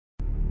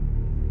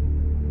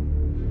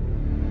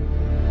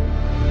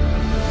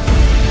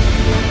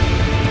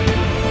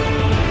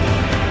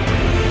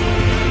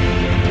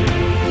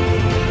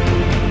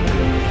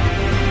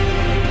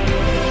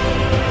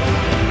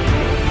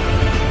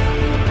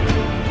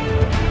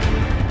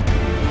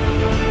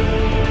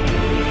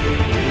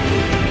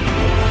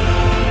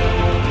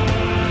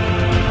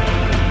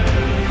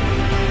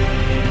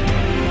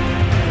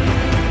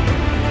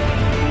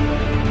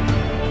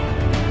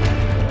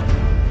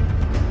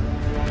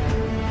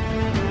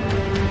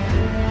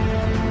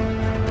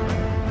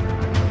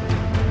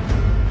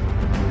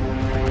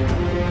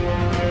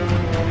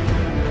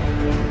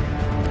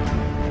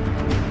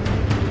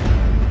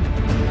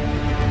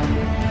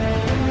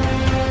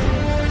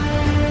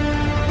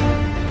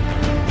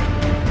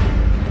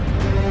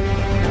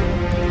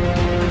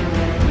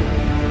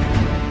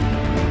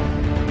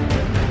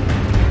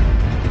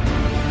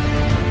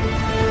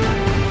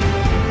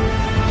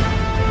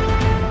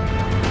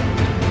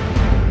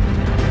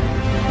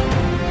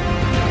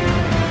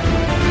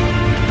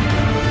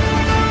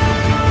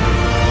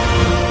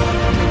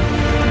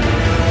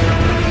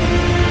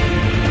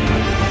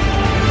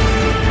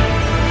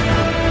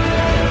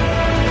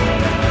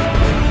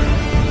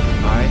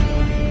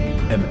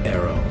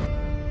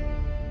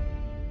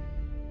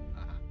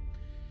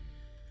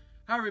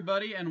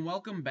everybody, and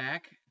welcome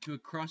back to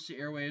Across the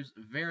Airwaves'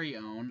 very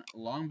own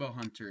Longbow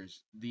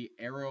Hunters, the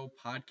Arrow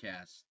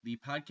Podcast, the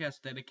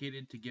podcast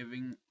dedicated to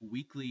giving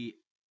weekly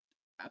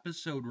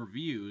episode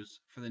reviews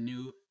for the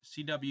new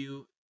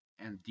CW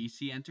and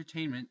DC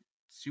Entertainment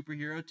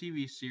superhero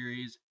TV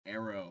series,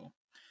 Arrow.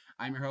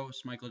 I'm your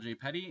host, Michael J.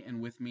 Petty,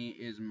 and with me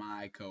is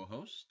my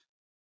co-host.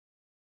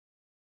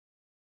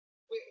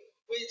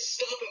 Wait,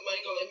 stop it,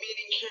 Michael. I'm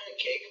eating carrot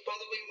cake. By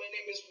the way, my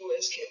name is Wu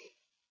S. Kim.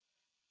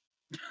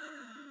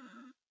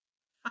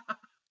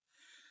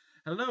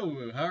 Hello,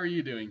 Wu. How are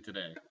you doing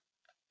today?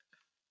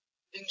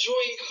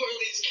 Enjoying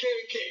Carly's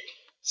carrot cake.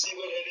 See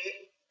what I did?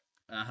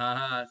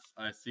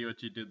 I see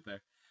what you did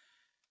there.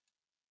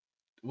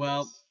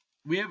 Well,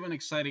 we have an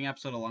exciting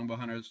episode of Longbow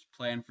Hunters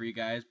planned for you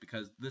guys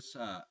because this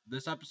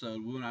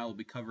episode, Wu and I will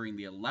be covering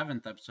the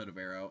 11th episode of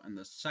Arrow and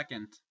the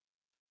second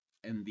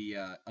in the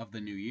of the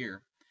new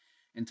year,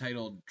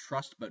 entitled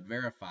Trust But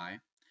Verify.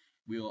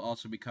 We will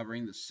also be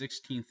covering the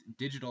 16th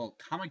digital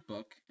comic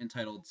book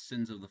entitled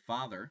Sins of the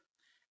Father,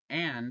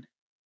 and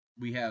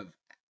we have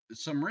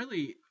some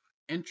really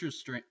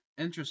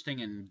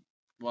interesting and,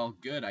 well,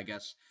 good, I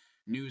guess,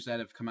 news that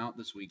have come out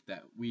this week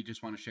that we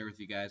just want to share with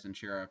you guys and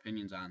share our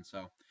opinions on.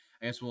 So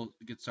I guess we'll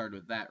get started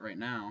with that right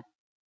now.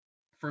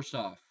 First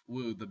off,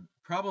 Wu,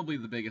 probably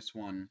the biggest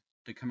one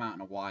to come out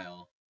in a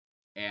while,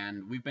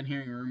 and we've been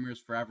hearing rumors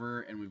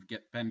forever, and we've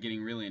been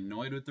getting really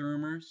annoyed with the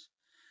rumors,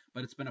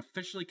 but it's been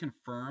officially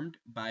confirmed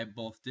by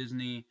both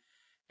Disney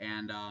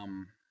and,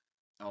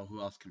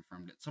 who else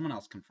confirmed it? Someone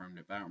else confirmed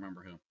it, but I don't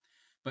remember who.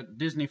 But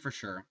Disney for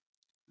sure,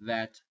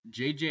 that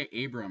J.J.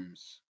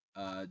 Abrams,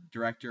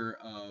 director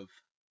of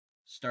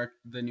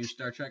the new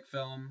Star Trek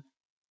film,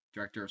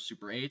 director of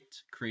Super 8,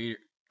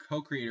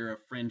 co-creator of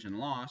Fringe and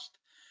Lost,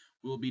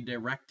 will be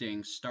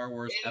directing Star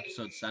Wars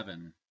Episode 7.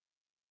 And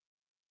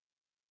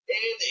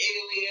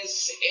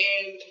Alias,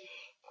 and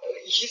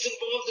he's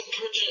involved in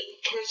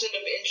Person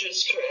of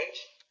Interest, correct?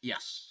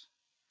 Yes.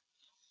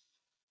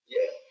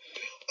 Yeah.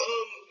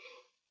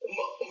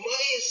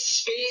 My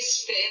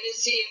space,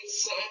 fantasy, and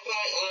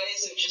sci-fi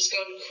eyes have just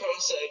gotten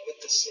cross-eyed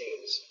with this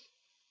news.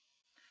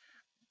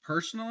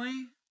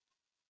 Personally,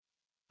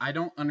 I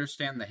don't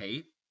understand the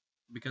hate,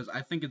 because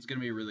I think it's going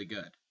to be really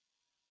good.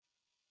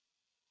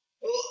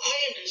 Well,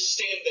 I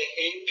understand the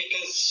hate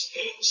because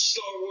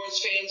Star Wars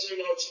fans are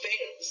not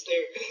fans.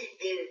 They're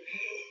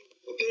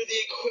the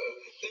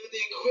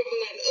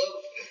equivalent of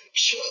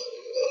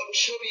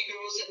chubby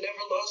girls that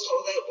never lost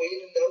all that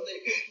weight, and now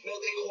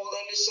they hold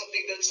on to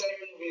something that's not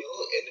even real,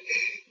 and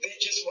they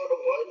just want to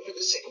whine for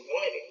the sake of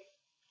whining.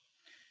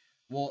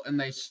 Well,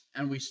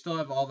 and we still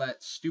have all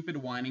that stupid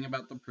whining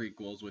about the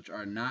prequels, which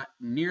are not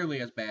nearly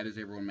as bad as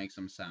everyone makes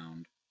them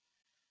sound.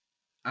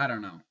 I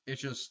don't know.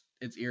 It's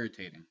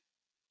irritating.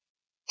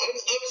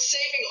 I'm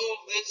saving all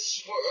of this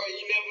for our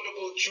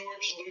inevitable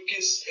George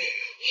Lucas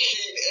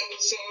hate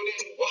episode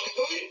and why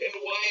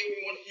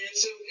everyone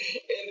hates him.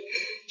 And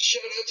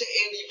shout out to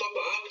Andy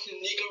Babak,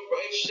 Nico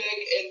Reifsteck,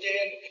 and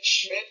Dan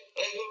Schmidt.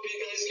 I hope you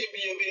guys can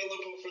be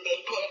available for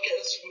that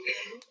podcast when we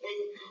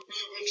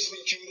eventually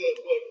do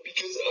that one,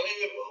 because I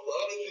have a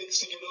lot of things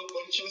to get off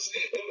my chest,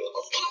 and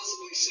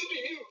possibly so do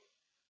you.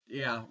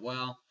 Yeah,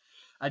 well,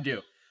 I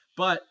do.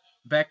 But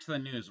back to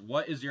the news.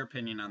 What is your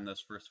opinion on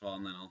this, first of all,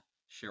 and then I'll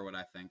share what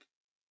I think.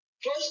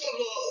 First of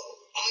all,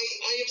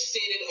 I have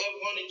stated I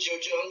wanted Joe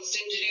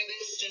Johnston to do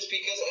this just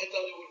because I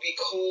thought it would be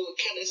cool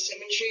kind of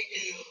symmetry,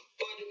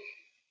 but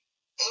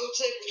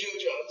outside of Joe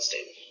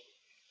Johnston,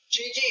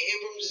 J.J.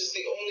 Abrams is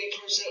the only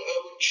person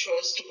I would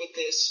trust with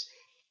this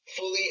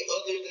fully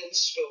other than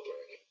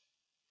Spielberg.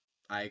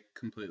 I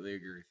completely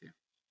agree with you.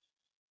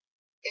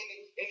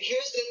 And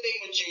here's the thing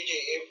with J.J.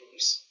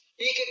 Abrams.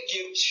 He could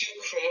give two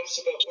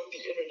craps about what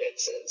the internet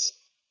says.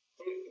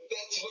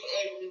 That's what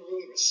I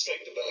really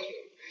respect about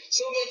him.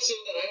 So much so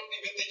that I don't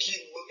even think he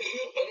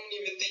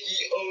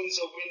owns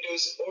a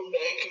Windows or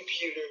Mac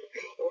computer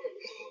or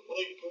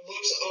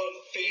looks on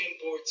fan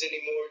boards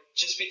anymore.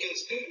 Just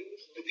because the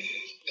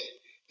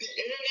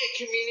internet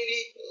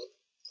community,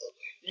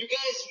 you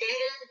guys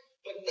matter,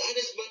 but not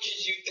as much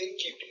as you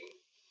think you do.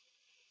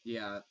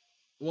 Yeah.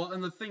 Well,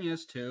 and the thing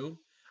is too,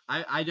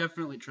 I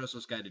definitely trust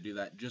this guy to do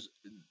that. Just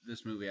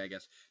this movie, I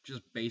guess,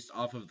 just based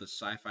off of the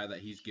sci-fi that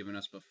he's given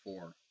us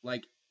before.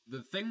 Like,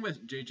 the thing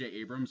with J.J.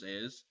 Abrams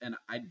is, and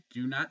I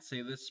do not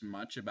say this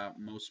much about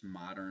most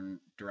modern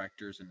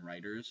directors and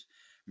writers,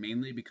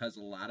 mainly because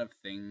a lot of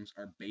things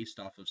are based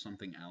off of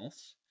something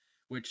else,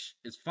 which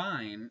is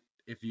fine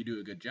if you do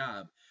a good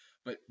job,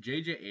 but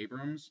J.J.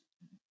 Abrams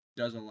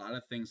does a lot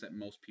of things that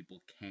most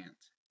people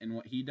can't. And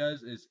what he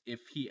does is,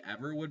 if he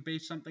ever would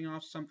base something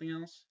off something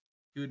else,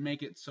 he would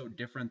make it so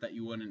different that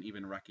you wouldn't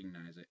even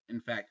recognize it. In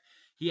fact,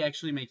 he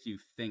actually makes you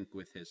think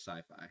with his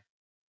sci-fi.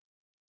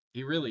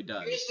 He really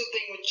does. Here's the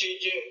thing with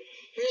J.J.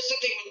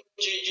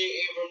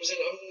 Abrams, and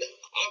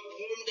I've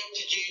warmed up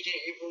to J.J.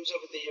 Abrams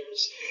over the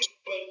years,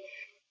 but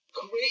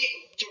great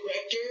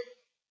director,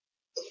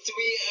 3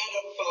 out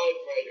of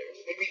 5 writer,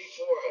 maybe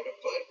 4 out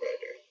of 5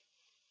 writer.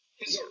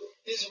 His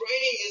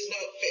writing is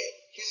not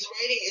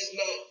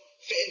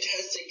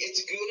fantastic.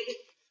 It's good,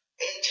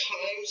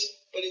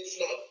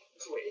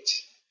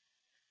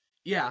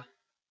 Yeah,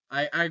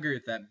 I agree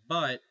with that,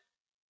 but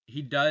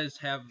he does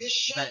have His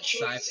shot that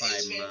choice sci-fi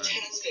is mind.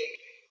 fantastic.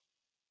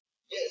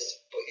 Yes,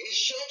 but his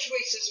shot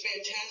choice is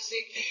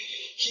fantastic.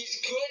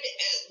 He's good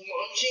at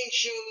launching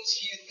shows,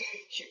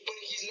 but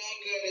he's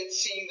not good at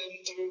seeing them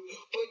through.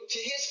 But to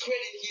his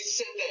credit, he's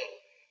said that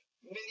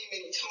many,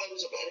 many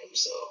times about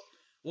himself.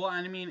 Well,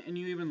 and I mean, and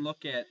you even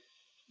look at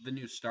the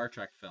new Star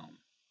Trek film,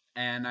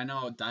 and I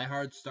know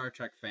diehard Star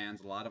Trek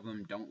fans, a lot of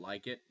them don't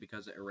like it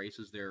because it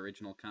erases their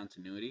original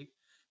continuity.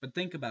 But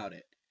think about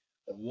it.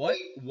 What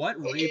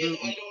Again, reboot?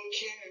 I don't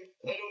care.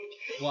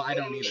 Well, I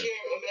don't either.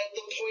 Care. I'm at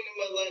the point in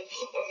my life.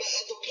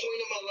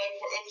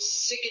 Where I'm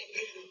sick and.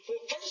 Well,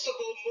 first of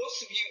all,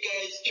 most of you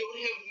guys don't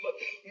have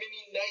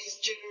many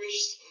nice,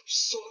 generous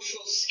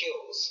social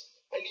skills.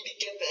 I need to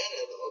get that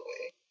out of the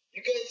way. You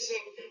guys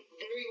have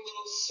very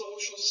little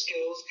social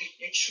skills.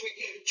 You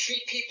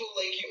treat people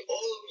like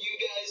all of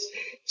you guys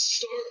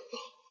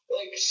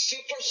like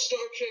super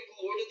Star Trek,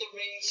 Lord of the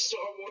Rings,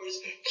 Star Wars,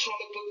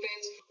 comic book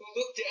fans who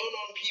look down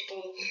on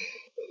people.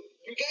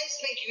 You guys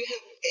think you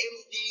have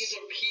MDs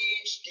or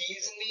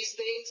PhDs in these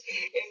things,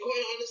 and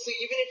quite honestly,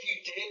 even if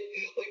you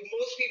did, like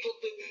most people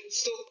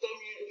still thumb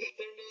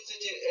their nose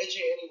at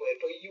you anyway.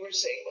 But you were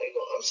saying,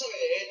 Michael, I'm sorry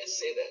I had to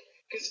say that,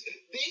 because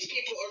these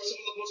people are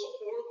some of the most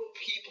horrible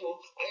people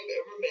I've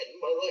ever met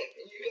in my life,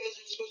 and you guys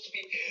are supposed to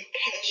be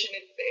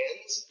passionate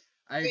fans.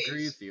 I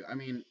agree with you. I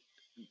mean,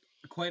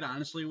 quite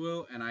honestly,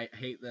 Will, and I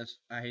hate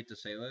to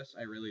say this,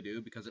 I really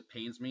do, because it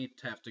pains me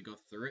to have to go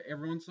through it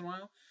every once in a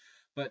while,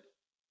 but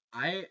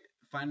I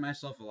find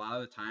myself a lot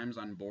of the times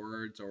on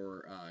boards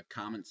or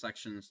comment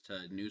sections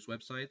to news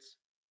websites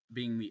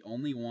being the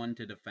only one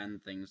to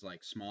defend things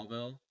like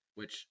Smallville,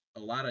 which a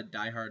lot of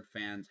diehard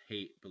fans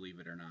hate, believe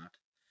it or not,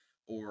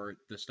 or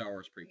the Star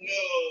Wars prequels.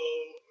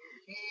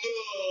 No,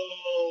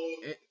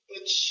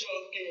 it's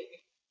shocking.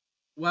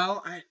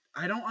 Well,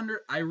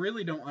 I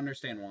really don't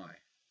understand why.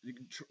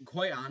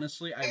 Quite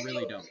honestly, I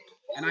really don't,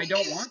 and I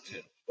don't want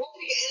to. Well,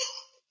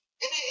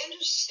 and I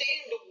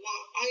understand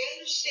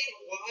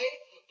why,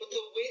 but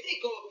the way they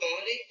go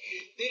about it,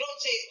 they don't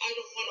say, I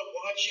don't want to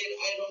watch it,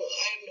 I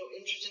have no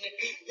interest in it.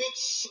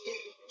 It's,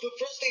 the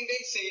first thing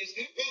they say is,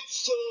 it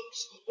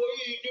sucks, why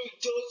are you doing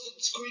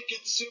Dawson's Creek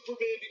and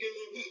Superman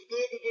together?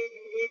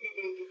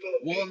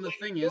 Well, and the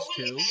thing is,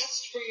 too, no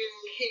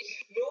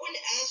one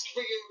asked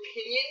for your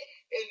opinion,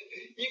 and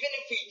even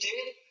if we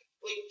did,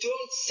 like,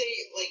 don't say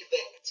it like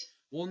that.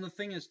 Well, and the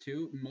thing is,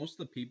 too, most of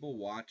the people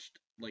watched,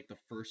 like, the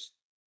first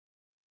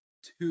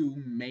 2,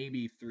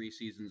 maybe 3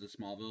 seasons of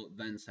Smallville,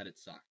 then said it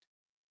sucked.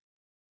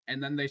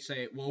 And then they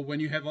say, well, when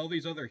you have all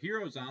these other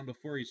heroes on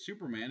before he's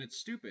Superman, it's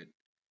stupid.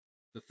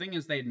 The thing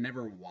is, they had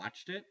never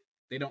watched it.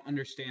 They don't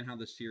understand how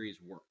the series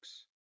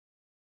works.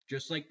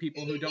 Just like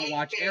people who don't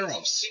watch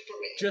Arrow.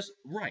 Just,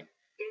 right.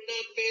 They're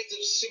not fans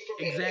of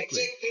Superman.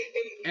 Exactly.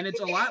 And it's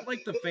a lot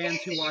like the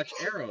fans who watch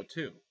Arrow,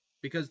 too.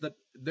 Because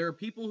there are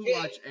people who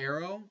watch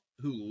Arrow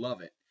who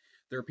love it.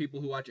 There are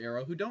people who watch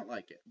Arrow who don't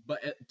like it.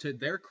 But to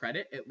their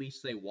credit, at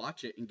least they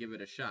watch it and give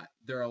it a shot.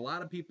 There are a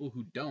lot of people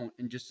who don't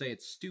and just say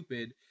it's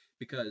stupid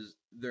because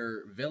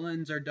their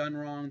villains are done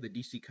wrong. The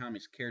DC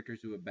Comics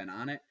characters who have been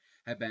on it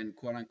have been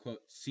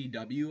quote-unquote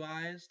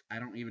CWized. I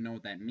don't even know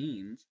what that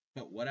means,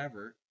 but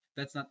whatever.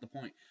 That's not the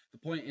point. The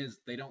point is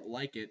they don't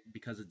like it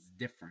because it's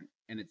different,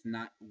 and it's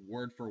not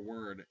word for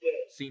word,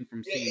 scene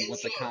from scene,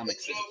 what the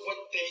comics is. It's not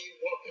what they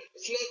want.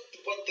 It's not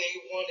what they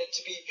want it to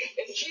be.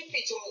 And truth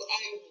be told,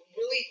 I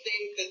really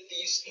think that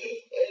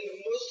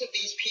most of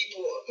these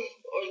people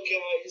are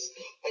guys.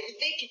 I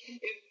think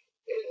if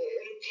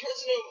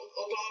President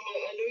Obama,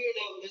 I know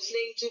you're not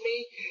listening to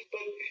me,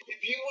 but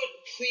if you would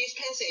please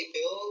pass a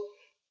bill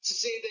to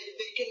say that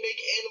they can make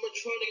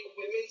animatronic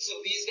women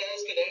so these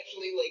guys can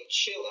actually, like,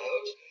 chill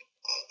out,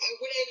 I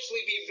would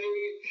actually be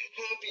very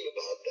happy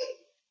about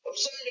that. I'm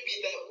sorry to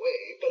be that way,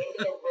 but I'm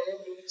in a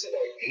rare mood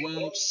tonight.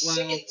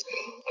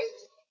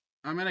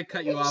 I'm going to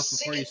cut you off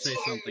before you say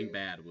something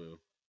bad, Woo.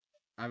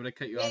 I'm going to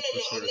cut you off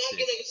before you say.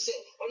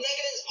 I'm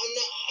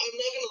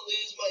not gonna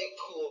lose my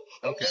cool.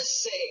 I'm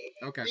just saying.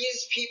 Okay.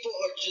 These people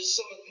are just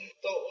some of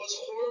the most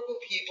horrible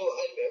people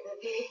I've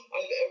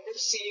ever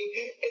seen.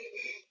 And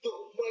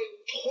my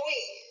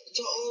point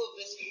to all of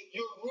this,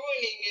 you're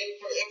ruining it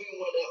for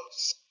everyone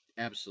else.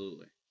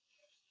 Absolutely.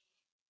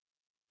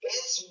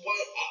 That's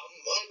what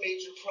my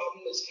major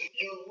problem is.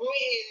 You're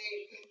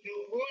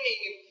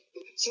ruining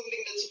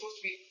something that's supposed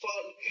to be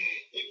fun.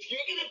 If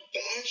you're gonna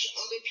bash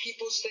other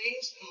people's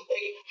things,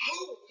 like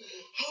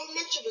how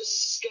much of a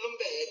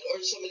scumbag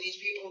are some of these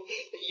people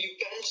that you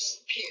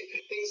bash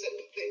things that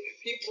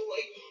people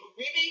like?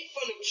 We make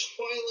fun of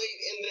Twilight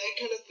and that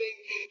kind of thing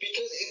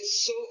because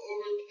it's so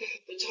over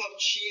the top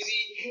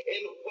cheesy,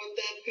 and what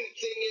that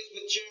thing is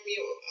with Jeremy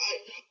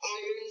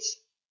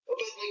Irons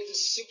about like the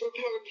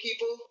superpowered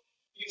people.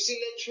 You've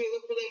seen that trailer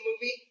for that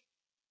movie?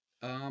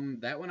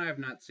 That one I have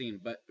not seen,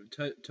 but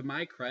to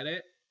my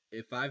credit,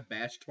 if I've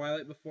bashed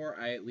Twilight before,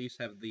 I at least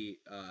have the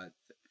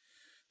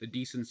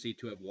decency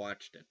to have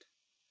watched it,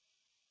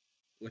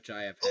 which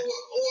I have had. Or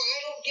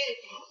I don't get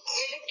it. I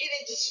I don't get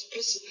into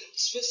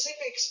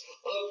specifics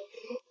of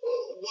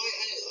why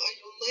I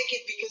don't like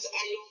it, because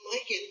I don't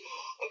like it.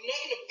 I'm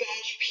not going to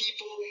bash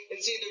people and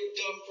say they're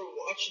dumb for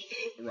watching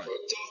it.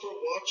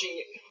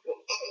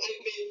 Well, I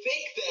may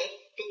think that,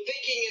 but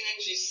thinking and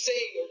actually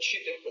saying are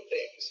two different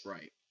things.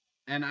 Right.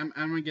 And I'm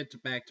going to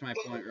get back to my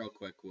point real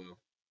quick, Wu.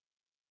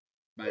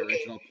 My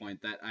original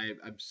point that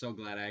I'm so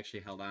glad I actually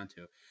held on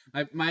to.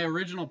 My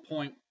original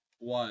point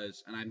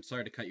was, and I'm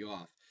sorry to cut you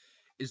off,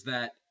 is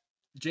that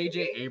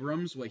J.J.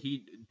 Abrams, what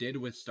he did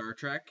with Star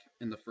Trek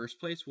in the first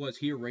place was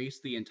he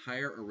erased the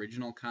entire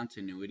original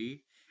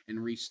continuity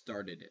and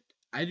restarted it.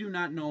 I do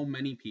not know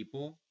many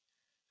people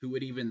who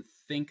would even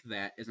think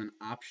that is an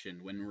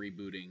option when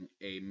rebooting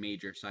a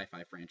major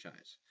sci-fi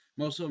franchise.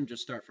 Most of them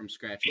just start from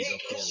scratch and go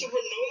forward.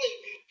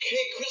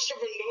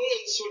 Christopher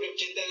Nolan sort of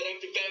did that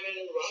after Batman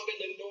and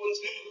Robin, and no one's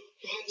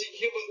hunting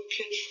him with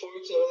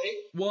pitchforks, right?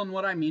 Well, and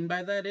what I mean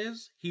by that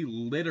is, he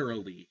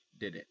literally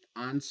did it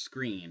on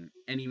screen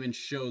and even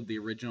showed the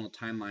original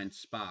timeline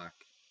Spock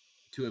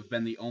to have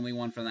been the only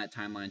one from that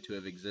timeline to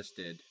have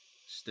existed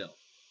still.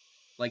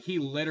 Like, he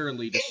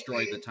literally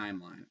destroyed the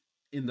timeline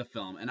in the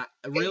film. And I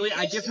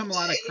give him a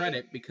lot of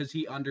credit because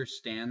he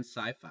understands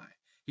sci-fi.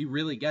 He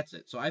really gets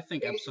it. So I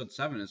think episode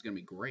 7 is going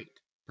to be great,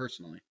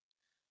 personally.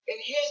 And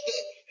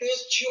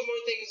here's two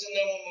more things, and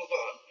then we'll move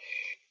on.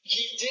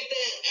 He did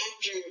that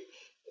after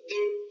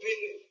there have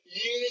been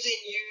years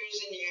and years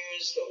and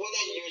years, well,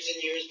 not years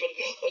and years, but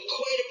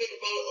quite a bit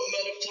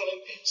amount of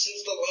time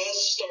since the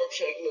last Star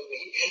Trek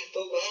movie,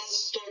 the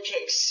last Star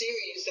Trek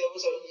series that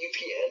was on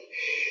UPN.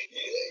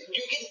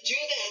 You can do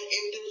that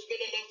if there's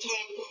been enough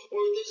time,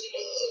 or there's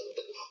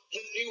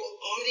the new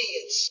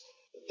audience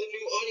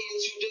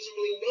who doesn't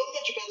really know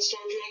much about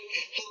Star Trek.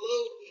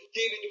 Hello,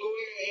 David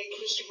Goyer and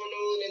Christopher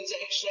Nolan and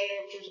Zack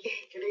Snyder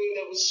for doing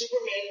that with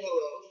Superman.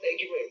 Hello,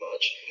 thank you very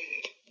much.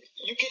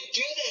 You can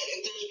do that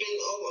if there's been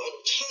a lot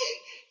of time.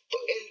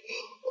 And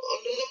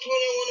another point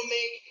I want to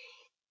make,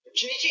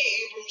 J.J.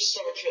 Abrams'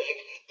 Star Trek,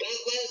 that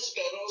last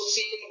battle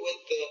scene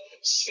with the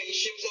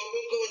spaceships, I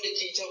won't go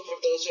into detail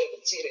for those who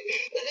haven't seen it.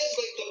 That is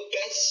like the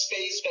best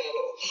space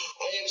battle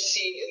I have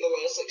seen in the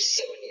last 7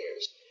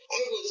 years.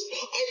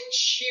 I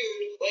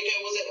cheered like I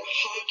was at a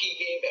hockey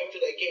game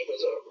after that game was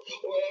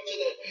over, or after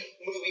that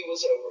movie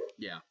was over.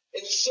 Yeah.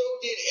 And so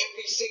did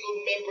every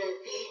single member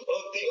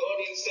of the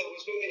audience that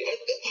was with me.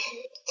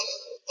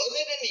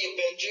 Other than the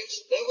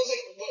Avengers, that was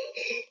like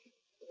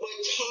my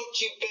top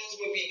 2 best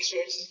movie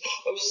experiences.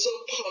 I was so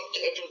pumped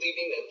after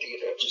leaving that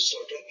theater after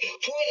Star Trek.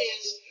 Point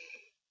is,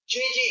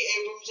 J.J.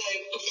 Abrams, I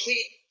have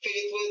complete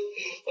faith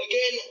with.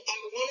 Again, I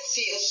want to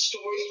see a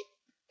story,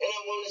 and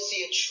I want to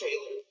see a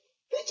trailer.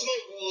 That's my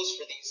rules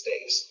for these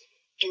things.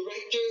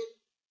 Director,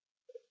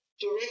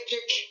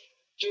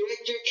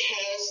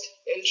 cast,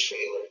 and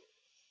trailer.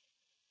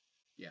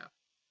 Yeah.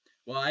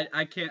 Well,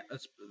 I can't,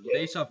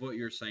 based off what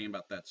you're saying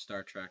about that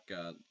Star Trek,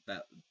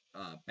 that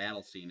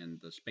battle scene in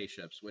the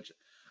spaceships, which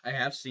I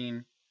have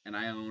seen, and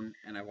I own,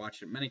 and I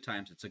watched it many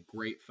times. It's a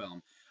great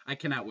film. I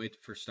cannot wait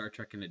for Star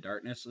Trek Into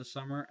Darkness this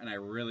summer, and I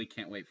really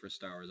can't wait for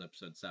Star Wars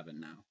Episode 7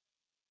 now.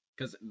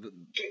 Because,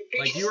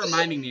 like, you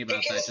reminding me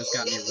about that just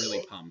got me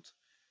really pumped.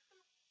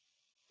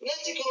 Not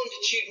to go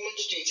into too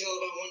much detail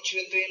about 1,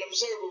 2, and 3, and I'm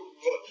sorry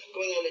we're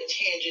going on a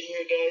tangent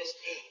here, guys,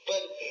 but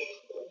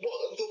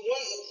the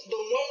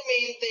one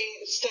main thing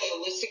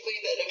stylistically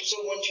that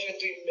episode 1, 2, and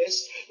 3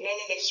 missed, not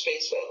enough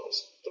space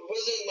battles. There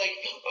wasn't like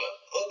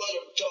a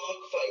lot of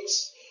dog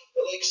fights,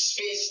 like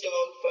space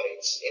dog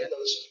fights in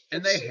those.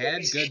 And they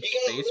had good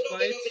space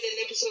fights.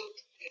 Episode...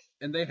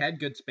 And they had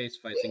good space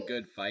fights and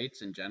good fights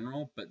in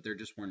general, but there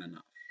just weren't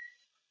enough.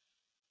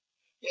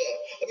 Yeah,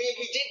 I mean,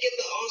 we did get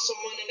the awesome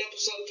one in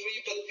episode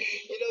 3, but, I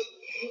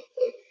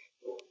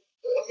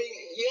mean,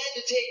 you had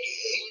to take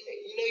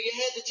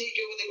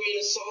it with a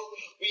grain of salt.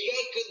 We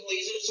got good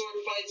laser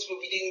sword fights, but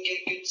we didn't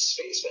get good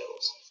space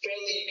battles.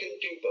 Apparently, you can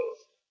do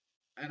both.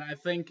 And I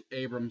think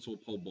Abrams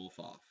will pull both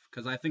off,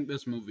 because I think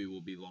this movie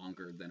will be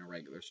longer than a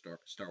regular Star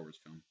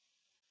Wars film.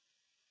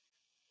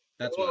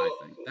 That's what I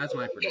think. That's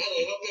my prediction. God, I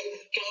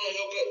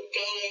hope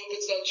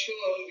it's not too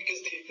long,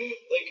 because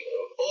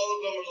all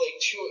of them are 2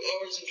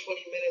 hours and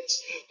 20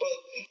 minutes. But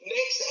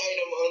next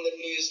item on the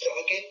news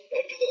docket,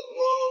 after that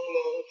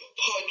long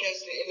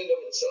podcast in and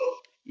of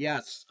itself.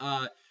 Yes,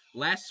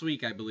 last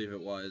week I believe it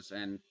was,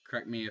 and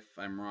correct me if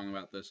I'm wrong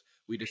about this,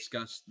 we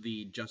discussed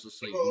the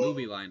Justice League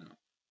movie lineup.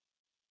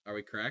 Are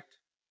we correct?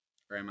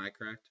 Or am I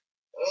correct?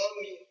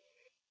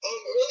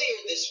 Earlier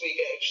this week,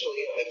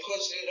 actually, I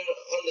posted it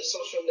on the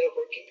social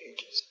networking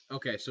pages.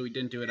 Okay, so we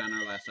didn't do it on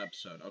our last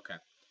episode. Okay.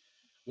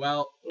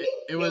 Well,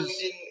 it was... was... we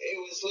didn't. It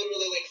was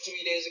literally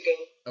 3 days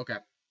ago. Okay.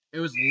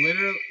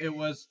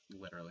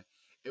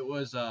 It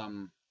was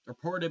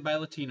reported by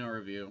Latino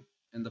Review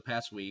in the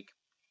past week,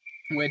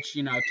 which,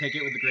 take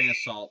it with a grain of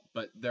salt,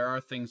 but there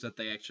are things that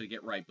they actually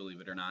get right,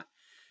 believe it or not,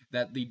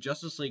 that the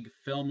Justice League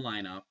film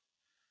lineup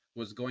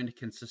was going to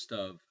consist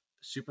of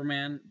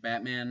Superman,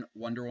 Batman,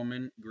 Wonder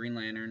Woman, Green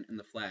Lantern, and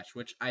The Flash,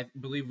 which I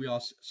believe we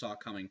all saw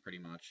coming pretty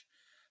much.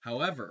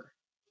 However,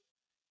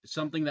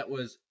 something that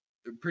was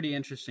pretty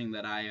interesting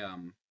that I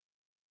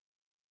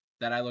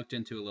looked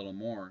into a little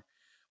more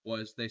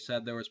was they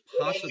said there was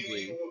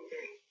possibly.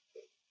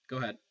 Go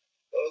ahead.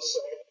 Oh,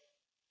 sorry.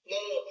 No. I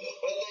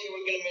thought you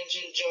were going to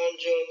mention John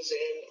Jones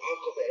and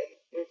Aquaman,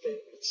 your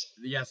favorites.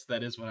 Yes,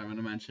 that is what I'm going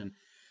to mention.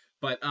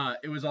 But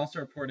it was also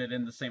reported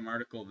in the same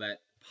article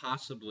that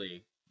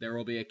possibly there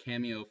will be a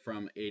cameo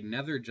from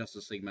another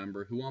Justice League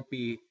member who won't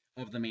be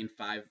of the main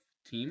 5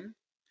 team,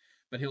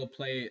 but he'll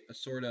play a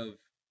sort of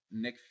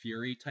Nick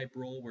Fury type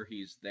role where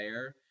he's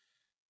there,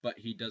 but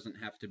he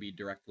doesn't have to be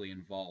directly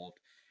involved.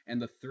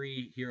 And the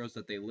 3 heroes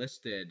that they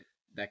listed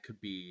that could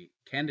be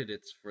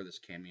candidates for this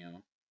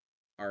cameo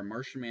are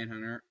Martian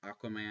Manhunter,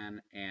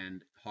 Aquaman,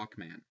 and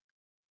Hawkman.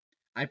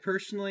 I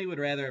personally would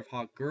rather have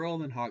Hawkgirl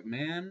than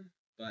Hawkman,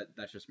 but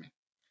that's just me.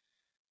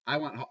 I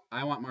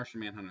want Martian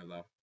Manhunter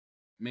though,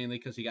 mainly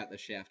because he got the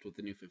shaft with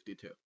the New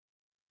 52.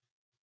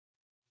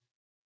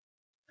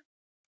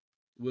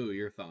 Woo,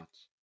 your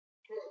thoughts?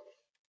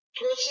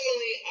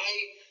 Personally,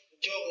 I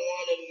don't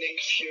want a Nick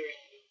Fury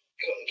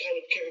kind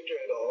of character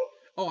at all.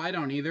 Oh, I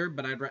don't either,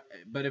 but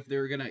if they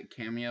were gonna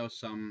cameo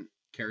some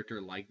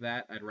character like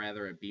that, I'd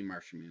rather it be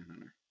Martian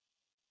Manhunter.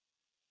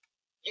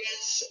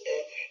 Yes,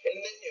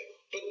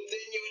 but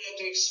then you would have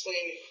to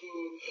explain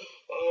who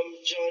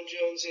John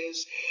Jones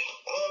is.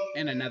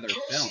 In another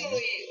film.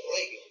 Personally,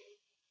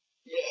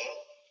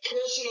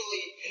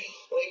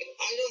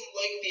 I don't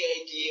like the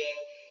idea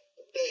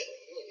that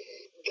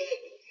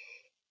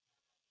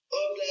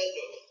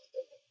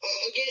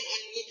again,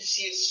 I need to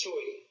see a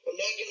story. I'm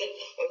not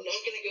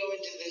gonna go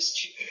into this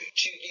too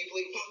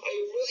deeply.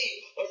 I'm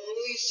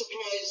really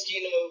surprised,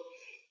 well,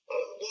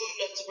 I'm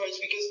not surprised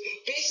because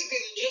basically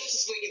the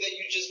Justice League that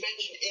you just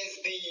mentioned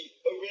is the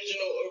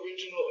original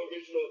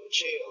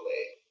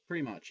JLA.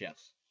 Pretty much,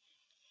 yes.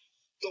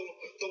 The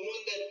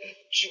one that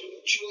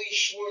Julie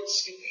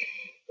Schwartz,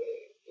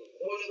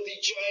 one of the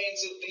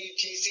giants of the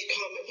DC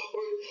comics,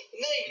 or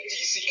not even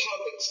DC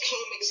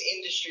comics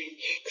industry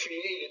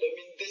created. I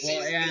mean, this is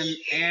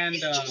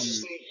the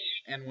Justice League.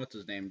 And what's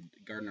his name?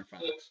 Gardner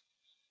Fox.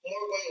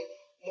 More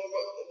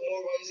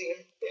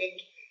Weisinger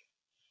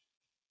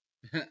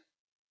and.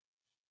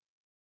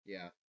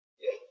 Yeah.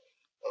 Yeah.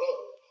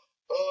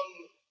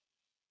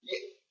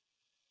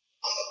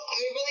 I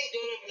really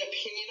don't have an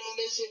opinion on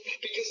this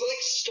because, like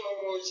Star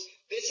Wars,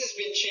 this has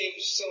been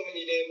changed so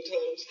many damn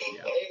times.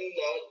 Yeah. I am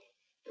not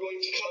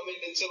going to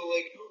comment until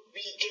we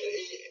get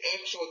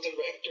an actual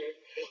director.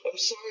 I'm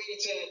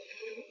sorry to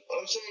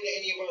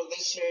any of our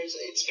listeners.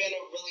 It's been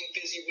a really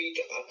busy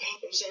week.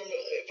 I'm sorry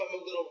if I'm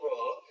a little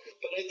raw,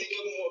 but I think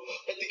I'm more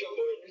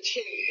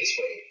entertaining this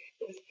way.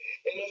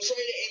 And I'm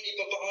sorry to Andy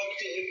Babak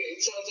if it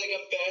sounds like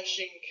I'm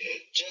bashing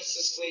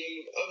Justice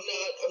League. I'm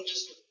not. I'm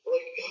just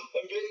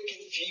I'm very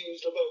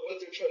confused about what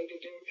they're trying to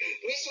do.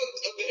 At least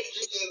with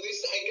Avengers, at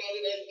least I got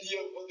an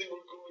idea of what they were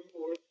going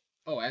for.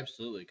 Oh,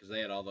 absolutely, because they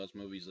had all those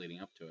movies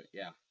leading up to it.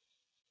 Yeah,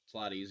 it's a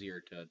lot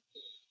easier to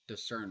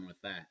discern with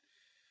that.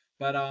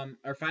 But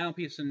our final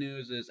piece of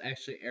news is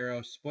actually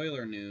Arrow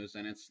spoiler news,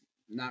 and it's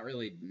not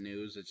really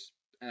news. It's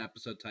an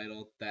episode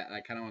title that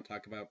I kind of want to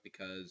talk about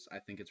because I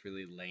think it's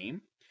really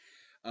lame.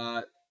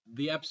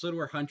 The episode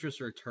where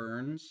Huntress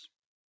returns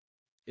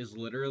is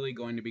literally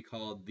going to be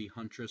called The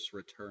Huntress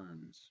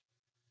Returns.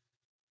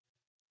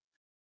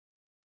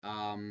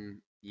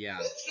 Yeah.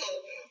 That's not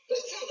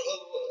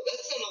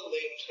a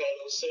lame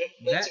title, sir.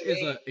 That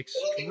is an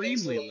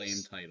extremely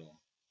lame title.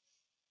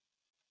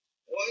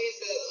 Why is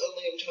that a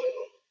lame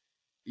title?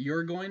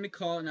 You're going to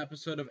call an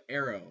episode of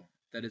Arrow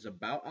that is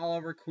about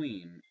Oliver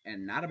Queen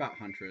and not about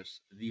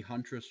Huntress, The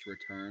Huntress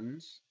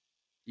Returns?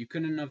 You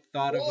couldn't have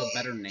thought of a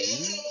better name? That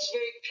sounds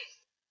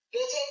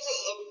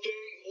a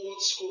very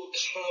old school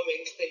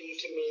comic thing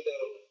to me,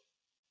 though.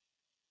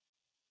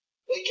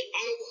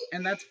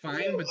 And that's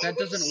fine, but that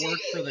doesn't work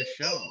for the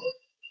show.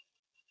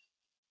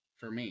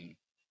 For me.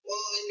 Well,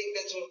 I think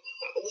that's what.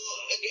 Well,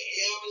 again,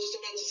 I was just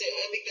about to say.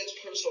 I think that's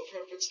personal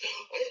preference.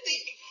 I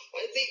think.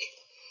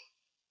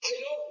 I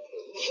don't.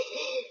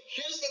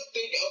 Here's the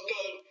thing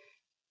about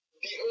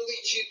the early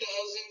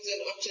 2000s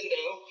and up to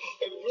now.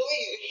 I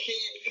really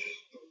hate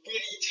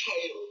witty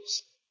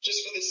titles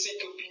just for the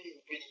sake of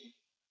being witty.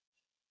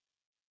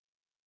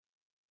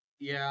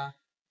 Yeah,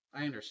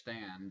 I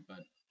understand,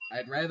 but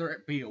I'd rather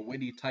it be a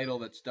witty title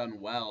that's done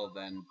well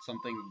than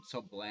something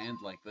so bland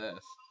like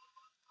this.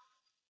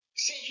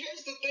 See,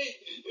 here's the thing.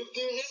 If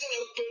there isn't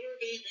a better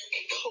name you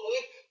can call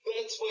it,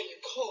 that's why you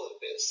call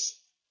it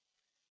this.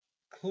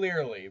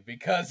 Clearly,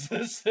 because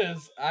this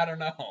is, I don't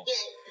know. Yeah.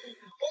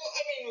 Well,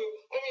 I mean,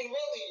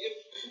 really,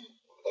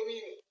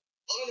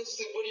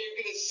 honestly, what are you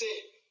gonna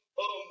say?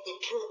 The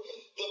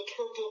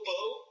purple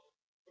bow?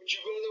 Would you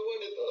rather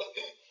want it?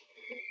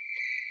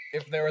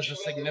 If there was a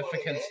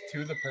significance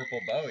to the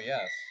purple bow,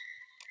 yes.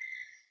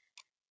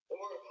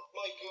 Or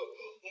my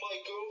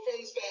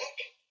girlfriend's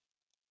back?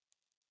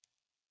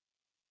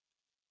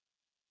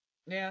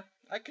 Yeah,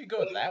 I could go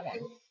with that one. I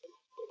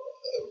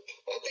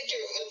think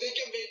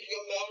you're making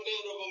a mountain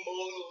out of a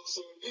molehill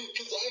soon.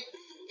 Because I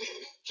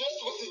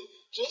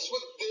just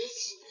with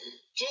this,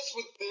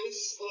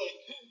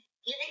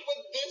 even with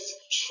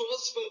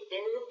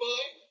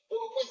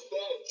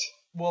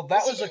Well,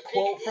 that was a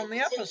quote from the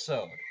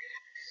episode.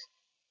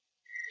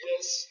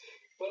 Yes,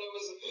 but I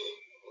was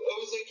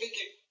like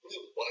thinking,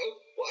 why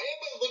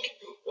am I looking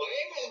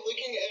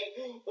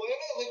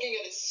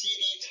at a CD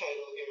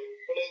title here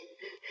when I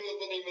heard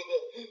the name of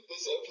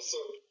this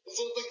episode? It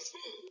sounds like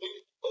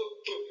a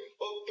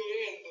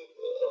band,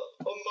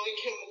 a My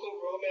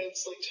Chemical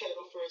Romance like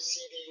title for a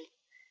CD.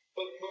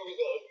 But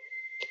moving on.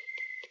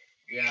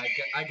 Yeah,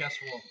 I guess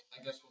we'll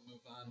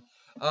move on.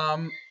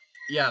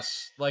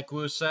 Yes, like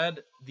Wu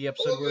said, the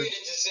episode We'll agree to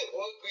disagree.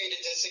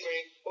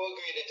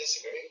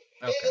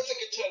 Okay. Hey, that's a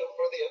good title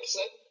for the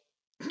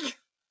episode.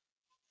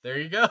 There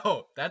you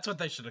go. That's what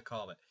they should have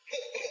called it.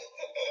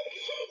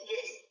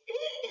 Yes.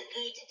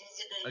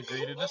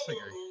 Agree to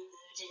disagree.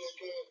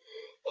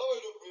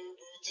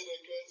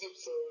 I'm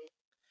sorry.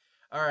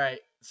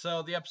 Alright,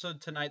 so the episode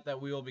tonight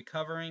that we will be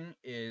covering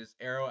is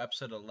Arrow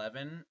episode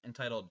 11,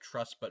 entitled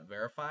Trust But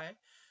Verify,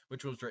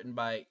 which was written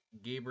by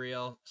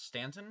Gabriel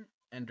Stanton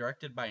and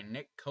directed by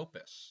Nick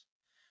Kopis.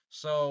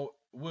 So,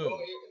 Woo. Oh,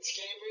 it's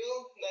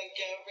Gabriel, not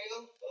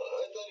Gabriel? I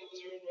thought it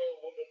was written by a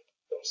woman.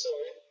 I'm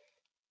sorry.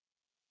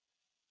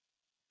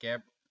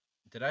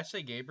 Did I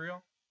say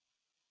Gabriel?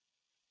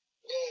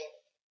 Yeah.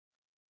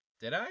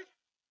 Did I?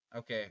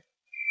 Okay.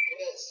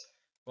 Yes.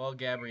 Well,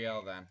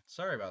 Gabrielle then.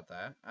 Sorry about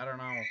that. I don't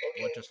know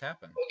what just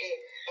happened. Okay.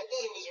 I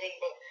thought it was written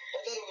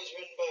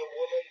by a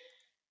woman.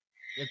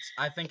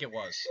 I think it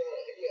was.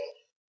 Yeah.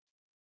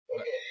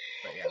 Okay.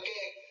 But yeah.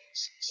 Okay.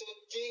 So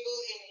Diggle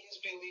and his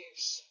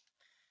beliefs.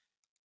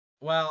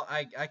 Well,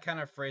 I kind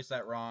of phrased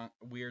that wrong,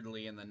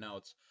 weirdly in the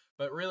notes.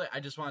 But really, I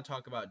just want to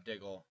talk about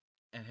Diggle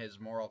and his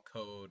moral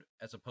code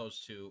as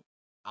opposed to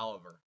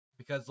Oliver.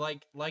 Because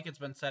like it's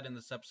been said in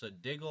this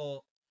episode,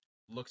 Diggle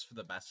looks for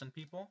the best in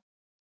people.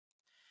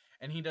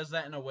 And he does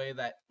that in a way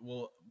that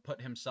will put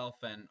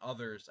himself and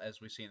others,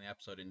 as we see in the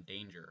episode, in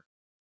danger,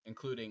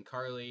 including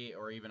Carly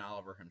or even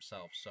Oliver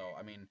himself. So,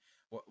 I mean,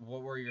 what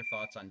were your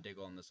thoughts on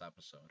Diggle in this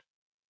episode?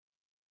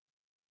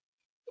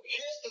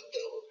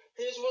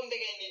 Here's one thing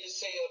I need to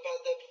say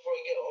about that before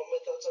I get all my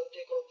thoughts on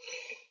Diggle.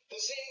 The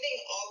same thing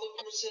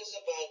Oliver says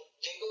about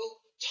Diggle,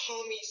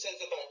 Tommy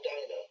says about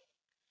Dinah.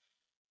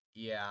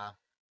 Yeah,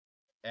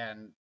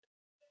 and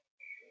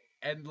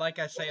like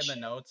I say in the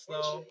notes,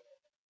 though,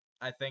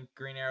 I think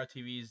Green Arrow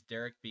TV's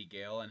Derek B.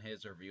 Gale in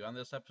his review on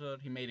this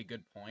episode, he made a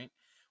good point.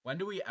 When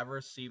do we ever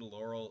see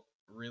Laurel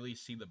really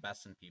see the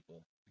best in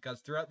people?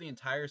 Because throughout the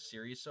entire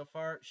series so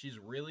far, she's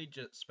really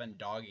just been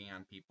dogging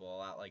on people a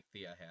lot like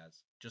Thea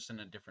has, just in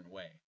a different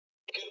way.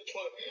 Good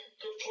point.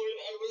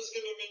 I was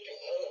gonna make a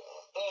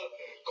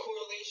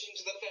correlation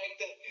to the fact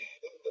that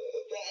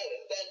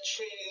that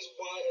trait is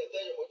why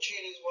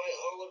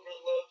Oliver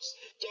loves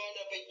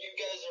Dinah. But you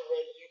guys are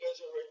right.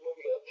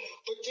 Moving on.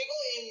 But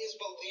Diggle and his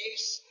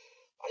beliefs,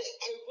 I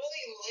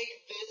really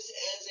like this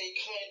as a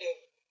kind of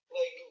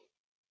like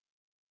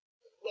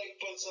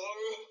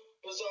bizarro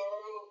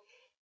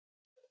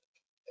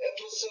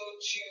episode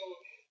to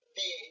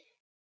the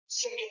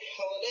second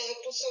Helena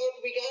episode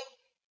we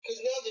got. Because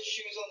now the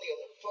shoe's on the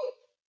other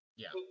foot.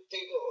 Yeah. With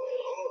Diggle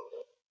and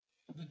Oliver.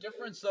 The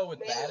difference, though,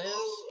 with that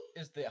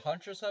is the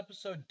Huntress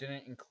episode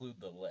didn't include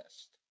the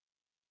list.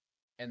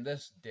 And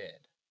this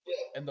did.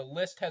 Yeah. And the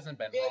list hasn't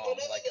been wrong,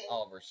 like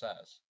Oliver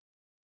says.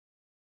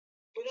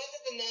 But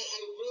other than that, I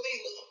really...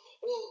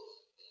 Well,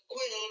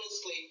 quite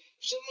honestly,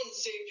 if someone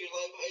saved your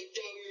life, I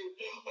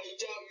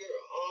doubt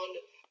you're on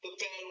the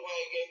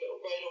bandwagon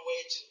right away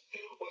to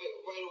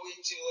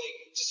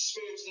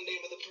disparage the name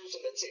of the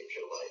person that saved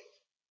your life.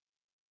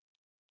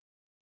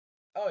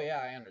 Oh,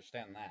 yeah, I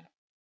understand that.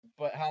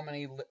 But how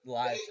many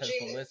lives has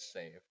the list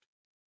saved?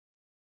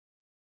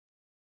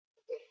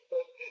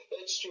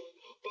 That's true.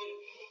 But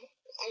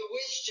I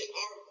wish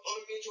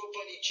our mutual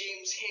buddy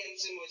James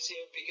Hansen was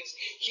here because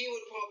he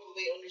would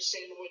probably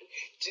understand what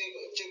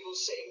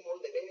Diggle's saying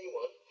more than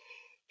anyone.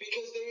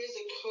 Because there is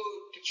a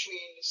code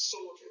between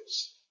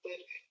soldiers. That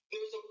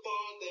there's a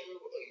bond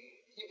there,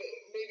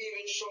 maybe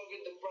even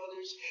stronger than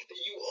brothers,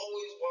 that you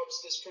always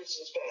watch this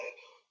person's back.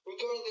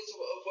 Regardless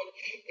of what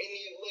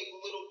any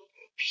little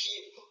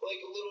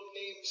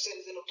name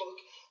says in a book.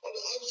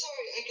 I'm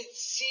sorry, I could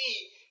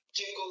see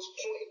Diggle's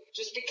point.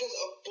 Just because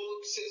a book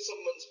says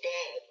someone's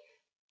bad,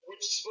 we're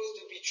supposed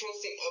to be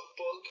trusting a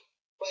book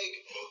by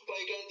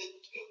a guy that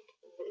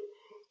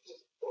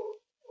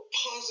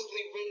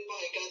possibly written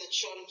by a guy that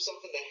shot himself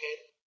in the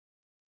head.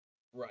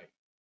 Right.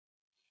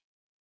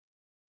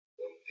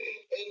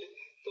 And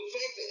the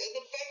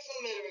fact of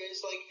the matter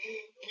is,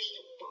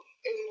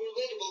 we're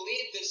led to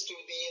believe this through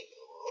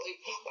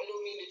I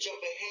don't mean to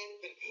jump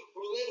ahead, but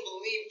we're led to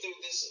believe through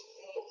this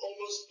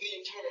almost the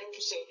entire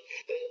episode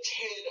that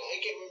Ted, I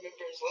can't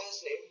remember his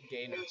last name.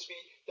 Gayner. No,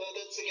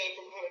 that's the guy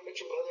from How I Met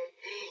Your Mother.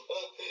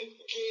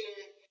 Gayner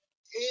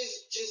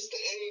is just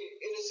an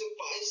innocent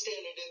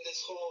bystander in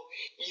this whole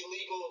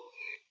illegal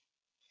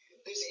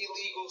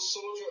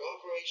soldier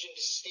operation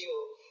to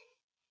steal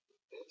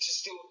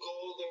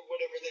gold or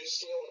whatever they're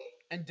stealing.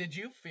 And did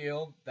you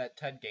feel that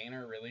Ted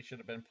Gayner really should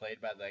have been played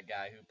by the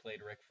guy who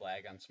played Rick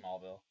Flag on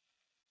Smallville?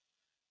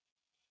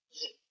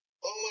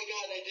 Oh my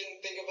god, I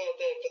didn't think about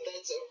that, but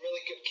that's a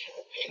really good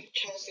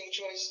casting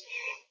choice.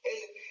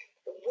 And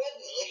what,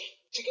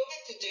 to go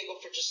back to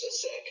Diggle for just a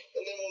sec,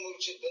 and then we'll move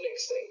to the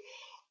next thing.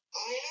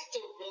 I have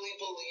to really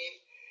believe,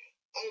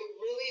 I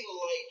really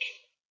like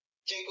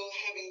Diggle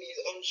having these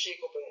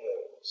unshakable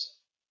morals.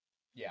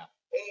 Yeah.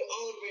 And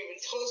Oliver even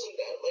tells him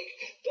that, like,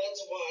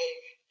 that's why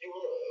you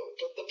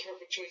were the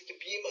perfect choice to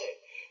be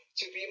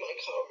my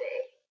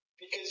comrade,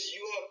 because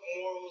you have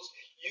morals,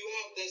 you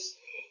have this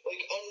like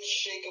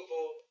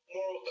unshakable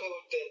moral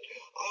code that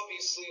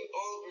obviously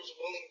Oliver's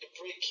willing to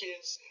break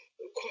his,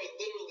 quite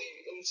literally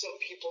in some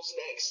people's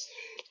necks,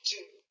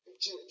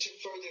 to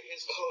further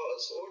his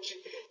cause, or to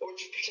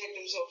protect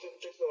himself if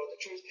there's no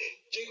other choice.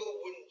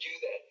 Diggle wouldn't do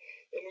that,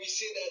 and we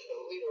see that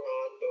later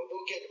on. But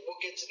we'll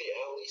get to the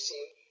alley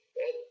scene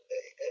at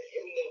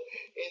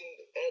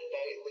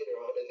night later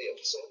on in the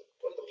episode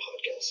or the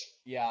podcast.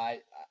 Yeah,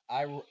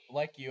 I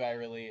like you. I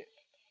really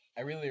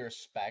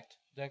respect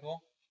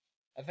Diggle.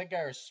 I think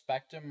I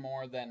respect him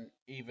more than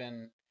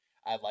even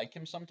I like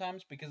him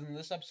sometimes, because in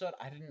this episode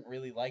I didn't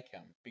really like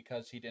him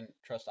because he didn't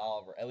trust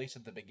Oliver, at least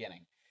at the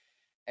beginning.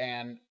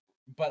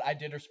 But I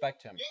did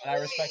respect him, and I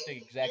respected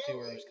exactly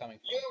where he was coming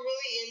from.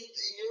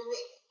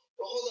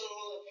 Hold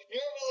on.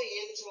 You're really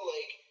into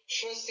like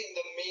trusting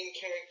the main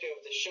character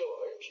of the show,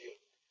 aren't you?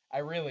 I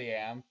really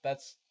am.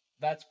 That's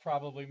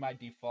probably my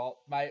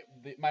default. My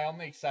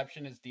only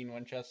exception is Dean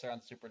Winchester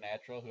on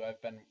Supernatural, who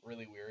I've been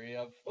really weary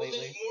of lately.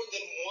 Well, there's more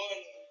than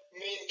one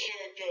main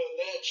character on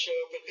that show,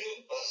 but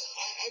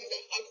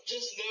I've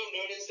just now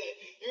noticed that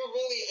you're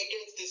really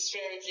against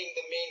disparaging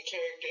the main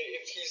character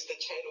if he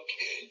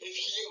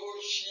or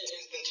she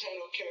is the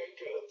title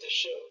character of the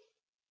show.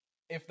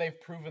 If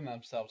they've proven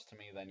themselves to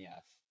me, then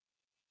yes.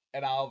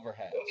 And Oliver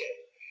has. Okay.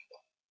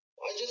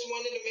 I just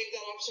wanted to make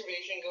that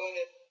observation. Go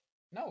ahead.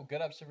 No,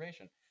 good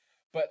observation.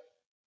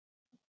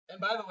 And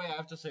by the way, I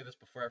have to say this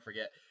before I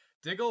forget.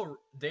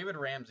 David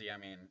Ramsey,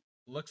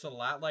 looks a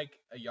lot like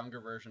a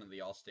younger version of the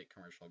Allstate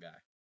commercial guy.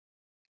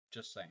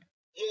 Just saying.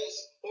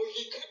 Yes, or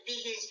he could be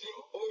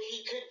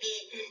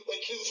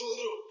like his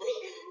little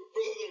brother.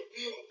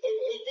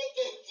 I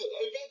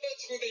bet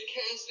that's who they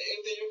cast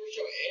if they ever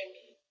show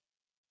Andy.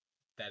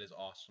 That is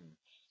awesome.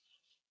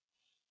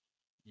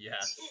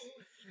 Yes.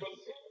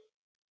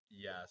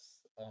 Yes.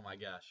 Oh my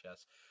gosh,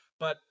 yes.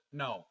 But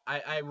no,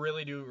 I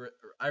really do.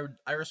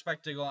 I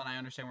respect Diggle, and I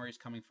understand where he's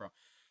coming from.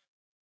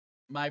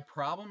 My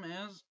problem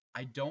is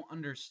I don't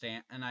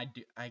understand, and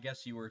I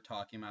guess you were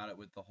talking about it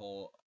with the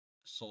whole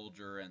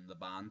soldier and the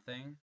Bond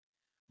thing.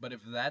 But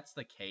if that's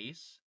the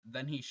case,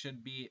 then he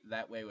should be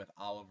that way with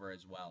Oliver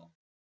as well,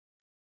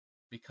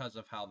 because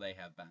of how they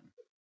have been.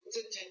 It's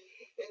a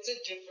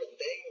different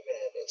thing,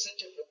 man. It's a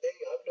different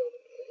thing. I've known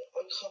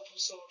a couple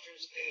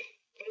soldiers.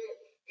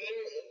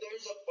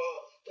 There's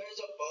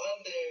a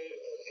bond there,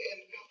 and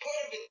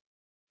part of it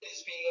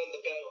is being on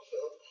the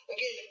battlefield.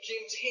 Again, if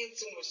James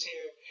Hansen was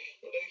here,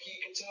 he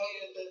could tell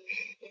you that,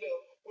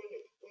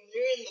 when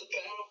you're in the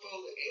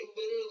battlefield,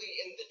 literally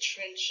in the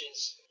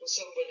trenches with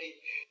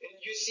somebody, and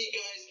you see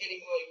guys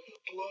getting like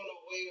blown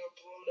away or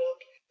blown up,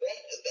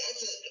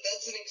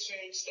 that's an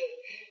experience that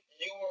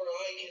you or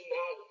I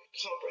cannot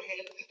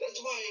comprehend. That's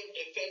why I'm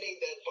defending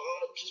that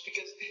bond, just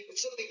because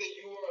it's something that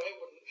you or I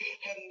wouldn't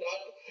have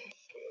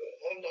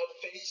not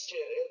faced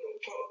yet,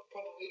 and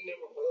probably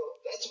never will.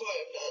 That's why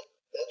I'm not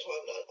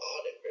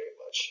on it very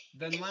much.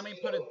 Then let me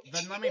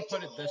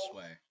put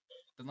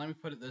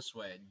it this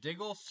way.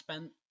 Diggle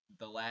spent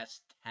the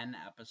last 10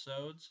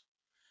 episodes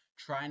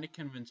trying to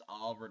convince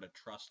Oliver to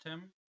trust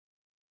him,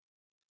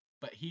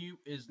 but he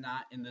is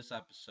not in this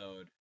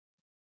episode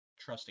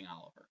trusting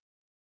Oliver.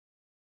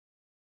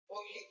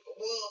 Well,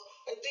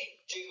 I think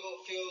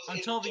Diggle feels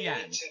until the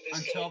end.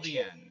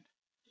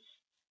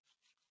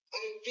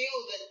 I feel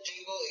that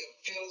Diggle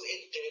feels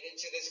indebted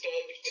to this guy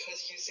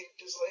because he saved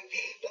his life.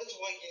 That's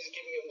why he's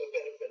giving him the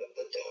benefit of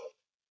the doubt.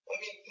 I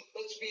mean,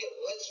 let's be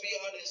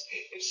honest.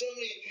 If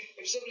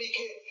somebody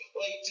came,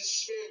 like,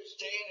 disparaged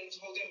Dan and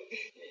told you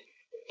that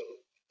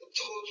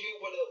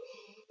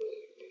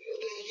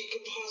he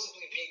could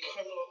possibly be a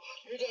criminal,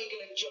 you're not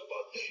gonna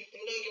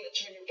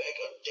turn your back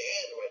on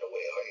Dan right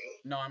away, are you?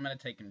 No, I'm gonna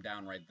take him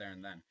down right there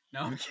and then.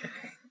 No, I'm kidding.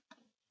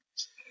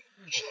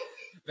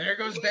 There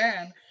goes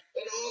Dan.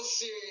 In all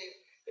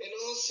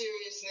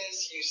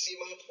seriousness, you see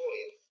my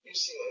point.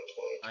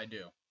 I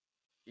do.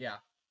 Yeah.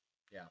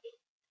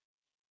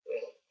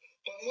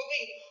 But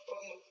going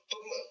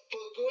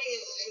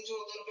into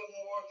a little bit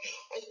more,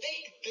 I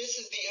think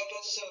this is the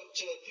episode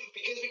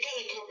because we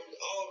kind of covered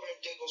Oliver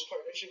and Diggle's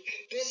partnership.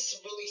 This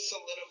really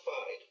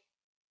solidified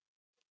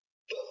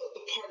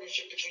the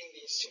partnership between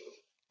these two.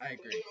 I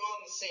agree. They're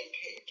on the same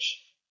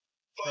page.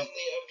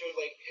 Finally, after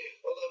like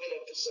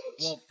 11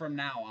 episodes. Well, from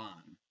now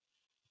on.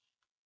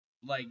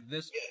 Like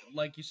this,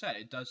 like you said,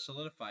 it does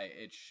solidify.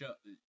 It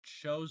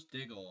shows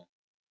Diggle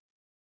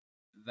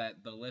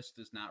that the list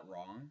is not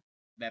wrong.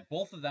 That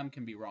both of them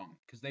can be wrong,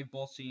 because they've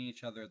both seen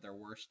each other at their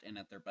worst and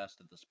at their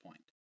best at this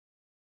point.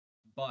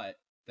 But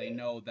they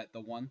know that the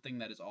one thing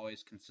that is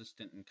always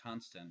consistent and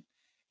constant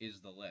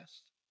is the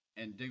list.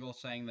 and Diggle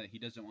saying that he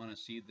doesn't want to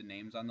see the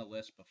names on the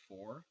list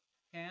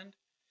beforehand,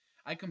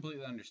 I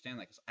completely understand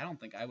that, because I don't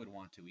think I would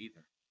want to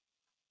either.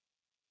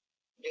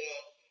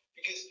 Yeah,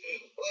 because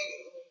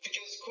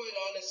quite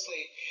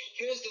honestly,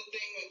 here's the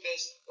thing with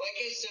this. Like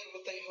I said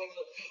with the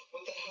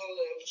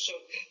Helena episode,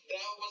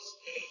 that was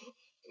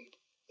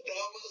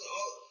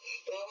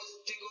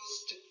Diggle's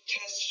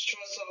test to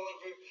trust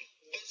Oliver.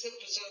 This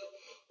episode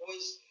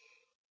was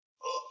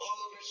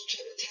Oliver's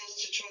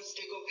test to trust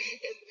Diggle,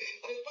 and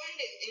I find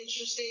it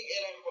interesting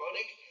and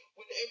ironic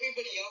when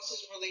everybody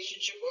else's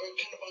relationship are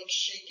kind of on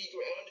shaky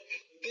ground.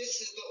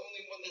 This is the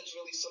only one that's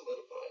really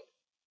solidified.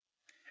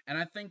 And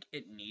I think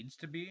it needs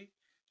to be,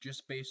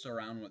 just based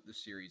around what the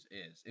series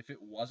is. If it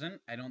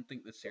wasn't, I don't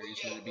think the series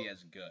would be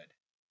as good.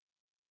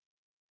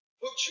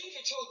 Well, truth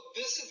be told,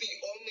 this is the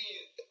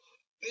only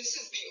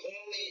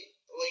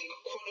like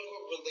quote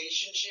unquote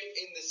relationship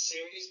in the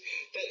series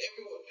that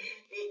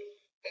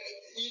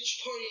each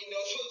party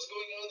knows what's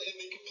going on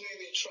and they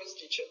completely trust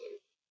each other.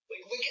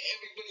 Like, look at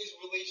everybody's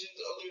relations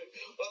other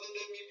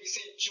than maybe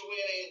say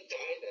Joanna and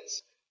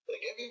Dinah's.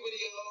 Like, everybody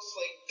else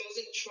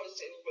doesn't trust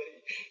anybody.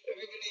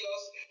 Everybody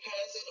else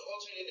has an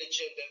alternate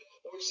agenda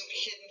or some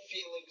hidden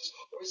feelings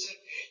or some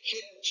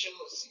hidden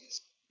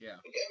jealousies.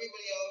 Yeah. Like,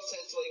 everybody else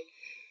has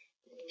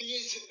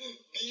these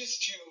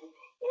two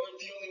are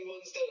the only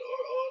ones that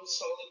are on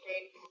solid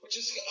ground, which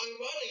is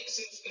ironic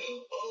since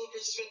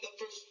Oliver spent the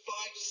first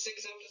 5 to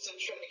 6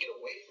 episodes trying to get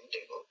away from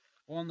Diggle.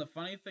 Well, and the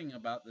funny thing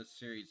about this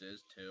series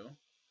is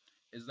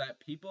that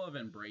people have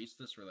embraced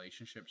this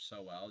relationship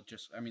so well,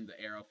 the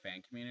Arrow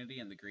fan community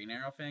and the Green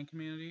Arrow fan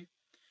community,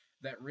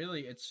 that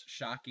really it's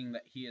shocking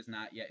that he is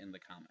not yet in the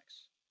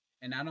comics.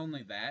 And not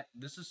only that,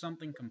 this is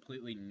something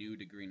completely new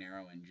to Green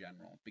Arrow in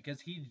general,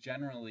 because he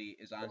generally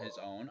is on his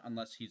own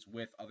unless he's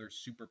with other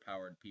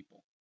superpowered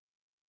people.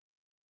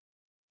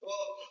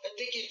 Well, I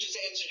think you just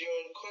answered your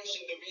own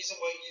question. The reason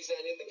why he's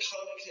not in the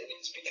comics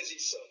is because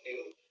he's so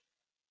new.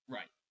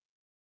 Right.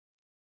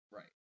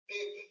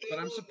 But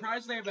I'm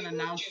surprised they haven't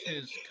announced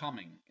his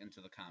coming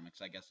into the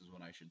comics, I guess is what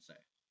I should say.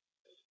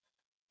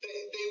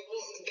 They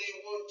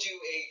won't do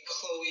a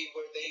Chloe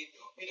where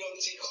we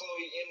don't see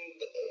Chloe in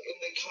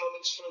the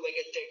comics for like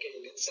a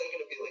decade. It's not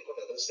going to be like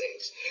one of those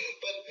things.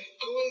 But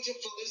going to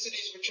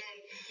Felicity's return,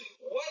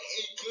 what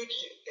a good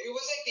year. It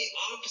was like the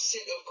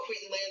opposite of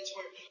Quentin Lance,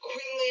 where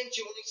Quentin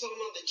Lance, you only saw him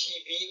on the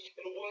TV,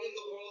 and why in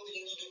the world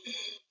you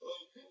needed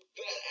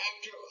that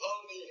actor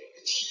on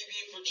the TV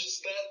for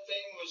just that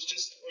thing was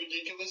just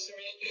ridiculous to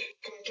me.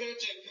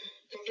 Compared to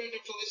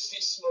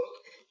Felicity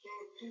Smoke,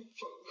 who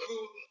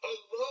I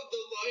love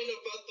the line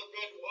about the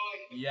red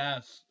wine.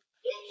 Yes.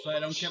 So I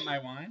don't get my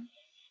wine?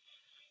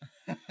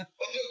 I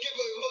don't get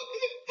my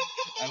wine.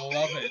 I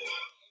love it.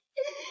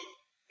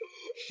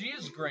 She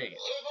is great.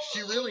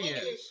 She really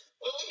is.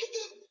 I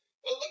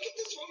look at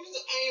this woman's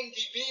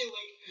IMDb,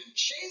 like,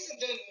 she hasn't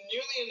done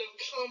nearly enough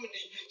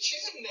comedy.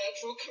 She's a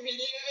natural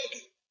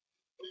comedian.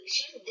 Like,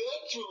 she's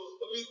natural.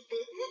 I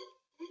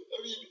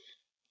mean,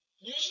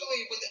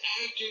 usually with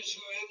actors who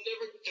have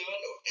never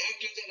done, or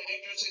actors and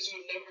actresses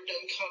who have never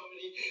done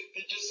comedy,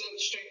 they just done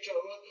straight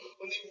drama.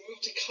 When they move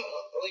to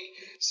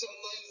some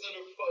lines that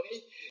are funny,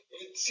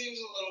 it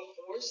seems a little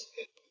forced.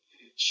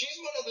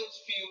 She's one of those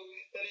few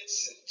that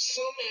it's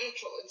so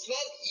natural. It's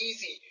not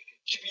easy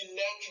to be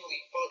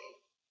naturally funny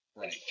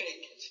and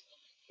fake it,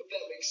 if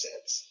that makes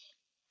sense.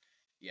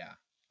 Yeah,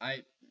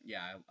 I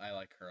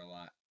like her a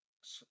lot.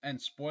 And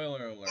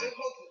spoiler alert,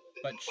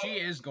 but she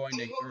is going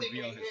to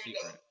reveal his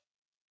secret.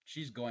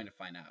 She's going to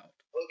find out.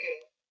 Okay.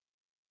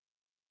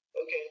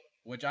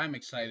 Which I'm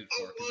excited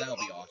for, because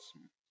that'll be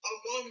awesome. I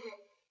want her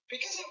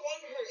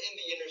in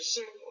the inner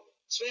circle,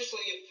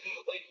 especially if,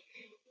 where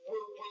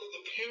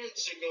the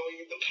parents are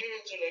going. The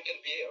parents are not going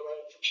to be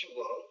around for too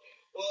long.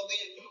 Well,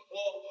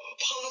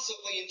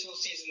 possibly until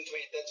season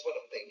 3. That's what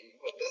I'm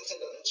thinking. But that's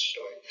another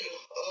story.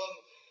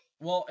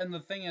 Well, and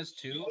the thing is,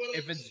 too,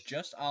 if it's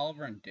just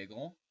Oliver and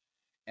Diggle,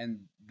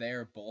 and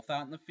they're both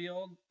out in the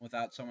field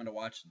without someone to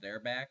watch their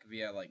back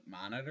via,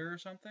 monitor or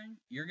something,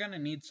 you're going to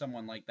need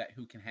someone like that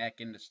who can hack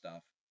into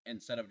stuff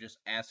instead of just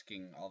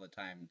asking all the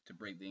time to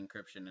break the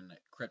encryption in a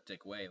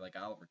cryptic way like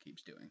Oliver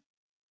keeps doing.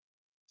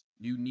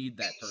 You need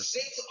that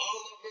person. Since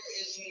Oliver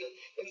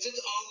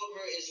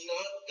is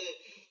not the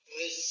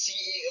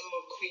CEO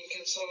of Queen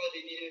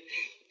Consolidated,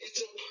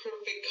 it's a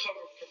perfect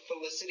cover for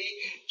Felicity,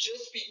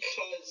 just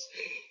because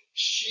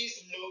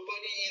she's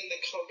nobody in the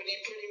company,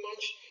 pretty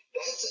much.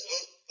 That's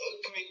a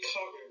great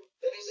cover.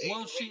 That is a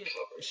great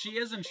cover. She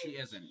is and she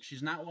isn't.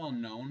 She's not well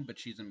known, but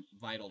she's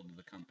vital to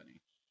the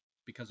company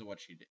because of what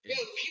she did. Yeah,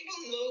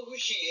 people know who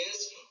she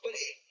is, but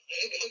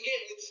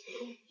again,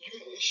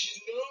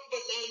 she's known,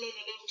 but not known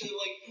enough to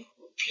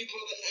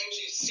people that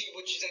actually see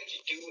what she's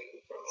actually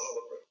doing for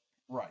Oliver.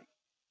 Right.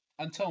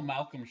 Until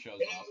Malcolm shows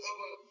up.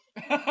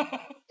 What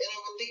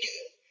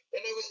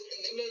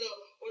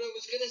I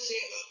was gonna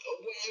say,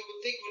 what I would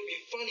think would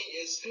be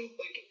funny is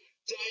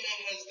Dinah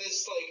has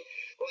this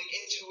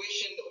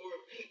intuition or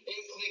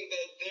inkling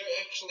that they're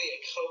actually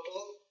a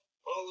couple,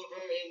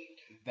 Oliver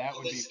and that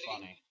would Felicity. be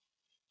funny.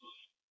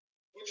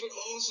 Which which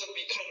would also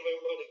be kind of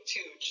ironic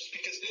too, just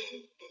because.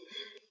 I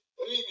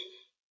mean,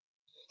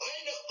 I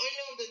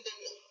know that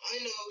I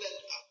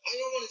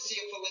don't want to see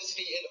a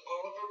Felicity and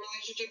Oliver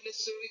relationship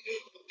necessarily,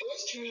 but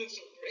those two have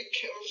some great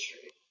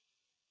chemistry.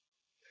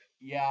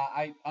 Yeah,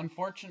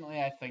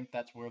 unfortunately I think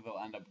that's where they'll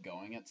end up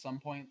going at some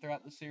point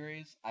throughout the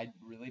series. I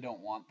really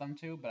don't want them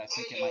to, but I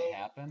think it might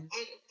happen. I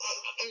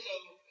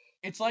know.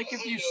 It's like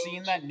if you've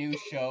seen that new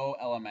show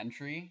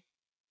Elementary,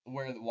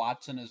 where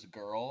Watson is a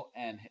girl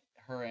and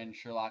her and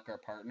Sherlock are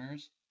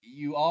partners.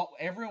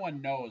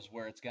 Everyone knows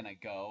where it's gonna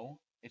go.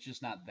 It's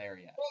just not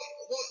there yet.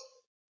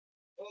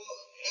 Well,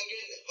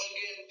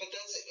 again, but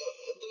that's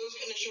those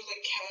kind of shows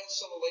like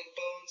Castle, like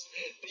Bones.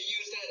 They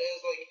use that as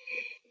like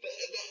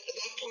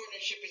that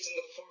partnership is in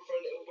the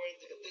forefront, where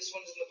this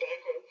one's in the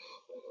background.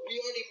 We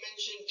already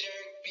mentioned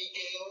Derek B.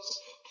 Gale's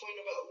point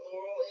about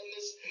Laurel in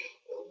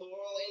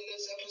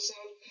this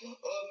episode.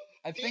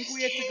 I think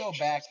we have to go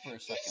back for a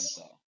second,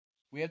 though.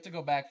 We have to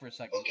go back for a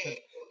second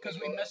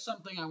because we missed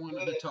something I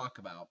wanted to talk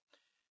about,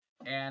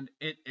 and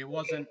it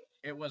wasn't.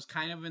 It was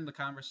kind of in the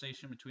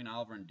conversation between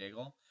Oliver and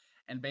Diggle.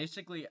 And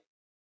basically,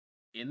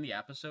 in the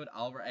episode,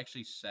 Oliver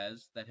actually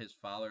says that his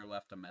father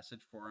left a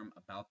message for him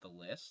about the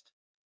list.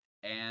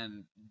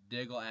 And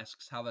Diggle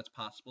asks how that's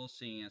possible,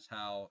 seeing as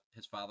how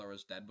his father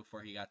was dead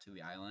before he got to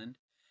the island.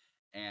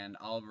 And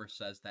Oliver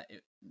says that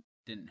it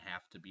didn't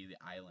have to be the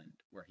island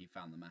where he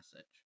found the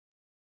message.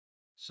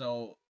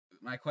 So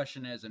my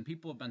question is, and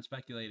people have been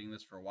speculating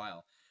this for a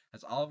while,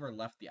 has Oliver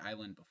left the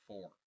island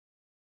before?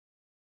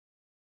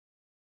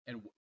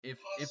 And if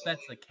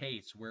that's the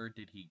case, where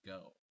did he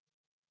go?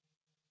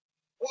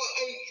 Well,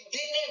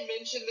 didn't I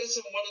mention this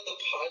in one of the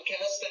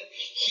podcasts that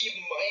he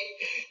might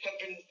have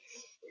been.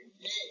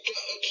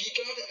 He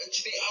got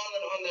to the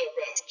island on that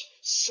raft.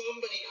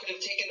 Somebody could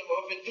have taken him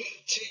off and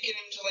taken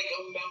him to like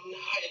a mountain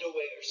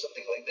hideaway or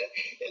something like that,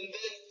 and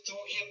then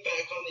threw him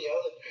back on the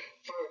island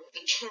for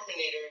the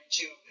Terminator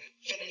to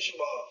finish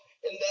him off.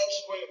 And that's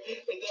where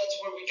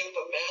we got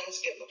the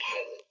mask and the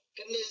pilot.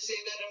 Didn't I say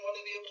that in one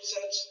of the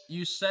episodes?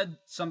 You said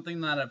something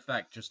to that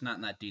effect, just not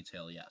in that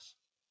detail, yes.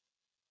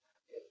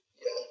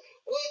 Yeah.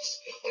 Well,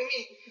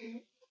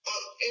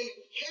 and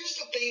here's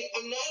the thing,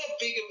 I'm not a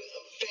big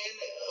fan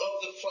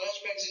of the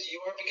flashbacks as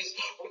you are, because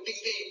I think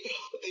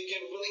they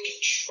get really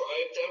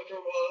contrived after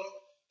a while.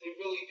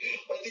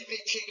 I think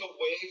they take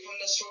away from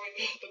the story.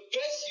 The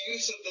best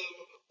use of them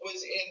was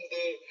in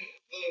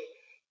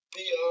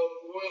the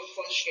Royal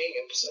Flush Gang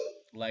episode.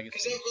 Legacy.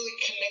 Because that really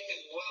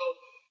connected well.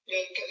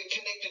 Yeah, it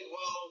connected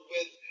well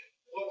with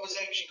what was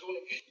actually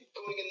going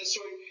in the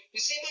story.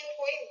 You see my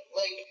point?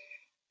 Like,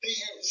 they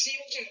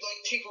seem to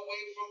like take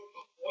away from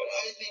what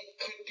I think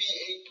could be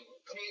a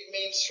great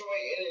main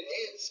story, and it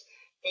is.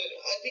 But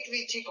I think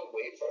they take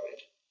away from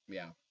it.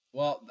 Yeah.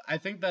 Well, I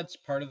think that's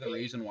part of the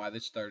reason why they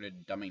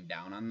started dumbing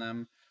down on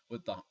them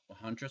with the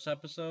Huntress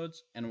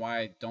episodes, and why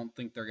I don't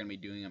think they're going to be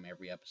doing them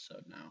every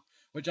episode now,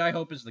 which I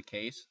hope is the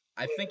case.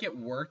 I think it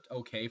worked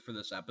okay for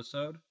this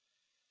episode,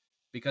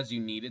 because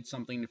you needed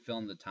something to fill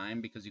in the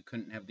time, because you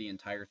couldn't have the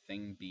entire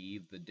thing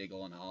be the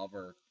Diggle and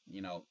Oliver,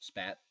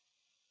 spat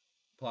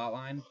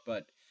plotline,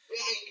 but...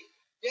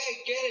 Yeah,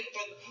 I get it,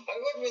 but I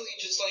would really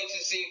just like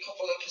to see a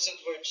couple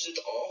episodes where it's just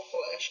all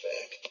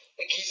flashback.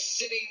 Like, he's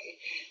sitting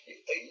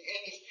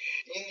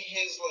in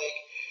his,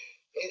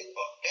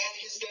 at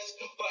his desk.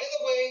 By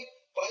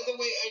the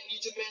way, I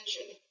need to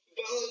mention,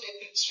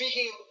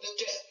 speaking of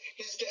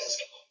his desk,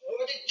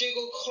 what did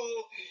Diggle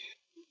call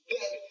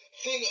that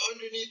thing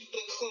underneath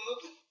the club?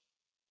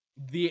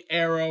 The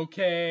Arrow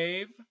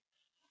Cave.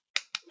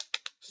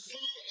 The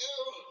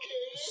Arrow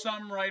Cave?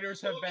 Some writers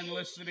have been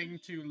listening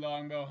to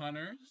Longbow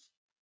Hunters.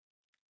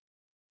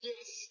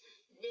 Yes.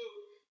 No.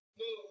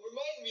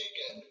 Remind me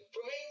again.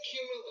 Brian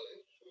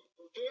Kimmerler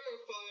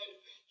verified.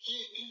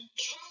 He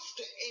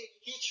trusted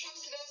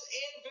us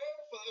and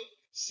verified.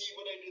 See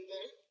what I did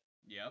there?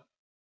 Yep.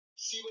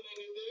 See what I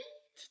did there?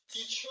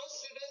 He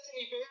trusted us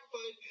and he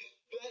verified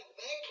that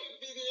could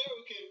be the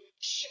Arrow Cave.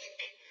 Check.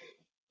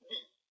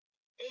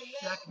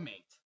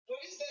 Checkmate.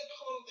 What is that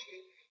called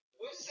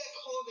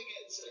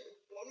again, sir?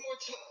 One more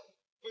time.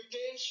 For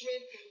Dan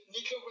Schmidt,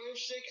 Nico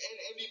Reimstick, and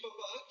Andy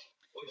Babak.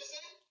 What is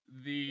that?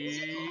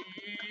 The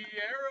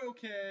Arrow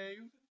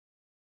Cave.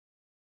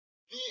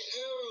 The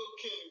Arrow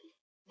Cave.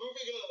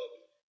 Moving on.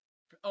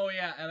 Oh,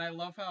 yeah, and I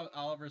love how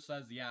Oliver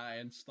says, yeah, I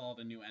installed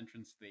a new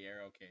entrance to the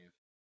Arrow Cave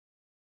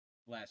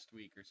last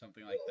week or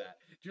something like that.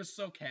 Just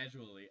so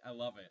casually. I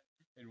love it.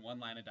 In one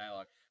line of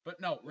dialogue. But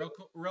no,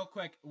 real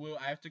quick, Woo,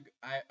 I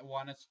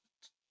want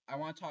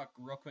to talk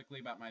real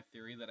quickly about my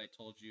theory that I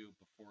told you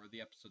before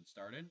the episode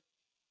started.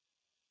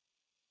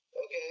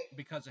 Okay.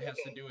 Because it has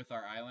to do with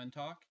our island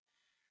talk.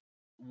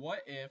 What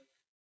if,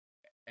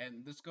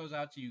 and this goes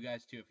out to you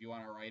guys too, if you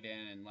want to write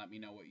in and let me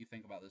know what you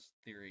think about this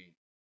theory,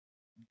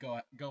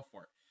 go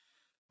for it.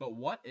 But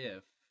what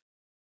if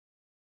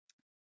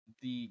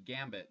the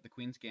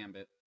Queen's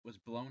Gambit, was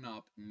blown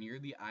up near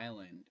the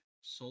island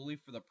solely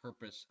for the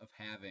purpose of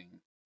having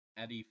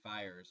Eddie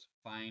Fires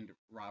find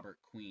Robert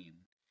Queen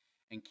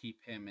and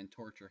keep him and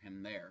torture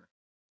him there?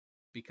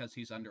 because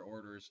he's under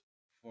orders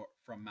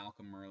from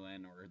Malcolm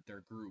Merlyn or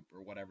their group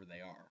or whatever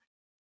they are?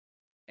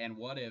 And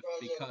what if,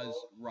 because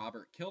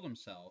Robert killed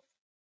himself,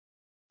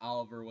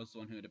 Oliver was the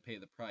one who had to pay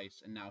the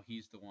price, and now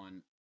he's the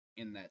one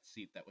in that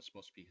seat that was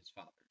supposed to be his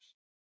father's?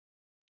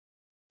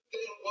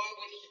 Then why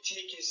would he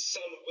take his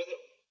son with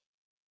him?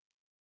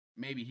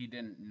 Maybe he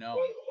didn't know.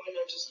 Why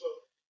not just go?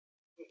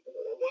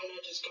 Why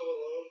not just go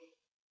alone?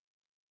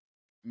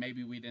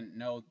 Maybe we didn't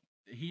know.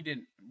 He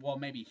didn't. Well,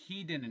 maybe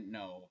he didn't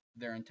know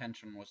their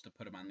intention was to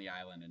put him on the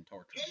island and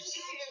torture him. Here's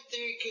how your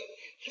theory could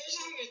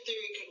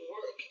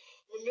work.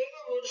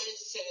 Remember what I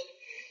said,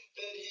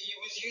 that he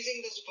was using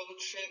this boat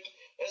trip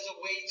as a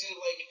way to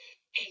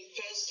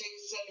confess to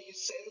his son his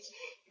sins?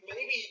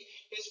 Maybe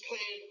his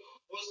plan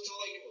was to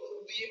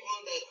leave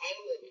on that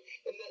island,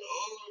 and then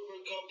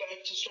Oliver go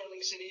back to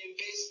Starling City and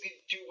basically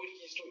do what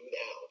he's doing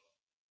now.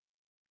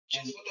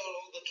 Just without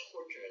all the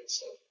torture and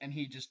stuff. And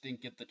he just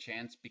didn't get the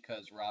chance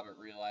because Robert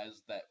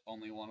realized that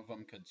only one of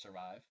them could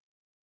survive?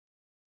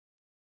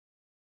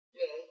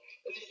 Yeah,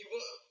 and then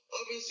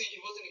obviously he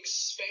wasn't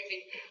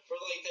expecting for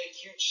that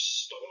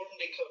huge storm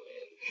to come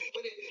in.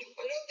 But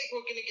I don't think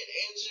we're gonna get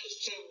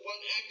answers to what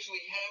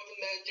actually happened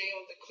that day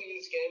on the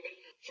Queen's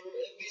Gambit for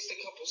at least a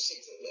couple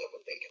seasons, I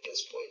would think, at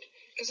this point.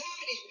 Because how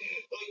many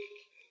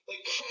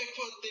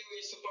crackpot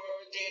theories to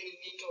borrow Dan and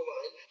Nico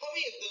line? How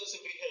many of those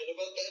have we had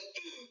about that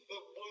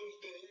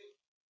one thing?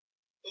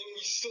 And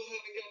we still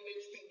haven't gotten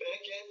anything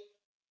back yet?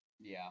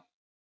 Yeah.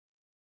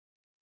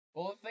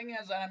 Well, the thing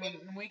is, I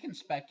mean, we can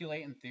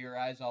speculate and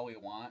theorize all we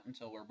want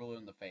until we're blue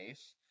in the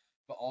face,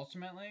 but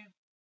ultimately,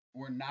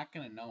 we're not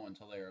going to know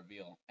until they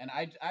reveal. And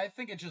I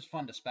think it's just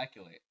fun to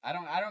speculate. I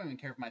don't even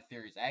care if my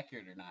theory is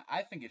accurate or not.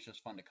 I think it's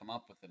just fun to come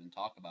up with it and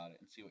talk about it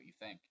and see what you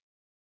think.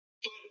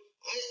 But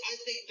I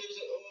think there's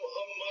a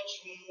much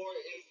more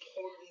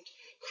important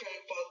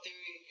crackpot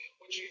theory,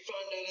 which we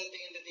find out at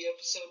the end of the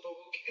episode, but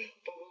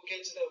we'll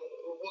get to that.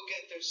 We'll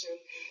get there soon.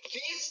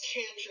 Thea's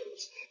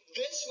tantrums.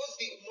 This was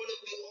one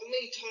of the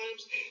only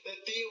times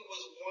that Thea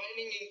was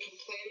whining and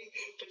complaining,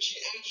 but she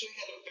actually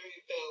had a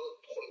very valid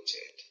point to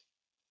it.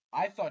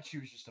 I thought she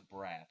was just a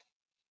brat.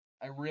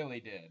 I really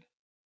did.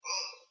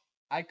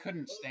 I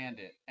couldn't stand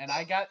it. And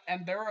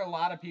there were a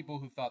lot of people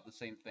who thought the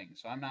same thing,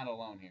 so I'm not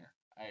alone here.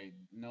 I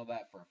know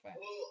that for a fact.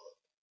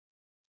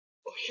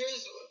 Well,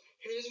 here's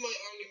my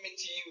argument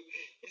to you.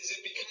 Is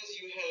it because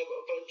you have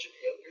a bunch of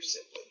younger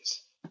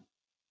siblings?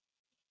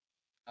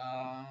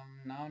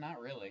 No, not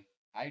really.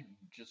 I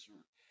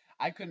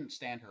couldn't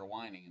stand her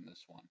whining in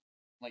this one.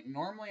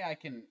 Normally I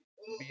can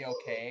be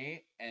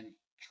okay and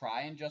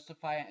try and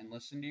justify it and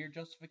listen to your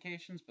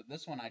justifications, but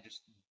this one I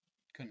just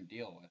couldn't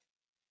deal with.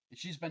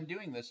 She's been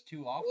doing this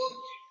too often,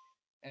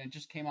 and it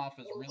just came off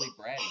as really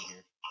bratty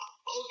here.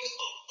 I'll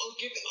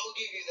give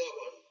you that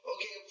one.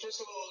 Okay,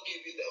 first of all, I'll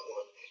give you that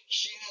one.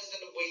 She has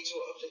done it way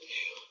too often.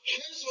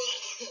 Here's my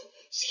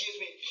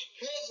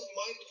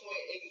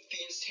point in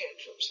Thea's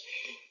tantrums.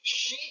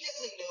 She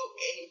doesn't know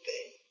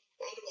anything.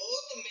 Out of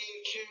all the main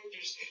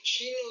characters,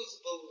 she knows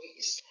the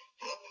least.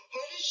 How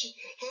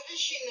does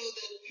she know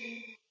that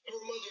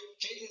her mother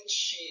didn't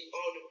cheat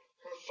on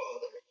her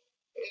father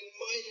and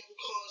might have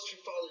caused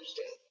her father's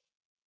death?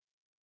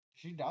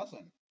 She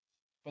doesn't.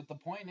 But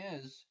the point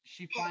is,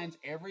 she finds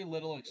every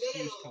little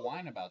excuse to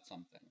whine about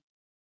something.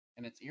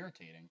 And it's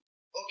irritating.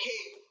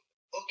 Okay,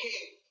 I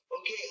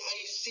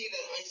see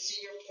that. I see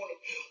your point.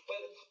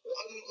 But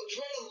I'm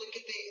trying to look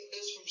at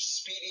this from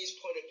Speedy's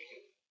point of view.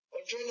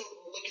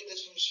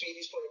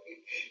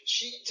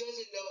 She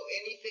doesn't know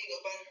anything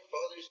about her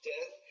father's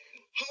death.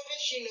 How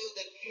does she know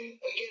that,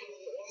 again,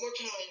 one more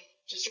time,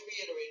 just to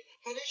reiterate,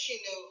 how does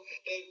she know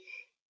that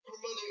her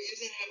mother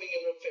isn't having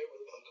an affair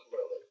with Malcolm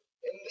Merlyn?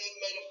 And that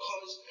might have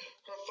caused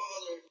her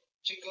father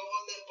to go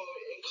on that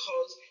boat and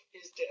cause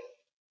his death.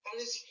 How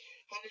does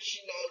she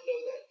not know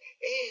that?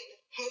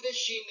 And how does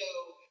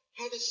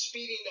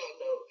Speedy not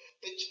know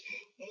that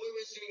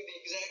Moira's doing the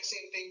exact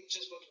same thing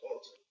just with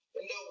Walter?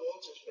 And now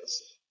Walter's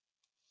missing.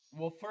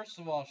 Well, first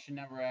of all, she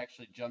never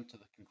actually jumped to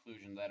the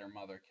conclusion that her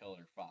mother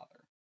killed her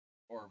father.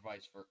 Or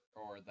vice versa,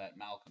 or that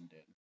Malcolm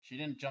did. She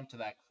didn't jump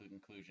to that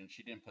conclusion.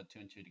 She didn't put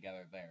two and two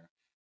together there.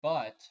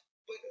 But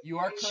you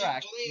are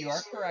correct. You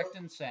are correct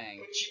in saying.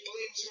 But she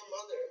blames her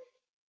mother.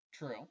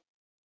 True.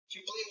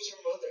 She blames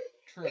her mother.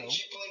 True. And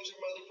she blames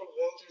her mother for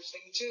Walter's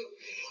thing too.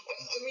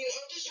 I mean,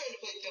 I'm just trying to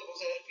play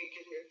devil's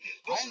advocate here.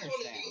 This is one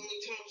of the only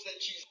times that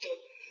she's done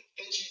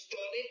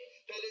it.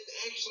 That is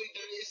actually,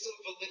 there is some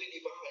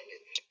validity behind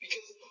it.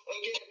 Because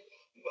again,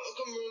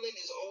 Malcolm Merlyn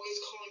is always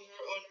calling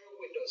her on her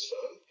Windows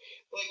phone.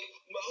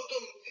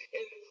 Malcolm,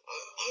 and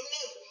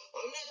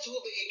I'm not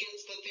totally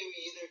against the theory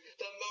either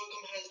that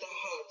Malcolm has the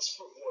hots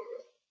for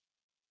Moira.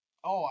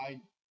 Oh,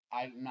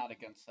 I'm not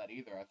against that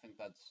either. I think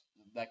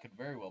that could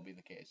very well be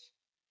the case.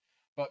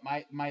 But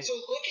my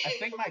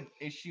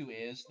issue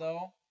is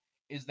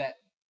that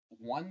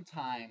one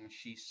time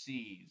she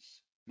sees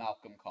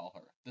Malcolm call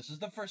her. This is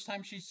the first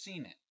time she's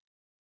seen it.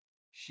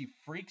 She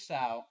freaks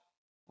out,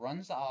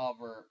 runs to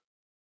Oliver,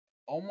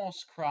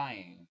 almost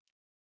crying,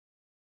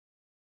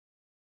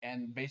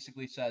 and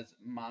basically says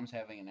mom's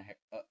having an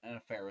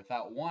affair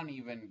without one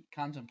even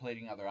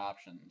contemplating other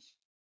options,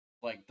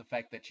 like the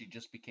fact that she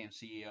just became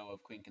CEO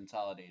of Queen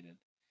Consolidated,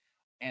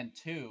 and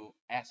two,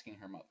 asking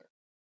her mother.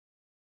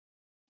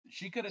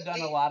 She could have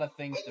done a lot of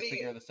things to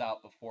figure this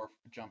out before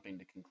jumping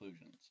to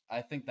conclusions.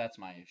 I think that's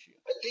my issue.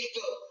 I think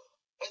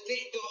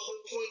the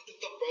whole point of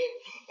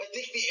I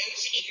think the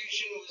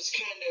execution was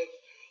kind of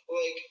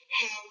like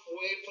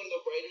halfway from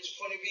the writer's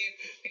point of view,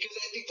 because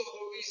I think the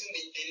whole reason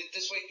they did it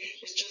this way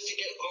is just to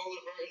get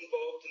Oliver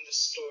involved in the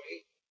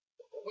story.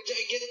 Which I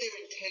get their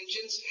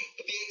intentions,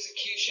 but the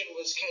execution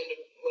was kind of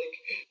like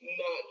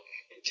not.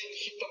 It didn't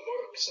hit the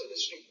mark, so to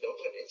speak. No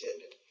pun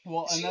intended.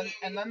 Well,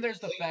 and then there's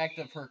the fact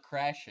of her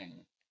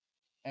crashing,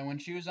 and when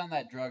she was on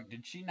that drug,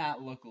 did she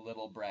not look a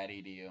little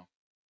bratty to you?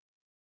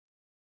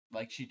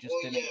 Like she just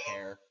didn't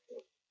care.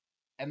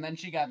 And then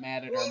she got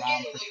mad at her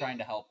mom for trying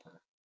to help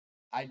her.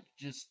 I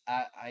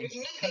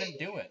couldn't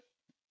do it.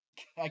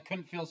 I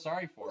couldn't feel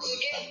sorry for her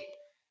this time.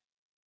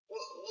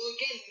 Well,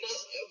 again,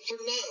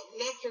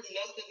 not for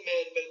nothing,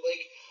 man, but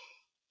like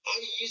I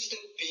used to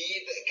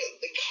be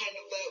the kind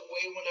of that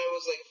way when I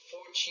was like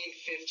 14,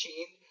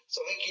 15. So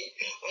I get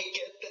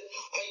that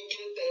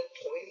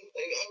point.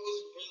 Like I was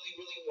really,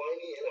 really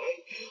whiny, and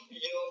I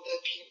yelled at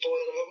people,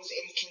 and I was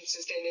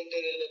inconsistent, and da.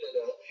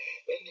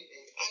 And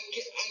I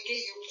get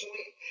your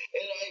point,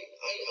 and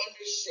I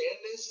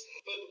understand this,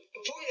 but the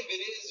point of it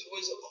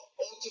was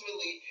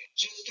ultimately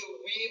just to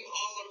weave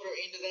Oliver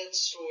into that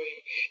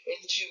story,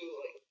 and to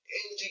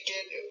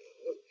get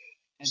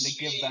and to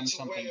give them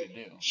something to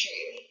do.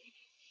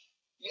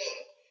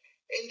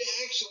 And to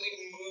actually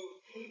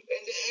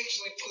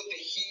put the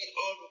heat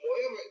on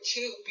Moira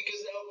too,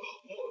 because now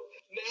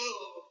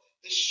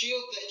the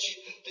shields that you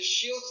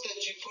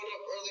put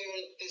up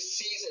earlier in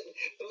this season,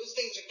 those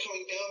things are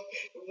coming down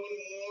when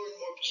more and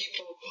more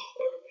people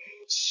are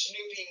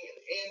snooping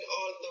in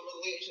on the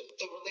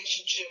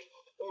relationship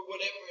or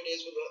whatever it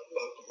is with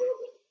Malcolm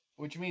Merlin.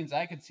 Which means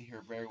I could see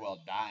her very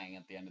well dying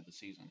at the end of the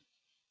season.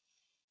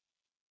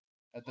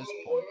 At this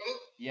point,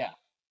 yeah,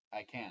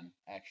 I can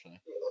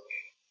actually.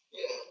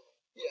 Yeah.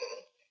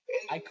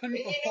 I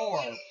couldn't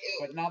before,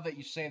 but now that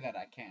you say that,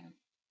 I can.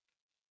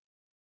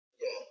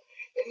 Yeah.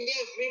 And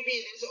yeah, maybe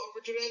it is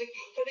overdramatic,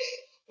 but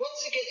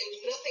once again,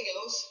 if nothing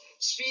else,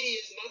 Speedy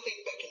is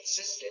nothing but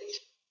consistent.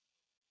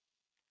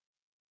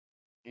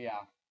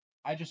 Yeah.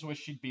 I just wish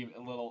she'd be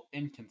a little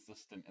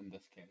inconsistent in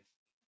this case.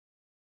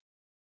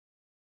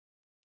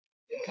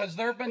 Because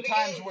there have been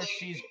times where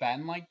she's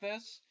been like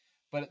this,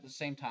 but at the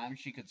same time,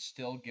 she could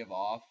still give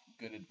off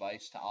good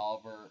advice to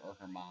Oliver or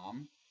her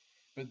mom.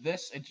 But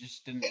this, it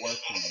just didn't work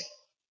for me.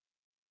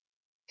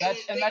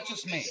 That's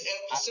just me.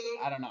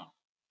 I don't know.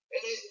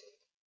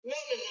 No.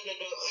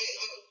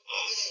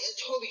 I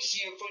totally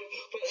see your point.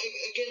 But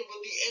again,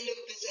 with the end of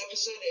this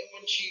episode, and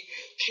when she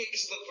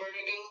takes the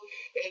vertigo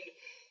and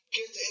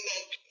gets in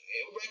that,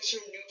 wrecks her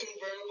new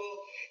convertible,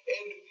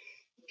 and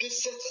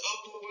this sets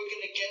up what we're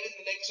gonna get in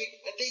the next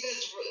week. I think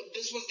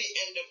this was the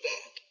end of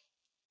that.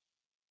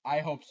 I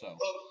hope so.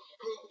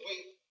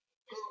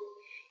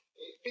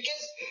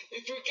 Because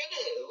if you're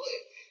gonna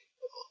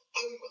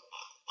I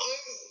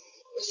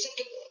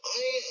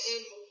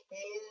am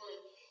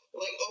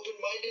more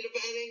open-minded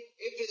about it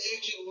if it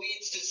actually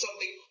leads to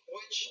something,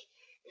 which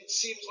it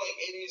seems like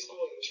it is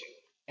going to.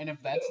 And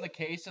if that's the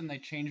case and they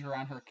change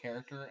around her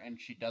character and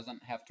she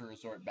doesn't have to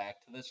resort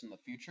back to this in the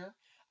future,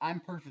 I'm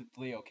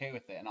perfectly okay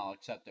with it and I'll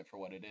accept it for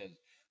what it is.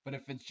 But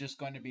if it's just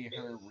going to be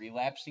her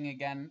relapsing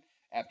again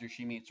after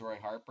she meets Roy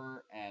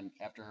Harper and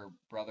after her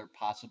brother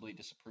possibly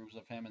disapproves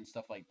of him and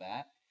stuff like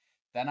that,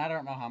 then I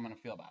don't know how I'm going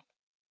to feel about it.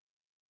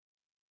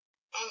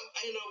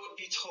 I would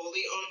be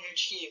totally on your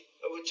team.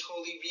 I would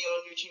totally be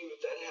on your team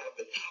if that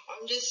happened.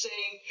 I'm just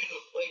saying,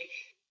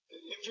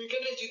 if you're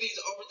going to do these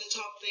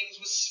over-the-top things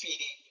with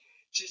Speedy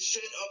to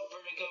set up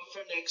Vertigo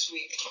for next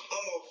week,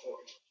 I'm all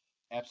for it.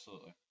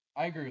 Absolutely.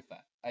 I agree with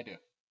that. I do.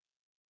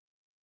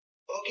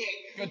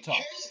 Okay. Good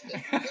talk.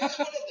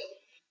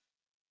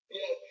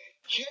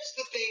 Here's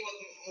the thing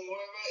with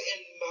Moira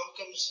and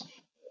Malcolm's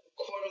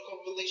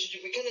quote-unquote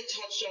relationship. We kind of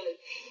touched on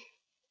it.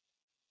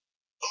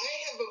 I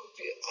have a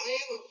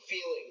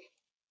feeling.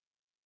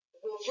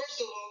 Well, first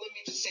of all, let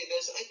me just say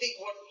this. I think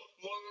what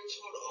Moira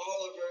told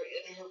Oliver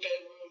in her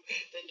bedroom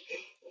that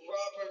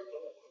Robert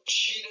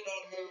cheated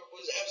on her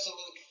was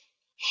absolute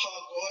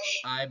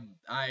hogwash.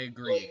 I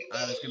agree.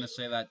 I was going to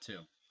say that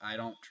too. I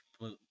don't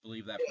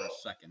believe that for a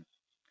second.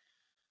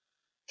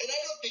 And I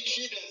don't think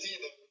he does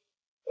either.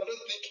 I don't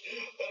think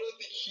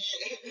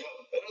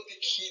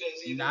he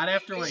does either. Not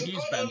after what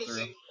he's been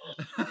through.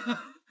 Yeah,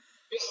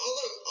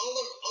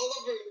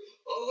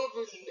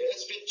 Oliver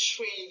has been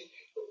trained,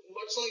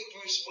 much like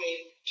Bruce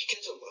Wayne, to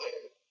catch a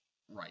liar.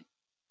 Right.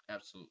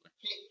 Absolutely.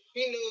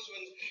 He knows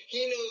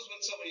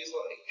when somebody's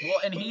lying.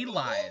 Well, and he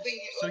lied,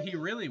 so he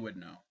really would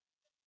know.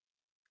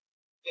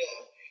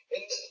 Yeah,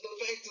 and the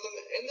fact of the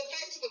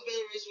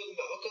matter is with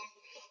Malcolm,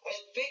 I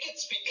think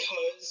it's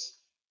because,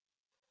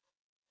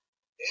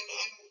 and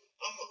I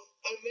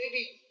may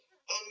be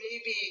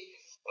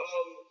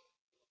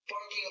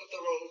barking up the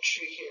wrong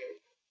tree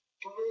here.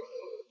 But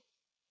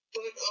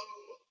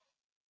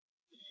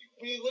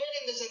we learned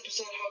in this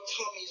episode how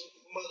Tommy's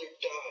mother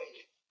died.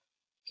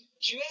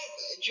 Do you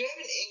have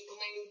an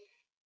inkling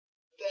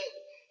that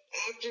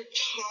after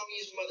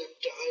Tommy's mother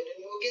died,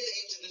 and we'll get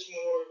into this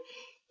more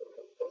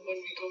when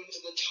we go into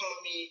the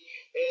Tommy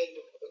and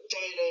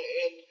Dinah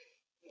and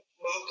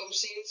Malcolm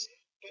scenes,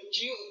 but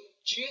do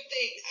you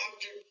think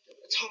after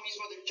Tommy's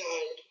mother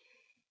died,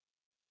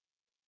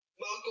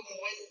 Malcolm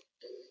went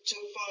to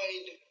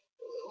find,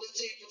 let's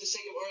say for the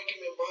sake of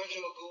argument, Ra's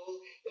al Ghul,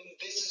 and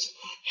this is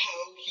how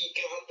he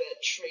got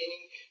that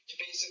training to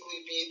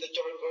basically be the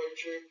Dark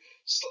Archer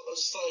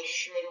slash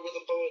Shredder with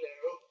a bow and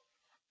arrow?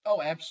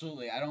 Oh,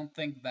 absolutely. I don't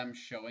think them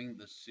showing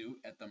the suit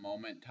at the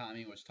moment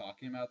Tommy was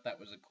talking about, that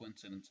was a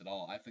coincidence at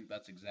all. I think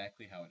that's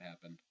exactly how it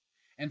happened.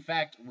 In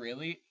fact,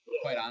 really,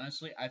 quite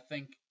honestly, I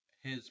think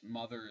his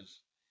mother's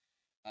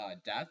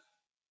death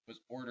was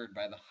ordered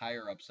by the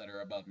higher-ups that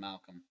are above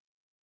Malcolm.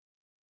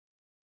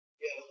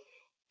 Yeah.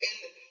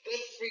 And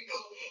that's pretty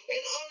cool.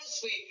 And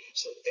honestly,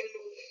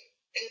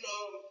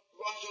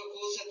 Ra's al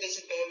Ghul said this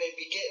in Batman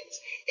Begins.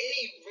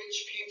 Any rich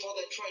people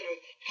that try to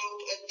help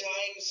a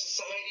dying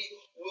society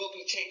will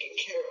be taken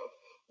care of,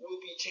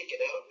 will be taken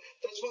out.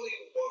 That's probably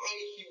why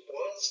he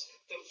wants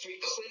the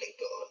free clinic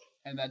gone.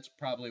 And that's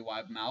probably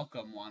why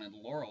Malcolm wanted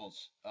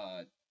Laurel's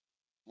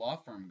law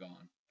firm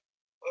gone.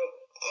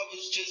 I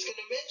was just going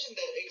to mention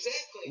that,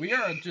 exactly. We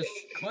are just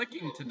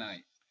clicking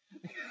tonight.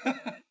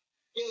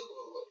 Yeah,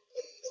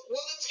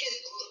 well,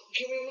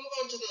 can we move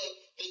on to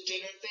the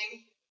dinner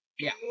thing?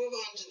 Yeah. Can we move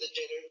on to the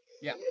dinner?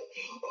 Yeah.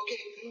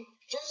 Okay,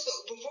 first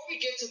off, before we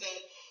get to that,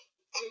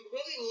 I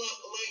really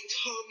like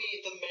Tommy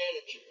the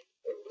manager.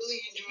 I really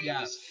enjoy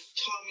this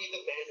Tommy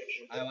the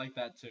manager. I like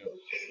that too.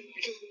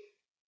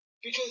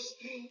 Because,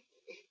 and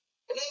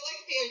I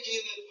like the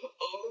idea that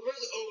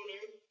Oliver's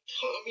owner,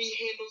 Tommy,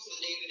 handles the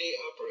day-to-day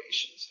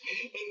operations.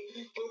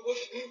 But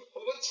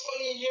what's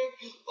funny here,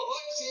 all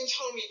I've seen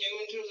Tommy do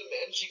in terms of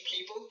managing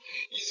people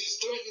is he's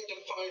threatening to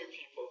fire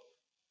people.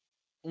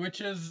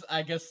 Which is,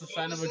 I guess, the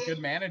sign of a good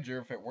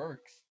manager if it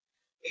works.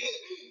 Yeah,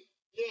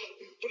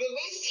 but at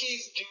least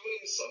he's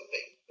doing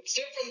something. It's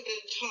different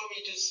than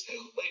Tommy just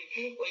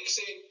like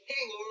saying,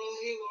 hey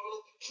Laurel,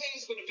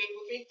 please go to bed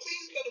with me,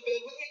 please go to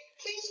bed with me,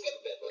 please go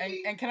to bed with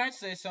me. And can I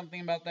say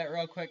something about that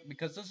real quick?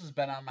 Because this has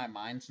been on my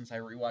mind since I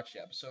rewatched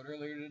the episode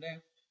earlier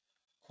today.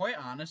 Quite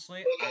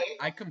honestly, Okay.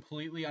 I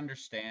completely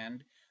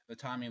understand the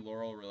Tommy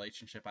Laurel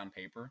relationship on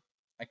paper.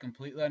 I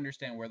completely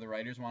understand where the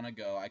writers want to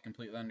go. I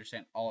completely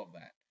understand all of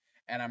that.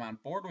 And I'm on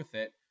board with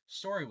it,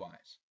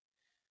 story-wise.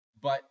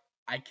 But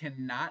I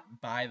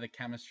cannot buy the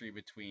chemistry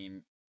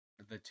between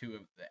the two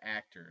of the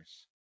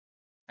actors.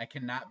 I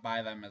cannot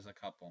buy them as a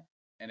couple.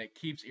 And it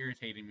keeps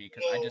irritating me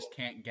because I just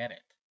can't get it.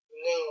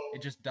 No.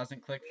 It just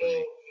doesn't click for me.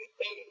 And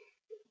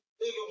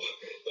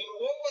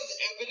what was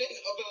evident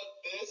about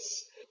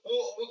this?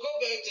 We'll go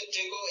back to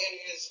Diggle and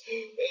his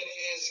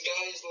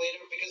guys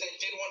later because I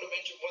did want to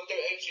mention what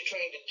they're actually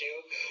trying to do.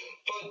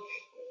 But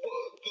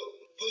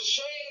the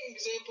shining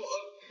example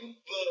of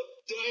the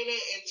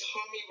Dinah and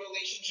Tommy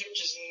relationship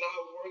just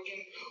not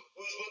working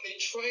was when they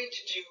tried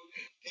to do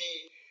the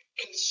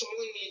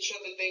consoling each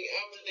other thing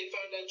after they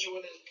found out Joe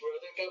and his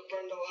brother got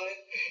burned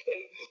alive.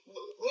 And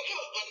look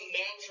how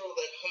unnatural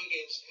that hug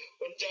is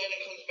when Dinah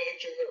comes back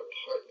to her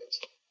apartment.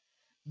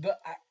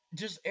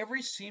 Just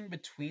every scene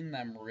between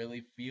them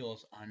really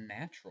feels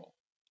unnatural.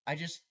 I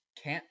just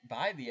can't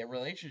buy the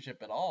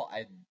relationship at all.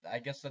 I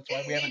guess that's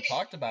why we haven't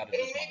talked about it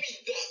as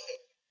much.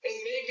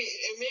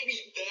 Maybe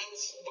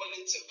that's what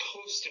it's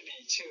supposed to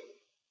be too.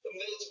 And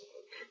that's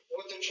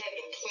what they're trying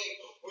to play.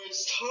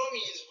 Whereas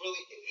Tommy is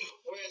really,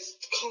 whereas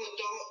Colin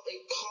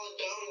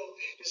Donald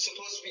is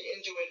supposed to be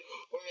into it,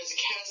 whereas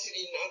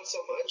Cassidy not so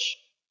much.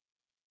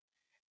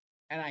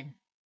 And I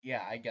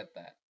get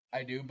that.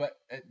 I do, but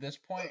at this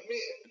point,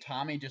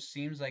 Tommy just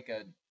seems like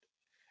and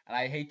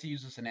I hate to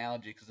use this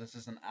analogy because this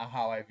isn't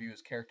how I view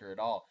his character at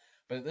all,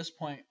 but at this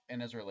point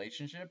in his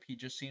relationship, he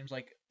just seems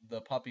like the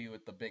puppy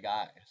with the big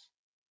eyes.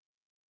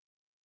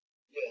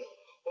 Yeah.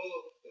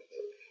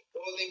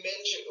 Well, they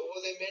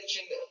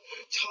mentioned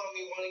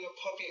Tommy wanting a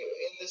puppy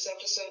in this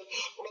episode.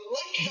 I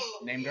like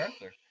how named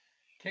Arthur,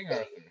 King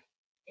Arthur.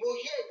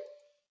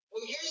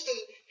 Here's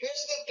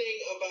the thing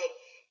about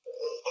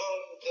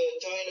the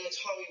Dinah and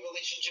Tommy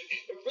relationship.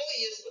 It really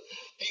is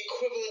the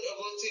equivalent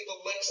of, let's say, the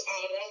Lex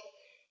Ada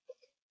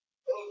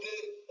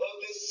of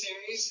this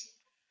series,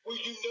 where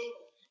you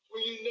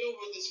know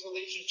where this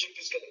relationship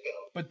is gonna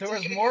go. But there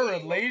was more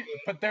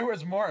But there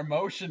was more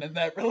emotion in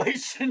that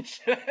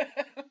relationship.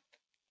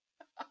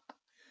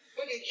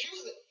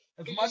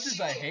 As much as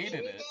I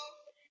hated it.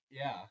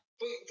 Yeah.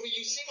 But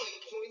you see my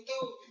point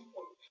though?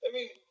 I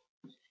mean,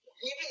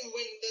 even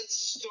when that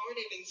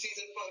started in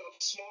season 5 of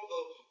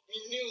Smallville, we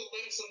knew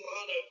Lex and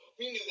Lana,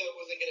 we knew that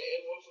wasn't going to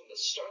end well from the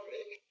start.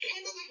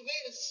 Kind of like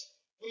this.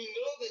 We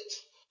know that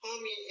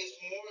Tommy is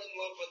more in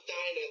love with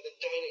Dinah than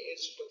Dinah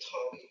is with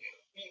Tommy.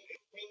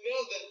 We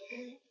know that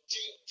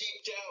deep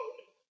down,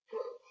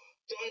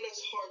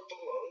 Dinah's heart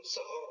belongs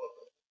to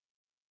Oliver.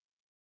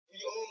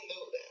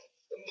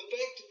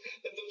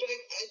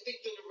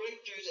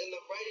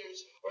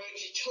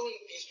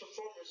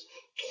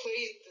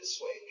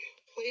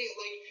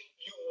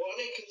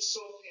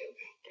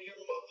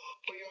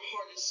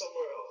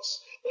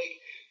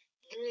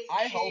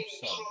 hope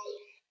so.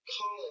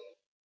 Colin.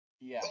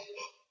 Yeah.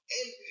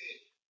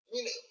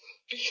 And,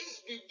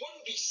 because we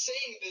wouldn't be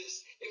saying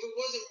this if it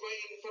wasn't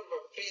right in front of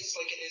our face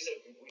like it is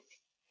every week.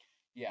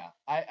 Yeah,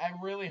 I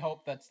really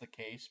hope that's the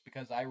case,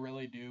 because I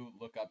really do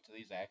look up to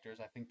these actors.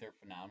 I think they're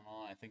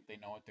phenomenal, and I think they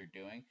know what they're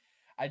doing.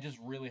 I just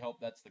really hope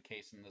that's the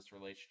case in this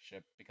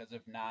relationship, because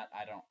if not,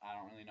 I don't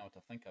really know what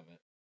to think of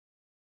it.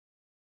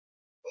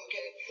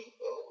 Okay,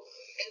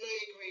 and I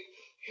agree.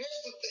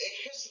 Here's the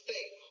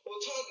thing.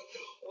 We'll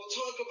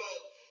talk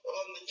about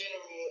the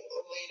dinner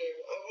later.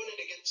 I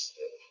wanted to get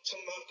to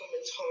Malcolm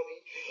and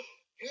Tommy.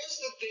 Here's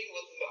the thing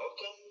with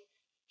Malcolm.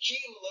 He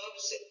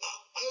loves it.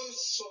 I'm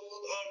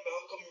sold on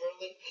Malcolm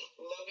Merlin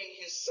loving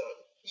his son.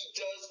 He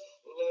does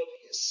love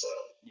his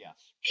son. Yes.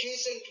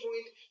 Case in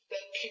point,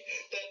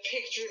 that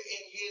picture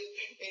in his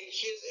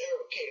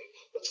arrow cave.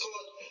 Let's call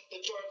it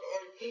the Dark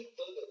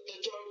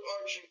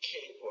Archer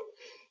cave, or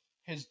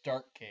his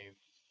dark cave.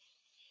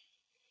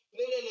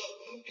 No.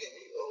 Okay,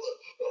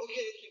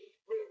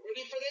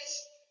 ready for this?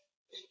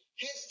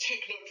 His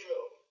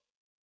Technodrome.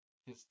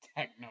 His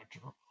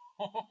Technodrome.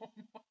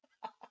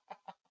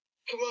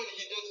 Come on,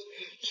 he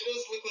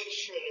does look like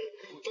Shredder.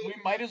 We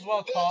might as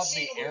well call it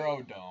the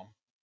Aerodome.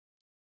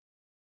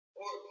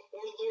 Or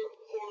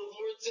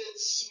Lord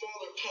Zed's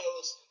smaller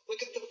palace.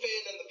 Look at the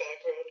fan in the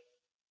background.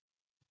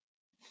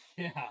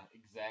 Yeah,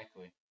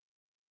 exactly.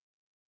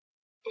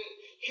 But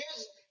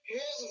here's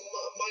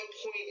my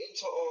point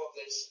into all of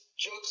this.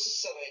 Jokes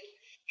aside,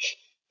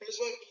 here's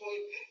my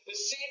point. The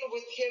scene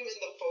with him in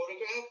the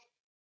photograph,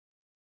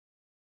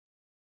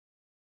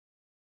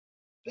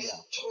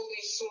 that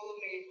totally sold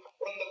me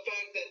on the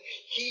fact that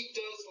he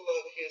does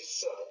love his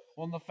son.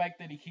 Well, and the fact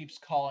that he keeps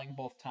calling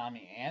both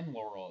Tommy and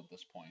Laurel at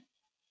this point.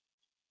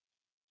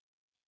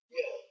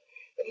 Yeah.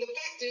 And the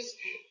fact is,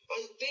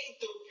 I think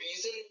the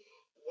reason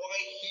why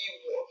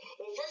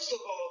well, first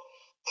of all,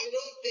 I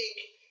don't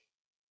think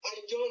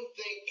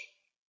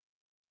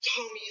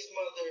Tommy's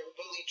mother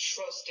really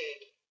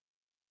trusted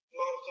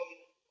Malcolm,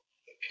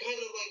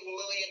 kind of like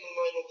Lillian and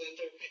Lionel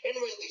Luther, and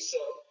rightly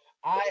so.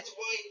 That's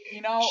why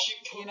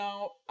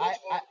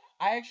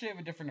I actually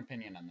have a different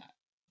opinion on that.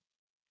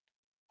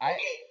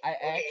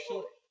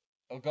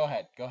 Go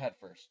ahead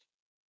first.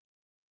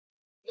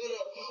 No,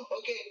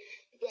 okay,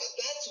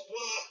 that's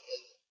why,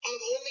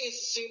 I'm only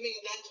assuming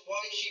that's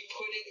why she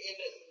put it in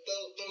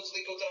those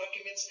legal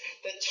documents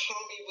that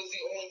Tommy was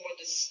the only one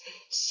to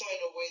sign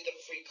away the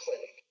free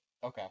clinic.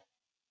 Okay.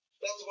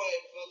 That's why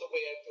I feel the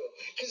way I feel.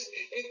 Because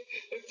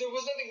if there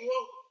was nothing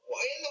wrong,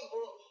 why in the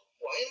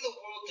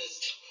world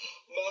does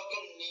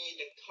Malcolm need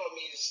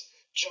Tommy's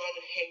John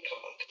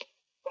Hancock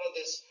on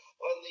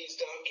these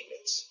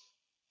documents?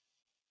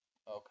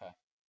 Okay.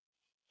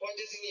 Why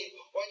doesn't he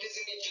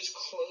just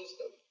close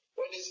them?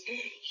 Why does he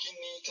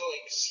need to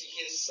see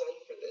his son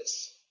for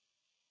this?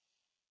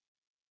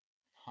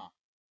 Huh.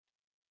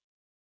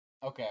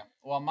 Okay.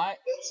 Well,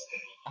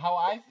 how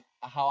I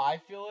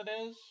feel it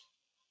is,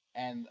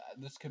 and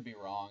this could be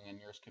wrong and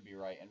yours could be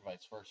right and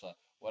vice versa,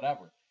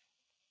 whatever.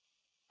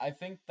 I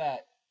think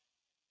that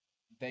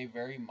they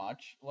very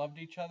much loved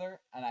each other,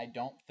 and I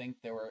don't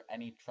think there were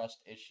any trust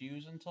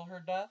issues until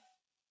her death.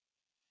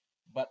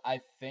 But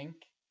I think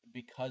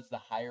because the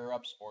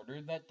higher-ups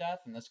ordered that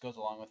death, and this goes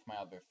along with my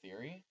other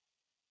theory,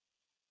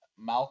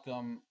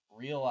 Malcolm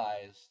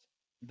realized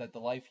that the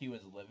life he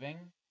was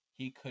living,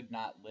 he could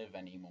not live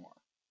anymore.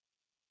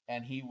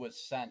 And he was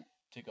sent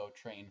to go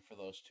train for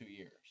those 2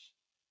 years.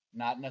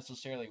 Not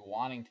necessarily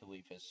wanting to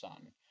leave his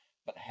son,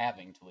 but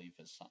having to leave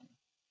his son.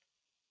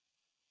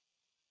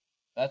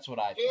 That's what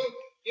I think.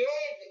 Your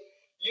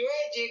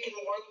idea can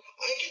work.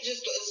 I could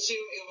just assume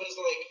it was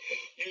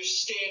your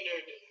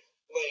standard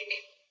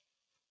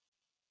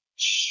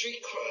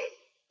street crime,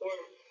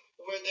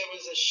 where there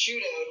was a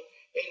shootout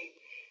and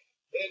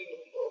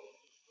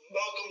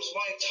Malcolm's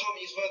wife,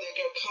 Tommy's mother,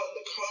 got caught in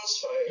the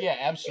crossfire. Yeah,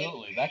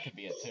 absolutely. That could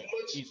be it too.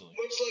 Easily.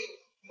 Much like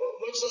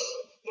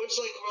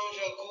Ra's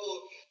al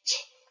Ghul,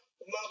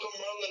 Malcolm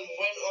Merlin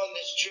went on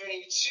this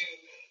journey to,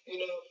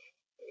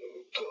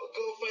 go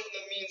find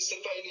the means to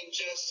find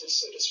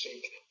injustice, so to speak.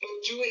 But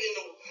do it in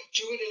a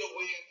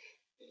way.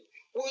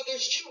 Well,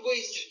 there's two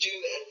ways to do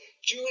that.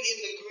 Do it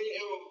in the Green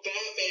Arrow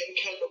Batman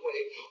kind of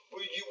way,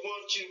 where you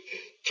want to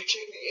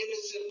protect the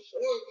innocent,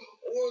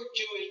 or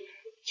do it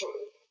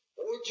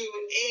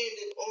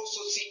and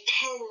also seek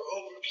power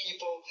over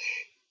people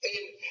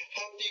and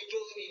have the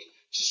ability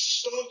to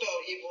stomp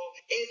out evil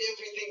and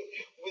everything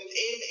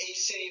within a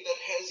city that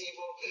has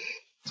evil,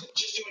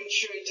 just to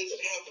ensure it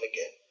doesn't happen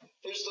again.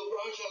 There's the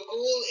Ra's al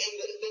Ghul,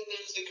 and then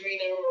there's the Green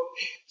Arrow /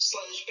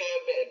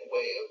 Batman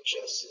way of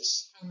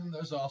justice. And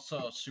there's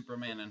also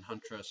Superman and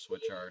Huntress,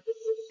 which are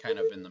kind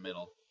of in the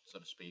middle, so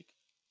to speak.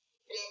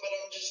 Yeah, but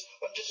I'm just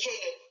trying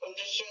to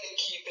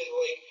keep it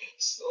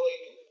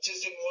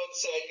just in one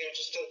side here,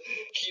 just to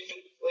keep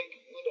it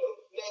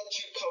not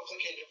too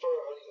complicated for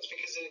our audience,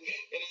 because it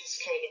is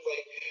kind of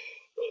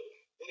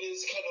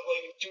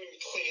like doing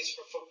plays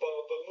for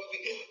football. But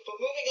moving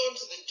on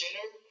to the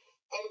dinner,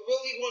 I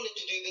really wanted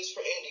to do this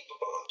for Andy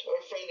Babant,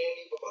 our friend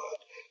Andy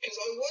Babant, because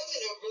I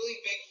wasn't a really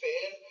big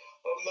fan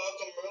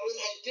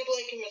did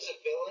like him as a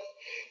villain,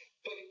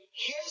 but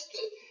here's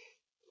the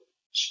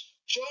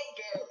John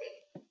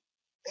Barrowman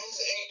has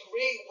a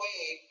great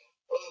way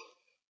of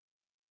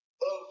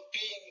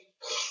being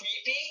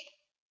creepy,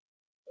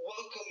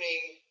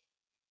 welcoming,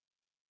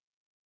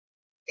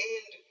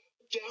 and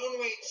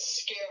downright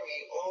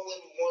scary all in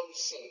one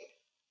scene.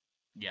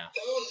 Yeah.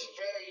 That was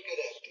very good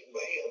acting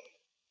by him.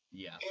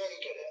 Yeah. Very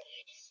good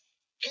acting.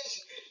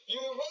 Because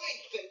you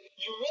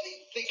really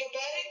think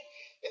about it,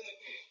 and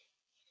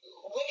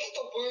look at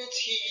the words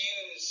he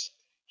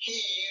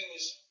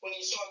used when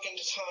he's talking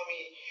to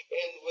Tommy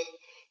and with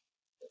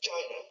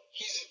Dinah.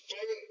 He's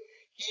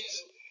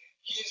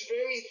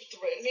very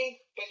threatening,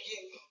 but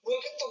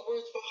look at the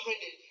words behind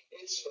it.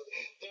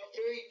 They're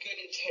very good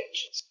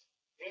intentions.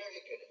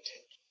 Very good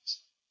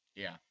intentions.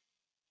 Yeah.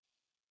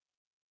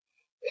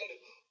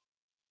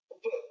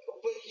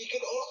 But he can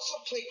also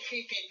play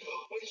creepy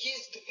when he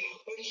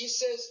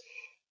says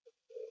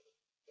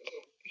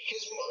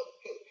his mom.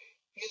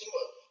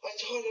 I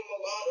taught him a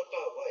lot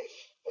about life.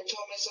 I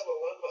taught my son a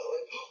lot about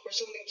life, or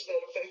something to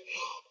that effect.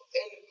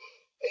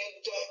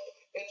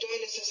 And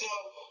Dinah says how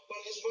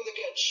when his mother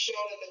got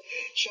shot in the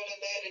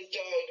head and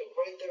died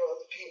right there on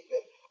the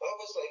pavement. I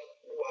was like,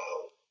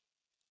 wow.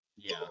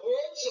 Yeah. The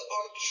words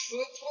are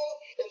truthful,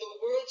 and the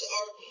words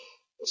are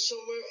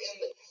somewhere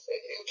in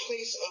a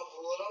place of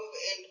love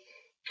and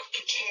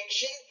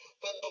protection,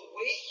 but the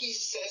way he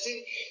says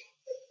it,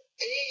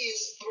 A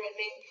is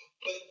threatening,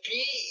 but B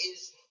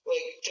is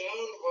like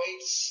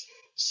downright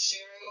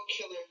serial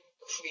killer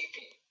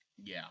creepy.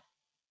 Yeah.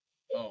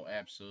 Oh,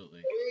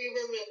 absolutely. Very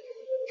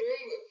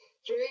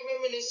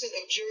reminiscent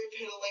of Jerry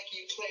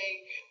Padalecki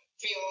playing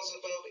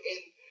Beelzebub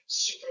in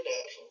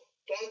Supernatural.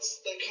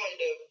 That's the kind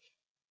of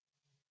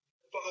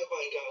vibe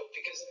I got,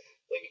 because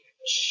like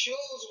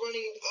chills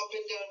running up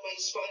and down my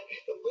spine.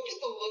 And look at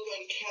the look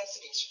on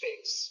Cassidy's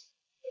face.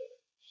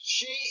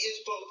 She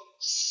is both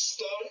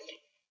stunned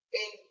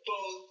and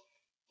both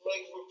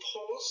like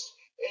repulsed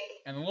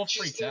and a little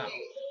freaked out.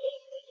 And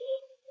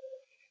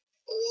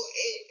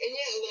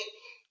yeah, like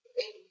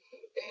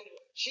and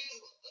she's,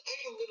 I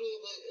can literally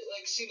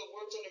like see the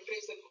words on her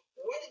face, like,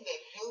 what in the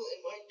hell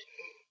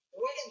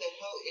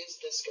is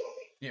this guy?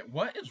 Yeah,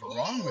 what is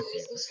wrong with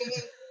you? This guy?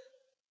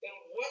 And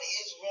what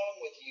is wrong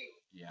with you?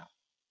 Yeah.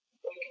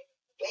 Like,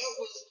 I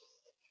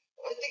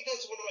think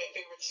that's one of my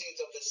favorite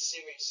scenes of this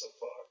series so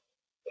far.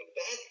 Like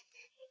that,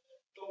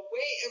 the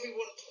way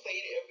everyone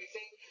played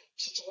everything,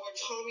 to where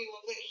Tommy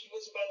looked like he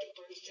was about to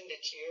burst into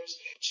tears,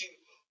 to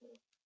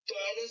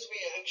Dinah's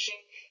reaction,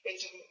 and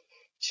to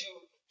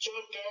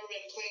John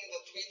Barrowman playing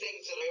the three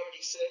things that I already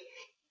said.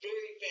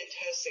 Very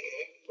fantastic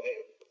acting by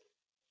him.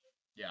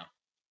 Yeah.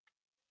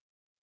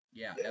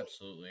 Yeah,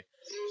 absolutely.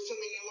 Is there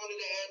something you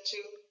wanted to add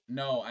to?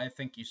 No, I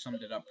think you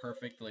summed it up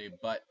perfectly,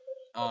 but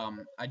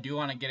I do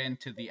want to get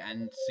into the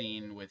end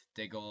scene with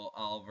Diggle,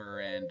 Oliver,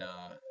 and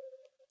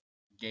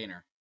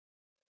Gayner.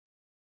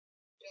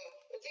 Yeah,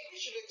 I think we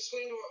should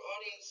explain to our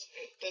audience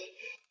that,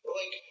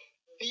 like,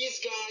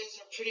 these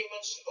guys are pretty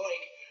much,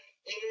 like,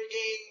 inner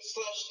gang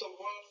 / the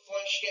Royal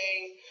Flush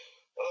gang,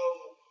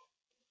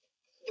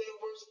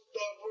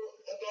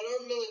 that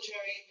are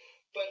military,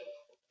 but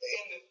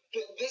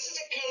this is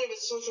a kind of a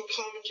social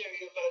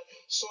commentary about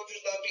soldiers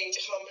not being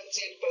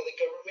compensated by the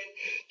government.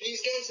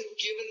 These guys have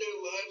given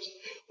their lives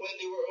when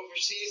they were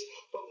overseas,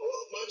 but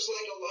much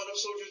like a lot of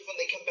soldiers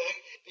when they come back,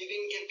 they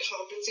didn't get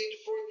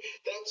compensated for it.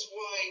 That's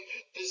why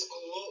this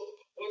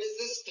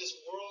this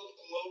World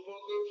Global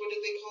Group, what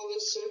did they call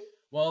this, sir?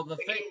 Well, the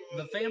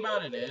thing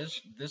about it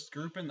is, this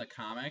group in the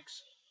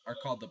comics are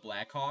called the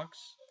Blackhawks,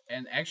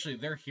 and actually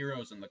they're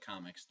heroes in the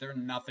comics. They're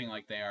nothing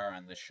like they are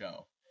on the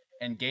show.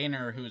 And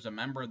Gayner, who's a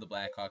member of the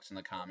Blackhawks in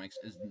the comics,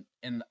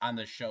 on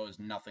the show is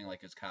nothing like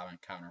his comic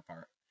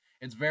counterpart.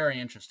 It's very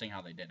interesting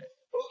how they did it.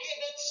 Okay,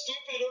 that's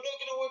stupid. I'm not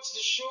gonna watch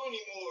the show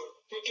anymore.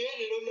 Forget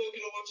it. I'm not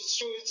gonna watch the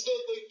show. It's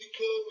not like the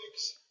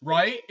comics.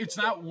 Right? It's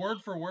not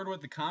word for word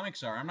what the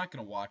comics are. I'm not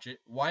gonna watch it.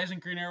 Why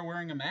isn't Green Arrow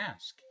wearing a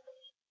mask?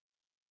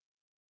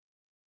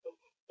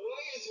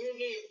 Why is her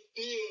name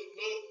Thea,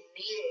 not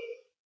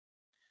Mia?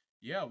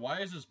 Yeah,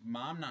 why is his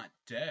mom not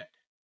dead?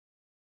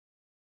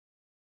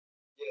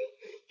 Yeah,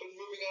 but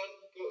moving on.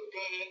 Go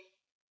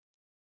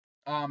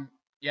ahead.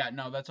 Yeah,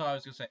 no, that's all I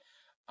was gonna say.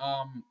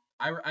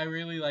 I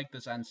really like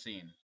this end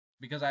scene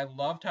because I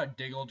loved how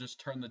Diggle just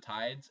turned the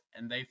tides,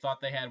 and they thought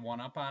they had one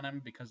up on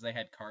him because they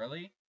had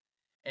Carly,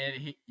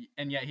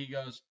 and yet he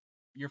goes,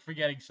 "You're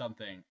forgetting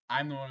something.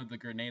 I'm the one with the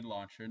grenade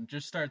launcher," and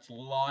just starts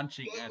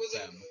launching at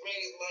them.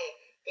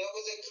 That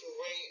was a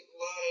great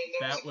line.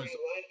 That was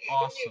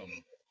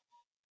awesome.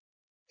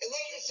 And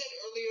like I said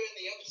earlier in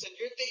the episode,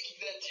 you're thinking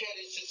that Ted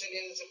is just an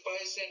innocent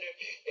bystander,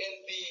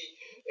 and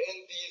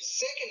the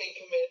second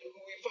in command,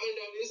 who we find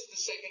out is the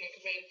second in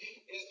command,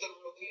 is the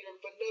real leader.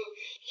 But no,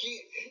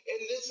 and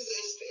this is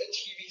a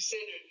TV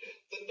standard,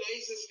 the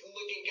nicest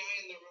looking guy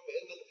in the room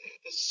and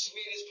the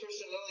sweetest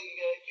personality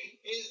guy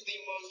is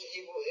the most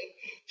evil, and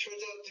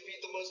turns out to be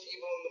the most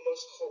evil and the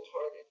most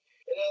cold-hearted.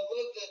 And I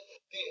love that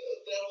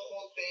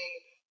whole thing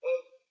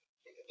of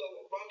the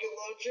rocket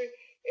launcher,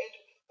 and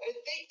I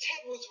think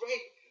Ted was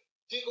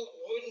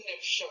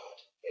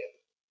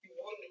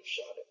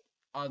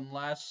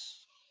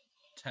unless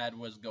Ted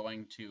was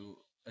going to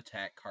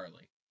attack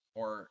Carly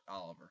or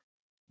Oliver.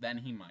 Then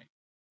he might.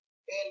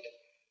 And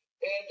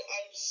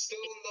I'm still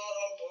not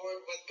on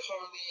board with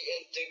Carly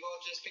and Diggle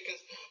just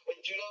because I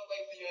do not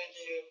like the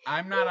idea.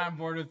 I'm not on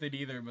board with it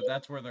either, but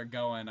that's where they're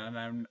going,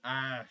 and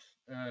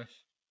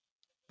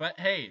But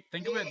hey,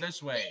 think of it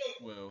this way,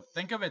 Woo.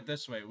 Think of it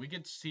this way. We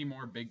get to see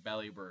more Big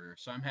Belly Burger,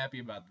 so I'm happy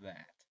about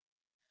that.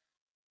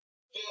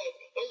 Yeah,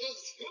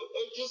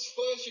 I'm just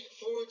flashing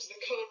forward to the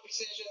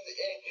conversations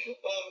and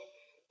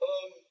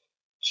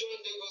John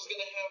Diggle's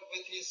gonna have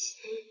with his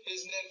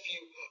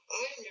nephew.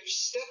 I'm your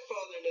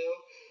stepfather now.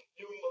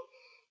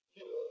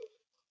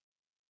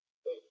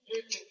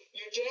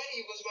 Your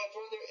daddy was my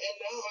brother, and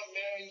now I'm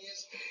marrying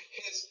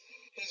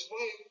his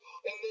wife.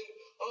 And then,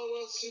 all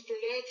else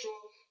supernatural,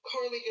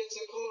 Carly gets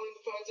a call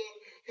and finds out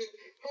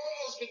her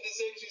husband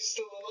is actually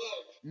still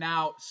alive.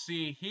 Now,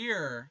 see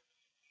here,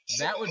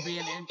 that would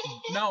be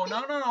no,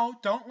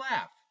 don't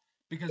laugh,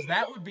 because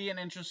that would be an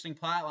interesting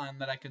plotline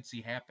that I could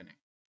see happening.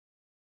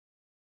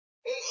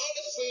 And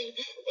honestly,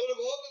 out of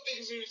all the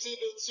things we've seen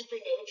in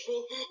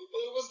Supernatural,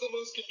 that was the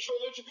most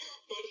contrived,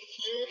 but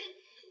here,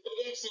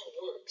 it actually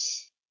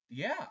works.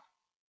 Yeah.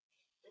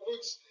 It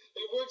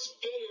works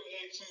better,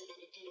 actually,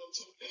 than it did on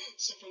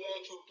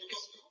Supernatural,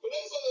 because when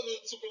I saw that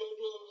in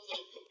Supernatural, I was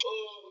like,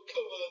 oh,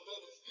 come on,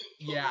 that is...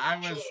 Yeah,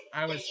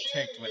 I was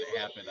ticked when it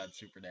happened on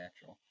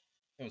Supernatural.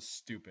 It was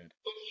stupid.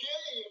 But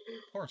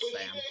here... Poor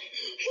Sam.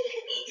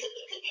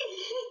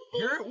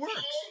 Here it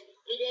works.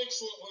 It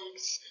actually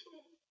works.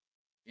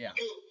 Yeah.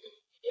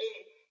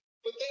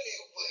 But then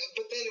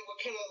it would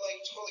kind of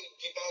like totally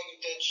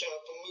devalue Deadshot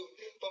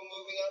from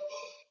moving on.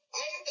 I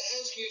have to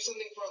ask you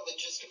something for a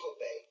logistical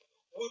thing.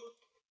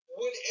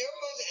 Would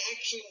arrows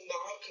actually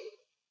knock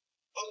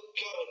a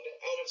gun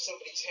out of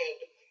somebody's head?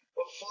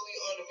 A fully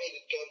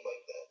automated gun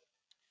like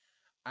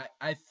that?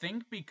 I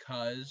think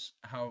because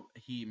how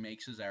he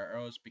makes his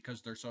arrows,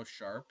 because they're so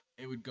sharp,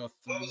 it would go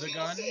through the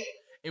gun.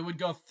 It would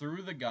go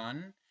through the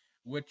gun,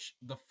 which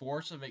the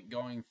force of it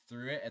going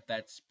through it at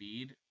that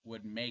speed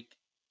would make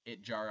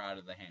it jar out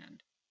of the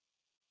hand.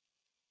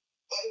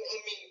 I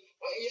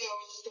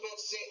was just about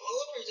to say,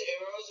 Oliver's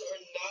arrows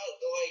are not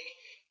like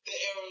the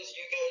arrows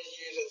you guys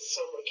use at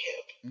summer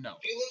camp. No.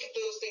 If you look at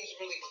those things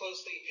really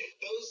closely,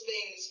 those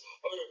things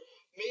are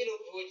made of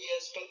wood,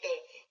 yes, but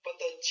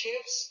the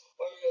tips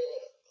are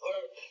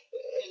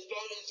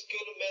about as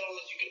good a metal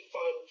as you can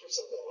find for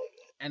something like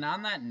that. And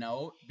on that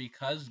note,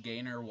 because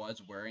Gayner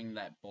was wearing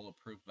that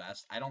bulletproof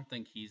vest, I don't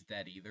think he's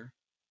dead either.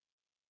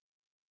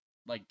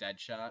 Like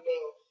Deadshot.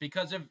 No.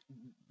 Because if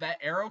that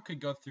arrow could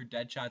go through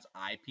Deadshot's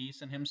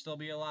eyepiece and him still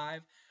be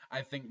alive,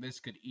 I think this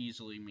could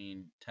easily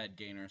mean Ted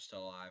Gayner is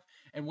still alive.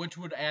 And which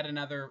would add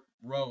another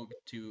rogue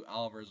to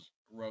Oliver's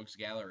rogues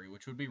gallery,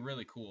 which would be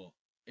really cool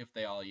if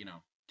they all,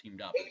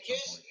 teamed up at some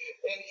point.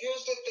 And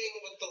here's the thing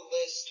with the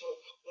list,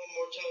 one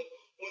more time.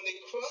 When they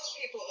cross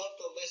people off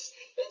the list,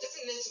 that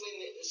doesn't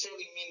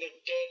necessarily mean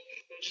they're dead.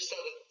 They're just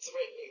not a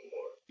threat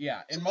anymore.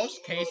 Yeah, in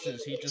most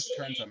cases, he just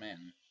turns them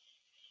in.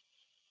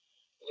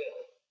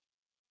 Yeah.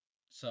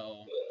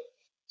 So. Yeah.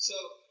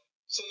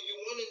 So you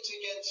wanted to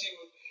get to,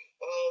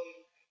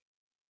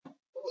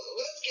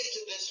 let's get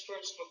to this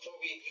first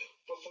before we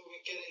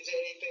get into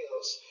anything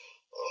else.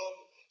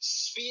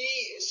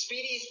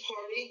 Speedy's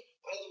party.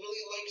 I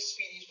really like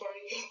Speedy's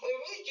party. I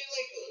really do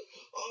like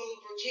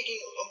Oliver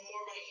taking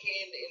more of a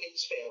hand in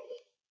his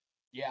family.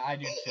 Yeah, I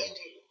do too. I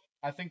do.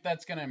 I think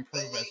that's going to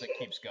improve as it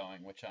keeps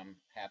going, which I'm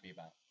happy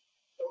about.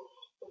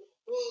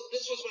 Well,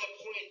 this was my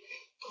point.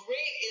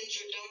 Great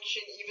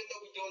introduction, even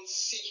though we don't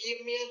see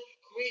him yet.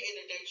 Great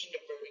introduction to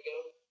Vertigo.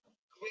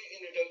 Great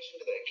introduction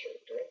to that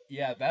character.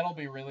 Yeah, that'll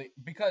be really...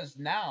 Because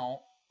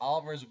now,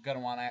 Oliver's going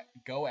to want to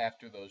go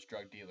after those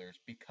drug dealers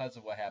because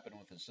of what happened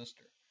with his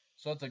sister.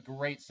 So it's a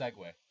great segue.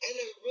 And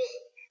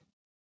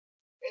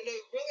I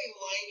really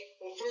like...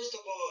 Well, first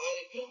of all,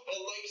 I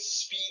like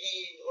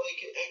Speedy,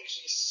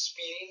 actually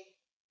speeding.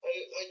 I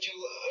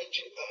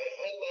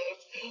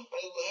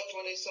laughed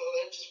when I saw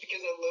that just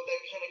because I love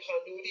that kind of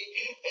continuity.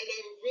 And I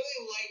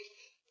really liked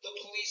the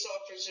police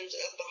officers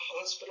at the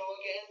hospital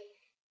again.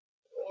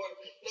 Or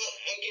not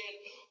again.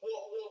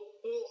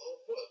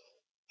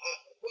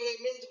 What I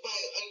meant by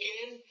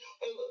again,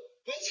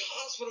 this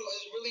hospital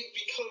is really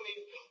becoming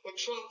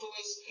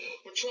Metropolis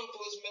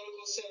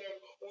Medical Center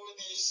or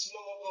the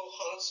Smallville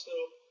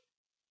Hospital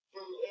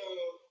for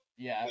Arrow.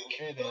 Yeah,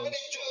 it is. How many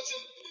times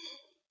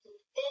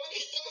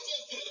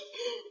has family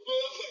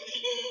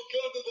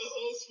gone to the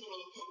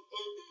hospital?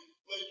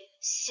 Like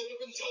 7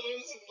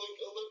 times in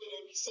 11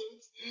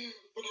 episodes.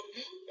 But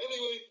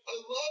anyway, I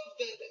love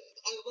that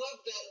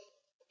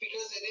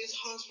because it is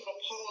hospital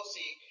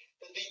policy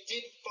that they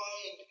did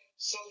find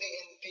something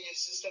in Thea's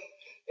system,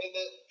 and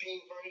that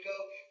being Vertigo,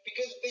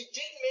 because they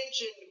did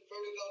mention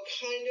Vertigo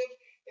kind of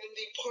in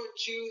the part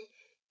 2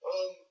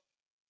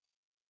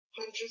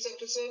 Huntress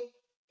episode.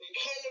 They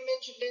kind of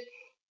mentioned it,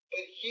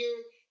 but here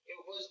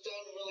it was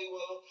done really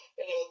well,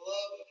 and I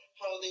love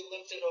how they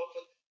lifted off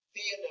with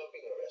Thea now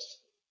being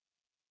arrested.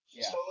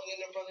 She's following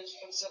in her brother's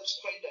footsteps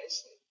quite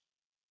nicely.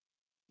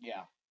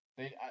 Yeah,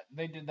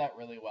 they did that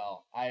really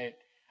well. I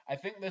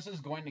think this is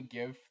going to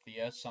give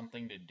Thea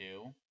something to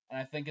do, and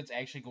I think it's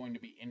actually going to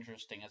be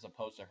interesting as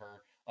opposed to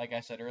her, like I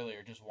said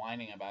earlier, just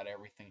whining about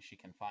everything she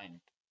can find.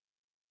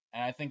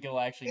 And I think it'll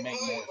actually And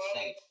make more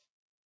sense.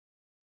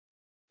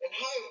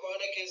 how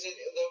ironic is it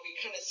that we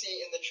kind of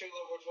see in the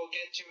trailer, which we'll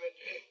get to it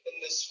in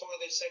the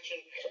spoiler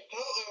section, how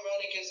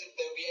ironic is it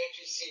that we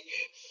actually see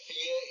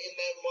Thea in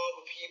that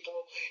mob of people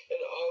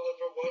and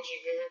Oliver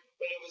watching her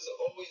when it was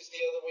always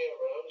the other way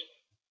around?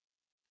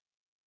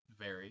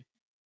 Very.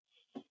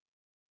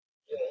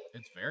 Yeah.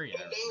 It's very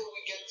But ironic. now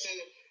we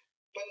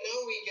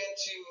get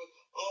to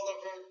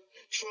Oliver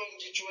trying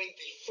to join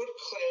the Foot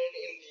Clan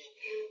in the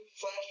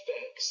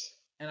flashbacks.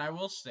 And I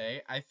will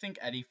say, I think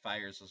Eddie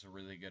Fires is a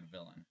really good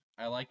villain.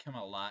 I like him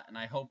a lot, and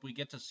I hope we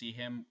get to see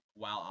him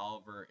while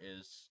Oliver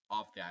is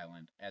off the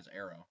island as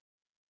Arrow.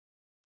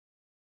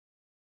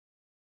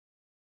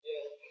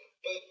 Yeah,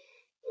 but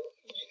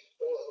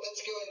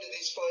let's go into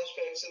these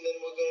flashbacks, and then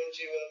we'll go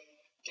into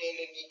Dan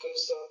and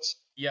Nico's thoughts.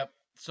 Yep.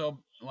 So,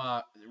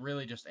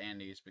 really just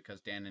Andy's, because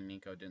Dan and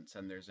Nico didn't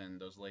send theirs in,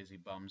 those lazy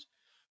bums.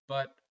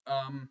 But,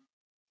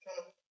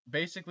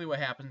 basically what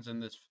happens in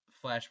this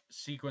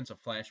sequence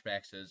of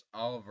flashbacks is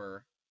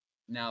Oliver,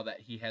 now that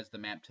he has the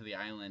map to the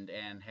island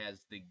and has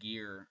the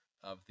gear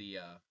of the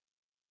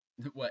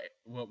what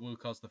Wu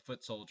calls the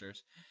foot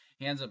soldiers,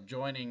 he ends up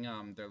joining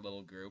their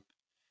little group,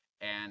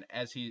 and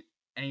he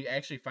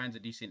actually finds a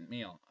decent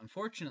meal.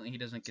 Unfortunately, he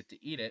doesn't get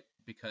to eat it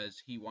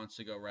because he wants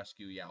to go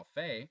rescue Yao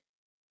Fei.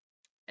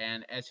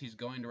 And as he's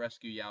going to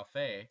rescue Yao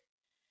Fei,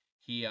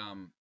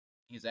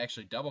 he's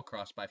actually double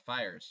crossed by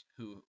Fires,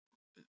 who,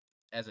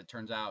 as it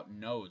turns out,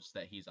 knows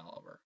that he's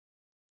Oliver.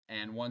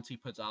 And once he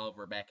puts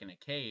Oliver back in a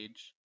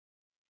cage,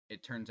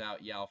 it turns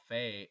out Yao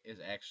Fei is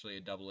actually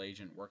a double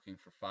agent working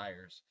for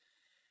Fires.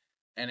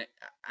 And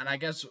I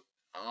guess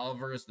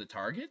Oliver is the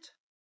target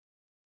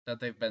that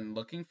they've been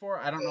looking for.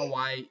 I don't know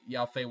why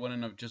Yao Fei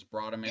wouldn't have just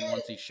brought him in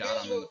once he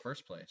shot him in the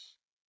first place.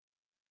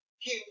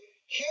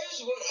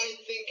 Here's what I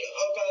think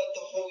about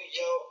the whole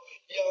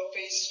Yao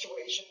Fei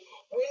situation.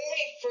 When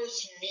we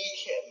first meet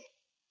him,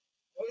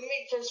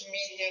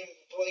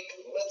 like,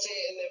 let's say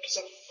in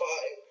episode 5,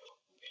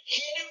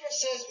 he never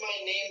says my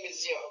name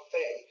is Yao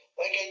Fei,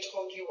 like I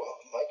told you off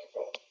the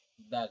microphone.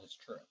 That is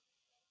true.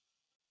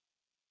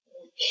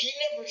 He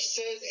never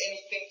says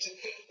anything to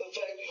the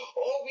fact.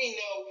 All we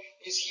know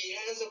is he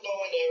has a bow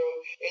and arrow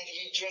and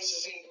he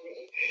dresses in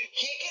green.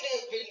 He could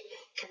have been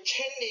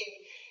pretending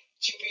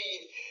to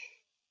be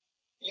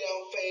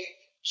Yao Fei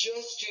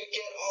just to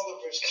get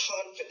Oliver's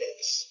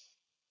confidence.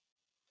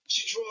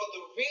 To draw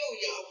the real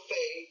Yao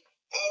Fei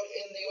out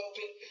in the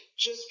open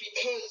just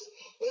because.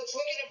 Let's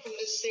look at it from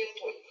this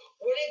standpoint.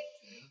 What if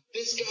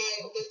this guy,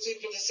 let's say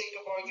for the sake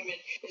of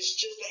argument, is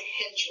just a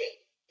henchman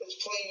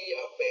that's playing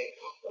Yao Fei?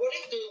 What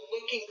if they're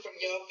looking for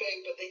Yao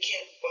Fei but they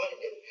can't find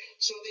him?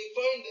 So they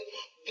find that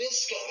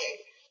this guy,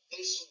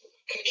 this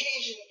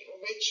Caucasian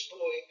rich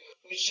boy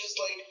who's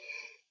just like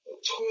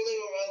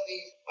toiling around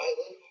the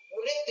island,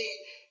 what if they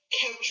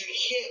captured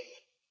him,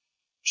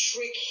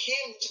 trick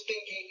him into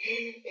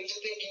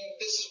thinking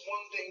this is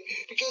one thing?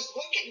 Because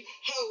look at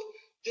how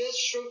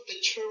Deathstroke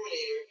the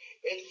Terminator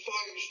and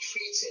Fires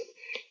treats him.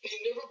 They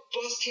never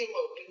bust him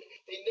open.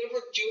 They never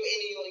do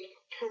any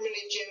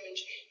permanent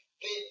damage.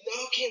 They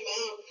knock him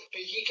out,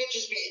 but he could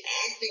just be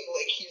acting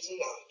like he's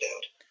knocked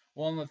out.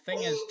 Well, and the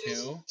thing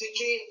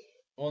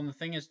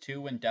is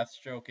too, when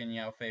Deathstroke and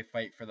Yao Fei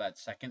fight for that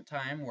second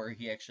time, where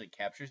he actually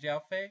captures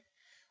Yao Fei,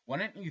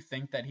 wouldn't you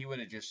think that he would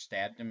have just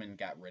stabbed him and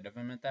got rid of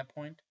him at that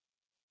point?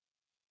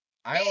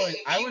 I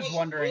was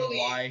wondering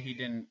why he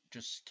didn't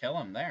just kill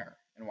him there,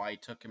 and why he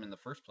took him in the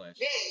first place.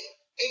 Yeah,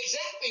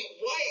 exactly.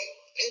 Why?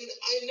 And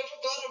I never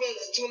thought about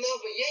it until now,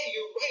 but yeah,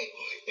 you're right.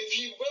 If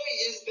he really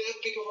is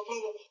that big of a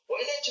problem, why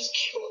not just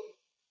kill him?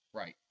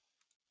 Right.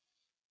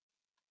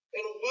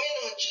 And why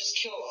not just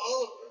kill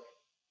Oliver?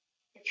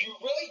 If you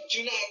really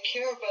do not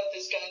care about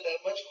this guy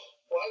that much,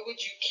 why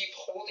would you keep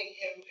holding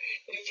him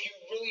if you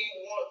really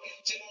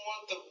didn't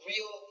want the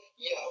real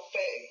Yao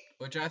Fei?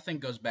 Which I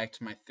think goes back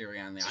to my theory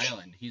on the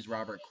island. He's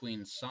Robert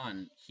Queen's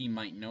son. He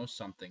might know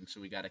something, so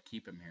we got to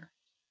keep him here.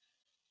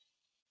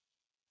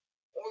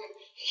 Or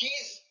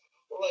he's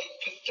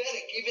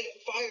pathetic. Even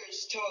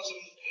Fires tells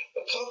him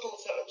a couple of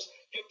times,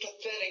 "You're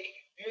pathetic.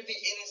 You're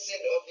the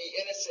innocent of the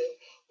innocent.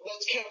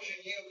 Let's capture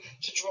you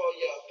to draw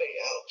Yao Fei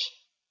out."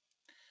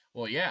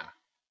 Well, yeah.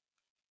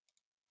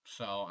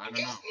 So I don't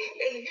know.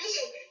 And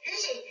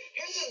here's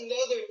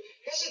another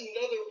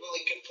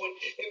really good point.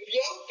 If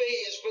Yao Fei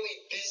is really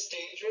this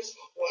dangerous,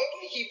 why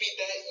would he be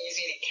that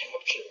easy to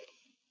capture?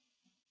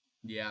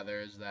 Yeah,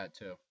 there is that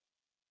too.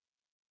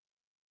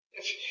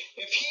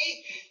 If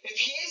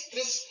he is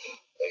this,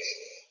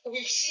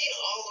 we've seen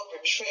Oliver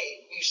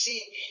train. We've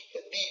seen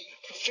the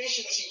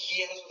proficiency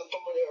he has with a bow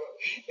and arrow,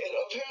 and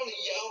apparently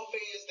Yao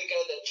Fei is the guy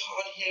that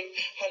taught him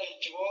how to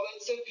do all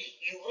that stuff.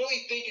 You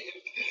really think if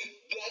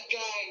that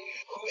guy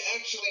who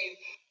actually,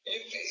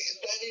 if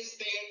that is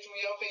the actual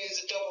Yao Fei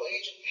is a double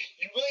agent,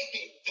 you really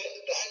think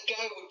that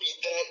guy would be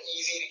that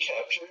easy to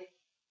capture?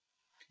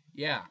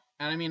 Yeah,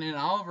 and I mean, and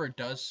Oliver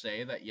does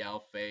say that Yao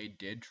Fei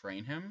did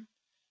train him,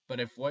 but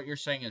if what you're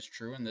saying is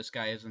true and this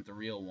guy isn't the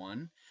real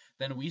one,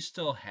 then we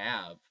still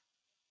have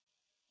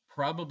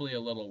probably a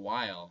little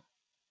while.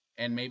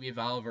 And maybe if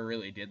Oliver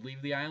really did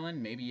leave the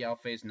island, maybe Yao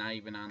Fei's not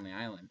even on the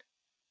island.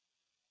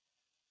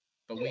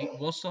 But Yeah,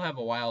 we'll still have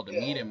a while to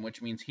meet yeah. him,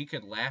 which means he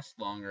could last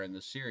longer in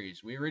the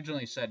series. We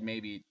originally said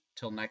maybe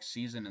till next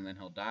season and then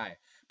he'll die,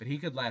 but he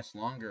could last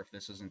longer if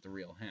this isn't the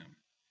real him.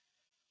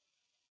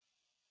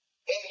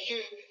 And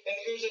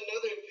here's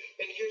another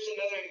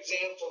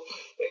example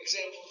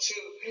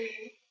too.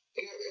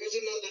 Here's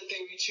another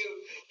theory too.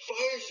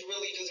 Fires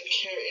really doesn't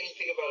care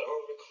anything about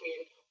Oliver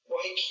Queen.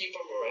 Why keep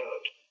him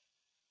around?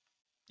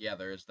 Yeah,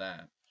 there is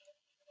that.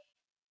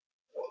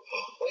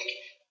 Like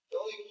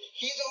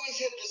he's always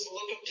had this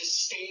look of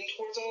disdain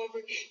towards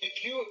Oliver.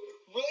 If you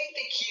really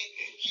think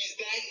he's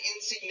that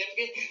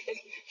insignificant, and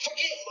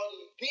forget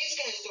money, these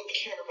guys don't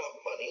care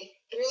about money.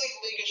 They're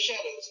like League of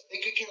Shadows.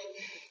 They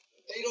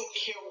don't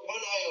care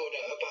one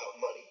iota about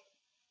money.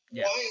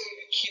 Yeah. Why are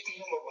you keeping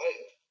him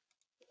alive?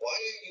 Why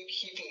are you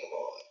keeping him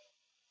alive?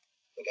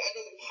 Like I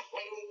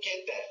don't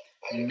get that.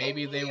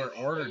 Maybe they were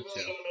ordered I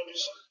really to. don't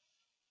understand.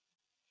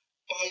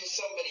 By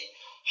somebody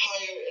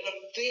higher, and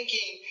I'm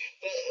thinking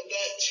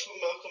that's who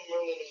Malcolm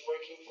Merlin is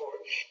working for.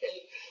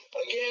 And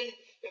again,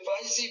 if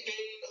I see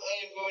Bane, I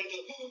am going to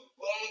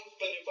laugh,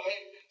 but if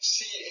I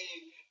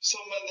see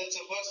someone that's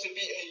supposed to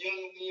be a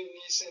young Liam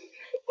Neeson,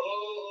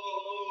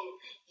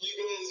 you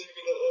guys are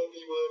gonna owe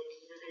me money.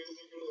 You guys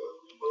are gonna owe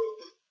me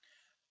money.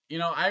 You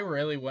know, I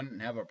really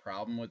wouldn't have a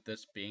problem with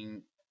this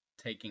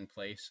taking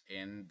place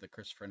in the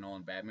Christopher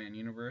Nolan Batman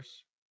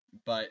universe.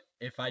 But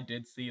if I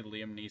did see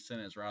Liam Neeson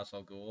as Ra's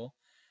al Ghul,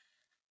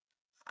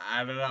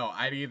 I don't know.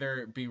 I'd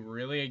either be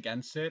really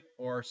against it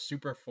or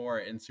super for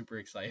it and super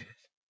excited.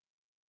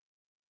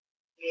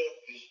 Yeah.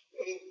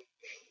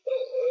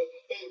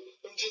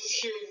 I'm just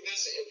hearing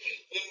this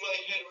in my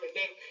head right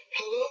now.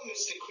 Hello,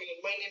 Mr.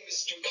 Queen. My name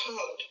is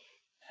Ducad.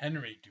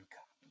 Henry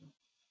Ducad.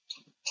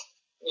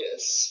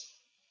 Yes.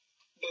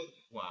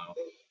 Wow.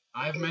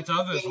 I've met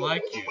others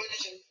like you.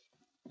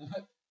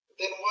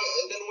 Then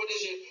what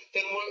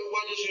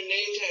does your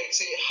name tag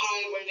say?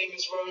 Hi, my name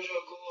is Ra's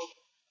al Ghul.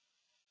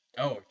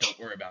 Oh, don't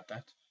worry about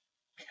that.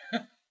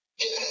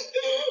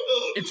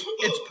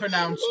 It's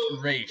pronounced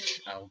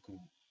Ra's al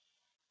Ghul.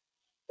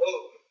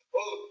 Oh,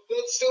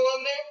 that's still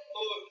on there?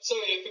 Oh,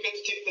 sorry, I forgot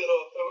to take that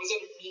off. I was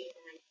at a meeting.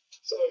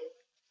 Sorry.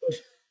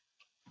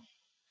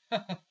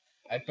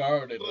 I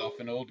borrowed it off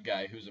an old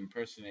guy who's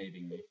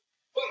impersonating me.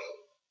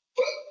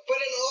 But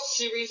in all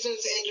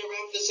seriousness, and to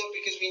wrap this up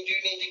because we do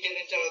need to get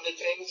into other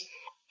things,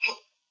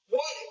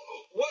 what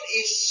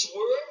a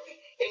swerve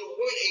and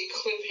what a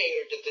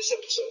cliffhanger did this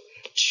episode.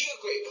 Two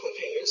great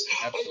cliffhangers.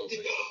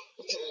 Absolutely.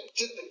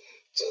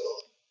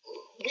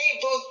 We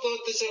both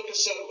thought this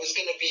episode was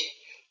going to be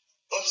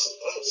a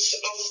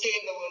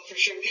standalone for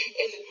sure,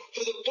 and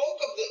for the bulk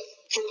of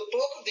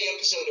the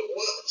episode it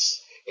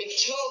was.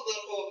 Until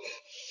the whole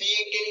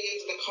Thea getting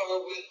into the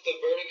car with the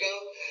vertigo,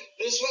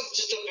 this was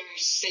just a very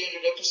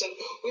standard episode,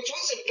 which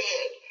wasn't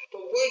bad.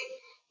 But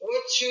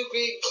what two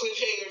great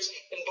cliffhangers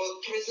in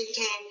both present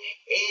time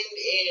and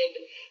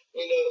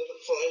the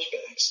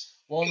flashbacks.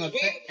 Well,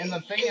 and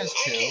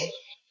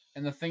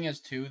the thing is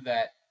too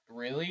that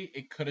really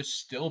it could have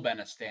still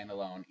been a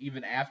standalone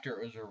even after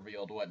it was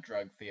revealed what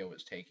drug Thea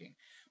was taking.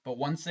 But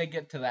once they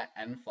get to that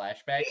end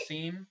flashback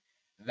scene,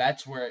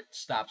 that's where it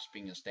stops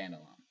being a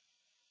standalone.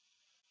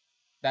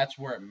 That's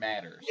where it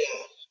matters.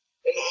 Yeah,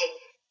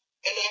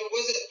 and I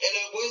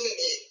wasn't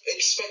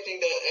expecting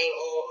that at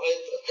all.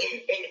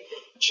 And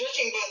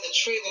judging by the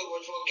trailer,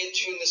 which we'll get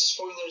to in the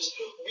spoilers,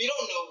 we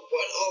don't know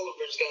what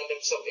Oliver's gotten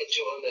himself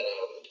into on that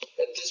island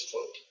at this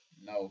point.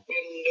 No. We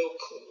have no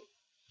clue.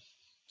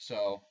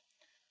 So,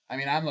 I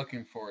mean, I'm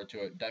looking forward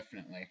to it,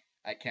 definitely.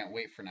 I can't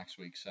wait for next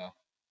week, so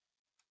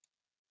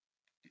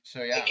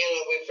yeah. I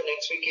cannot wait for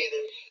next week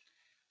either.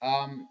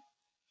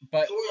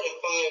 But 4 out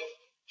of 5.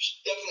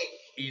 Definitely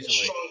easily.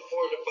 Strong 4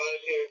 to 5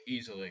 here.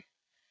 Easily.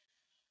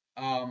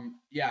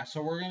 Yeah,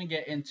 so we're going to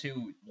get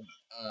into,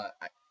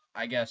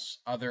 I guess,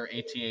 other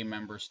ATA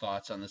members'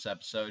 thoughts on this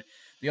episode.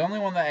 The only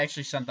one that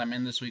actually sent them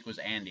in this week was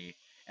Andy,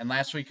 and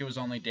last week it was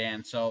only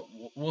Dan, so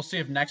we'll see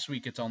if next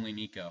week it's only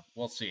Nico.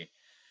 We'll see.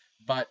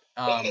 But,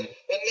 and next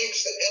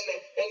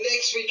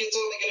week it's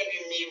only going to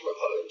be me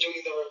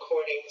doing the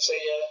recording, so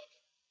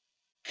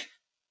yeah.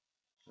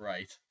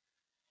 Right.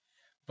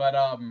 But,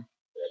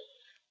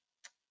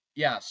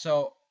 yeah,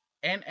 so,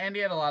 and Andy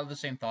had a lot of the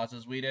same thoughts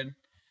as we did,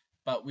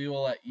 but we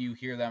will let you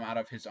hear them out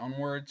of his own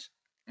words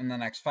in the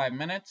next 5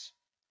 minutes,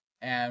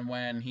 and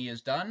when he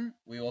is done,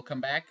 we will come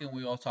back and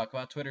we will talk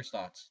about Twitter's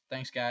thoughts.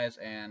 Thanks, guys,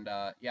 and,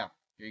 yeah,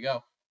 here you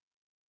go.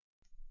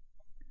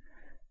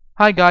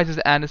 Hi guys, this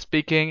is Andy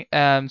speaking.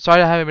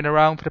 Sorry I haven't been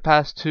around for the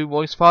past 2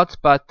 voice thoughts,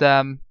 but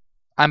I'm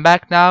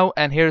back now,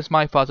 and here's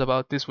my thoughts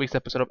about this week's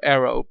episode of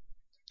Arrow.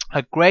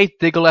 A great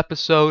Diggle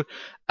episode,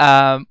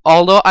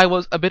 although I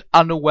was a bit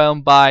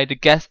underwhelmed by the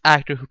guest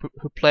actor who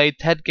played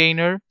Ted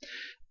Gayner.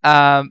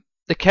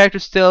 The character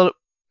still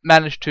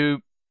managed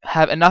to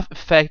have enough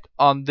effect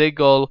on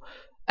Diggle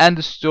and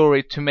the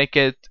story to make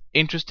it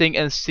interesting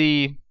and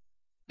see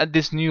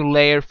this new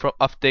layer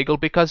of Diggle,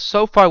 because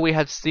so far we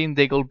have seen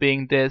Diggle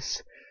being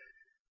this,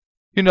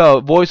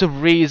 voice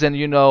of reason,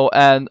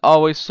 and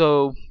always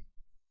so,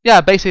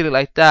 yeah, basically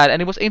like that.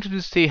 And it was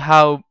interesting to see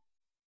how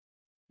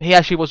he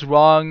actually was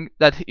wrong,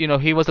 that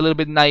he was a little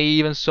bit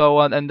naive and so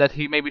on, and that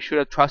he maybe should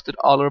have trusted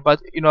Oliver.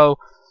 But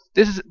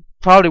this is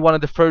probably one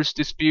of the first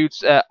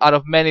disputes out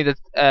of many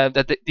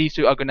that these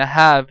two are gonna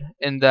have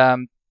in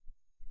the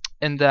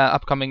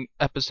upcoming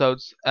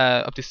episodes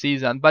of the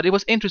season. But it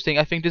was interesting.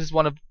 I think this is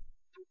one of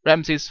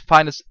Ramsey's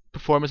finest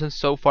performances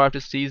so far of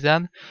the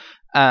season.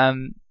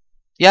 Um,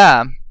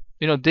 yeah,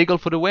 Diggle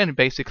for the win,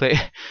 basically.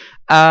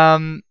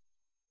 um,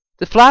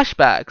 the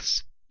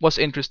flashbacks was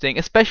interesting,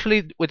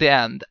 especially with the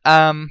end.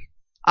 I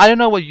don't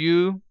know what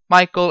you,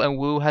 Michael, and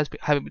Wu has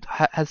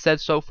said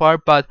so far,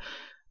 but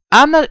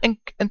I'm not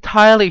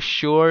entirely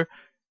sure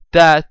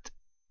that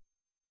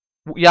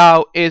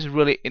Yao is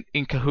really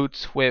in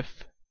cahoots with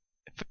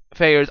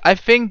Fayers. I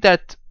think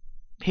that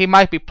he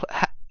might be.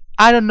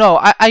 I don't know.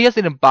 I just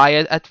didn't buy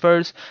it at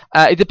first.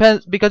 It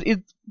depends, because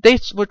they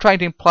were trying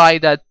to imply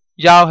that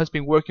Yao has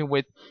been working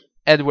with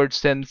Edward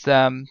since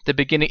the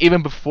beginning,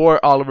 even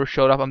before Oliver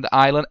showed up on the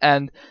island,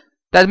 and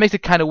that makes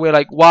it kind of weird.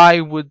 Like, why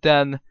would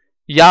then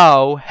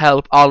Yao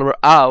help Oliver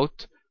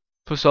out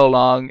for so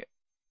long,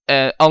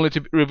 only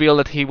to reveal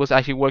that he was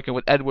actually working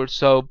with Edward?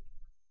 So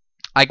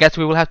I guess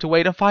we will have to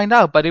wait and find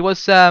out. But it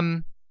was a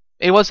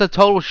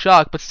total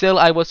shock. But still,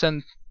 I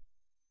wasn't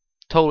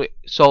totally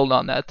sold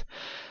on that.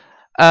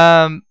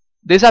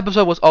 This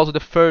episode was also the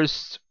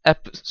first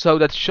episode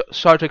that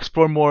started to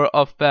explore more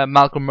of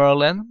Malcolm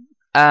Merlin.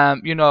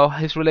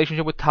 His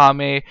relationship with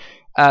Tommy,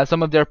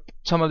 some of the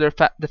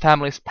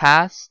family's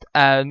past,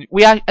 and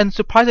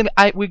surprisingly,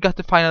 we got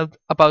to find out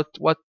about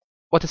what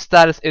the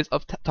status is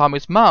of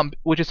Tommy's mom,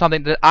 which is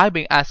something that I've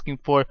been asking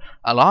for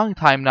a long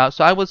time now.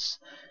 So I was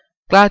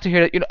glad to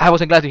hear that. I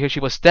wasn't glad to hear she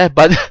was dead,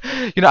 but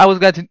I was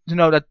glad to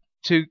know that,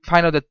 to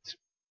find out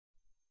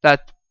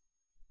that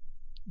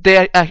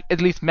they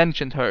at least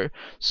mentioned her.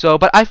 So,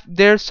 but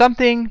there's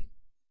something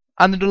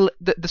under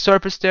the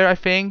surface there, I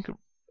think,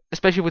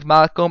 especially with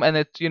Malcolm, and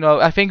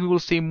I think we will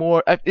see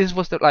more. This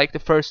was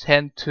the first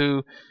hint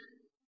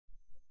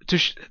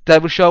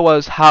that will show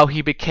us how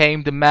he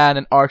became the man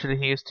and archer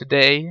that he is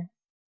today.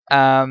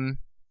 And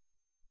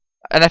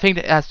I think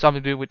that has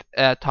something to do with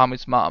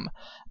Tommy's mom.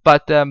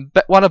 But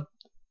one of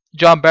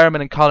John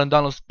Barrowman and Colin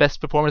Donald's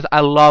best performances. I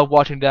love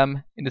watching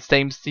them in the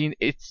same scene.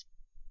 It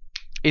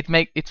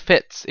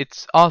fits.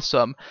 It's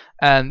awesome,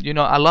 and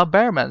I love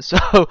Barrowman. So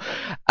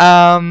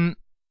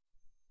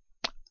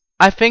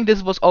I think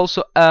this was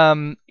also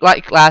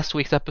like last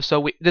week's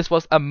episode. This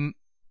was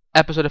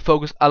episode that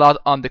focused a lot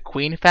on the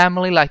Queen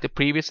family, like the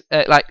previous,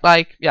 like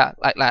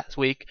last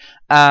week.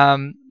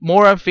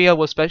 Mora and Thea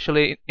was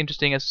especially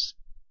interesting as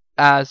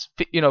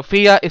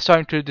Thea is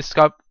starting to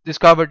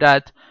discover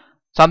that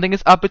something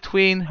is up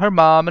between her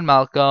mom and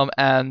Malcolm,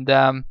 and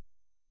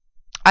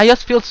I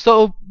just feel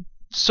so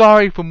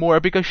sorry for Mora,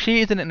 because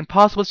she is in an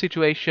impossible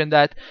situation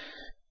that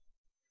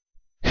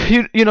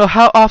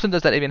how often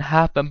does that even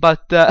happen?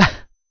 But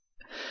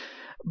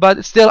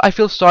but still, I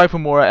feel sorry for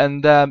Mora,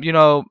 and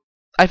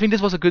I think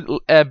this was a good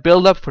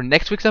build up for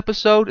next week's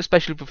episode,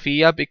 especially for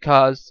Thea,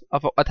 because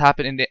of what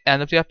happened in the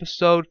end of the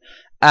episode.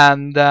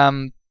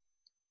 And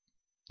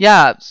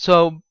yeah,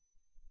 so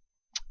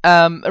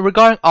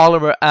regarding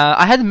Oliver,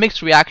 I had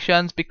mixed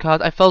reactions,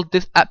 because I felt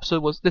this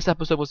episode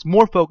was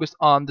more focused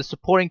on the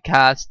supporting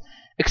cast,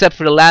 except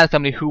for the Land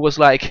family, who was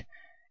like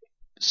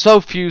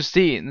so few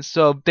scenes,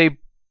 so they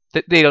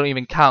don't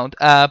even count.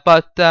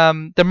 But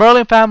the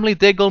Merlin family,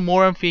 Diggle,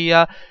 Moore, and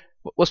Thea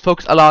was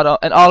focused a lot on,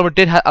 and Oliver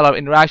did have a lot of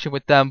interaction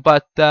with them,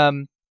 but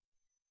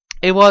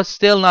it was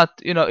still not,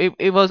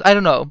 it was, I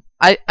don't know.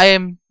 I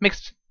am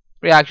mixed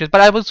reactions,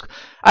 but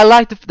I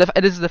liked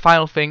this is the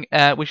final thing,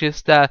 which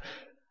is that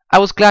I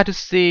was glad to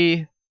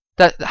see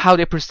that how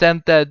they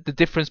present the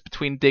difference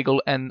between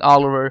Diggle and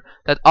Oliver.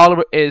 That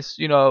Oliver is,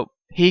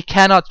 he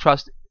cannot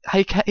trust,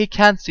 he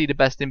can't see the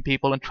best in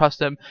people and trust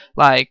them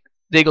like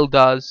Diggle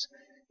does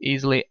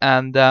easily.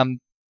 And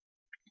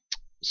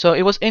so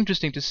it was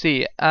interesting to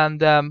see.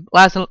 And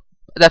last and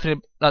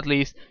definitely not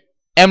least,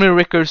 Emily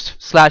Rickers /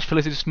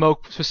 Felicity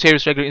Smoke for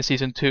series regular in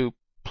season 2,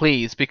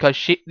 please, because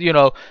she,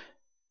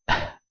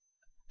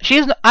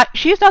 she's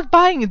not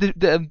buying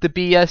the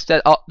BS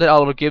that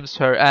Oliver gives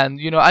her, and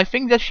I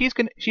think that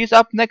she's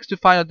up next to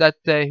find out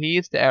that he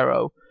is the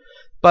Arrow.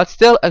 But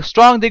still, a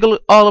strong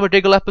Oliver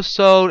Diggle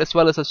episode, as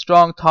well as a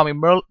strong Tommy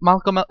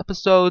Malcolm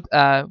episode.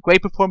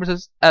 Great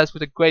performances, as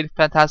with a great,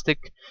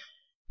 fantastic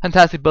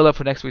build up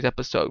for next week's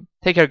episode.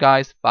 Take care,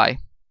 guys. Bye.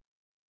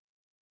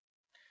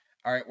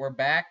 All right, we're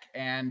back,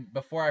 and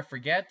before I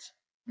forget,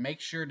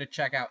 make sure to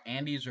check out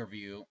Andy's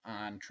review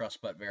on Trust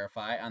But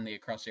Verify on the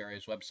Across the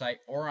Areas website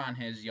or on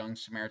his Young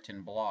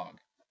Samaritan blog.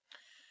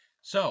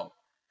 So,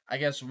 I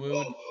guess we would...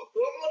 One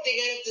more thing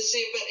I have to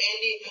say about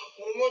Andy.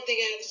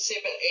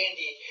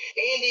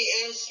 Andy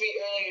asked me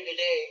earlier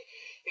today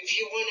if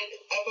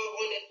I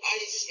wanted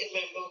ice in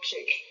my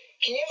milkshake.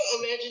 Can you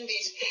imagine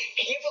these?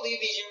 Can you believe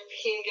these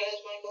European guys,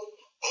 Michael?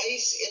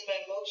 Ice in my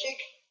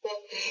milkshake?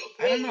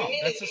 I don't know.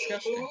 That's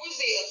disgusting. Who's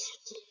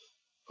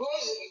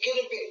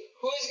gonna be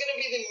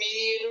the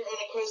mediator on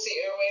Across the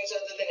Airwaves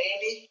other than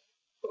Andy?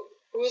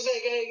 Who is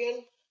that guy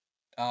again?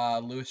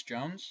 Lewis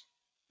Jones.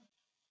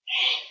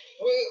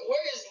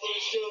 Where is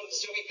Lewis Jones?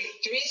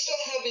 Do we still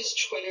have his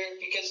Twitter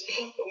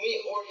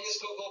or his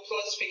Google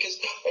Plus? Because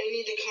I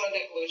need to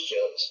contact Lewis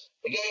Jones,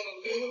 the guy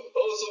who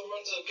also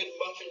runs a good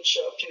muffin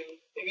shop too.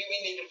 Maybe we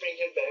need to bring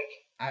him back.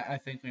 I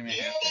think we may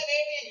have to. That,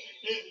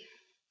 Andy?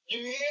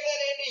 You hear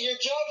that, Andy? Your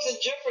job's in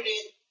jeopardy.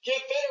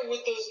 Get better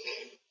with those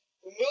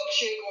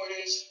milkshake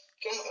orders.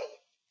 God.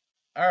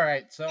 All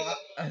right.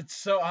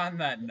 So on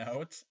that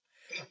note,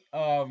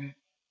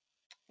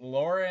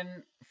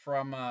 Lauren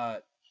from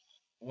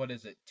what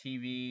is it?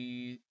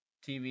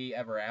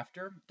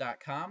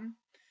 TVEverafter.com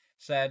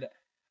said,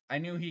 I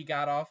knew he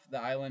got off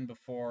the island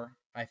before,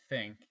 I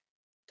think,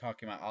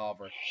 talking about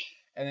Oliver.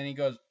 And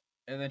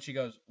then she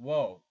goes,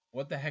 whoa,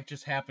 what the heck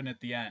just happened at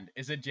the end?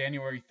 Is it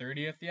January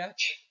 30th yet?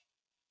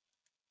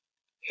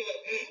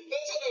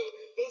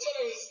 That's what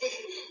I was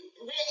thinking.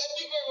 I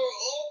think we were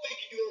all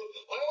thinking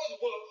that.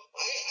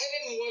 I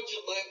didn't watch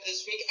it live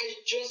this week. I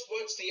just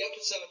watched the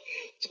episode.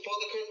 To pull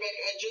the curtain back,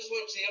 I just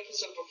watched the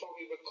episode before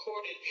we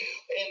recorded,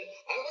 and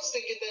I was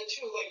thinking that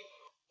too. Like,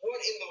 what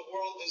in the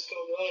world is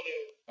going on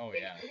here? Oh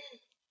yeah.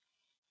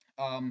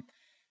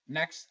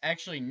 Next,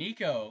 actually,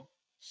 Nico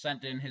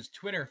sent in his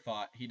Twitter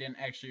thought. He didn't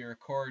actually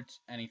record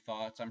any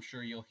thoughts. I'm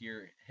sure you'll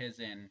hear his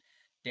and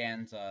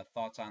Dan's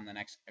thoughts on the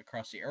next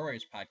Across the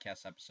Airwaves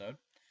podcast episode.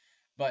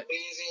 But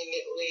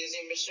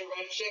lazy Mr.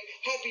 Ratchick.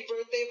 Happy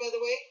birthday, by the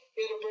way.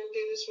 He had a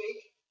birthday this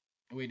week.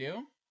 We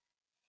do?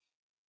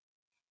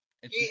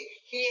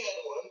 He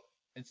had one.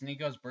 It's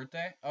Nico's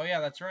birthday? Oh yeah,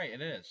 that's right.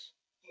 It is.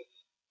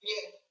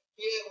 Yeah,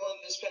 he had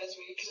one this past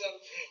week. So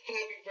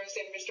happy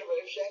birthday, Mr.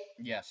 Ratchick.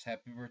 Yes,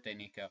 happy birthday,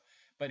 Nico.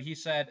 But he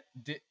said,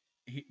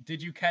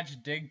 did you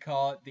catch Dig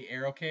call it the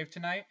Arrow Cave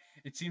tonight?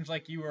 It seems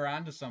like you were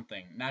onto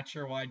something. Not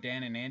sure why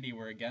Dan and Andy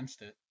were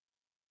against it.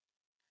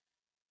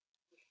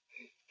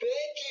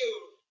 Thank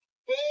you.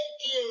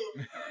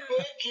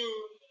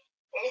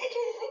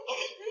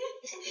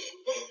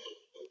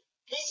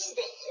 This is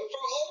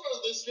for all of our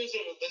listeners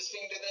that are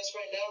listening to this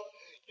right now.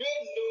 You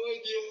have no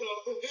idea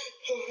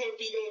how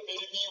happy that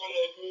made me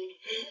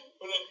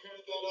when I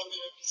heard that on the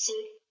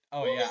episode.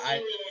 Oh yeah,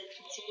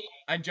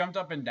 I jumped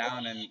up and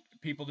down and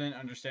people didn't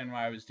understand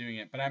why I was doing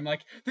it, but I'm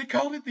like, they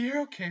called it the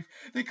Arrow Cave.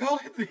 They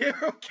called it the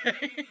Arrow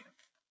Cave.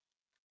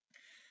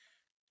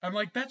 I'm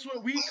like, that's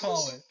what we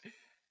call it.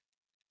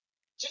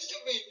 Just to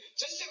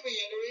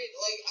reiterate,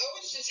 like, I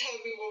was just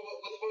happy with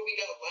what we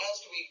got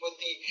last week with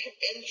the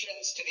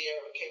entrance to the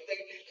Arrow Cave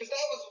thing, because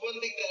that was one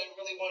thing that I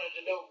really wanted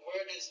to know.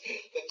 Where does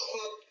the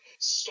club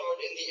start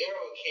and the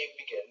Arrow Cave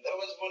begin?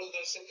 That was one of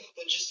those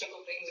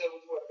logistical things I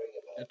was wondering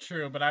about.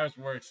 True, but I was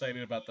more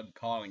excited about them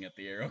calling it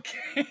the Arrow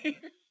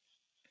Cave.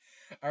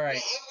 All right.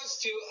 Yeah, I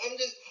was too. I'm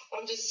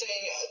just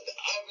saying,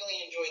 I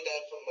really enjoyed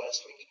that from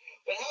last week.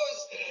 But how is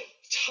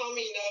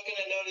Tommy not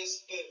going to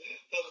notice the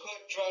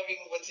hood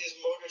driving with his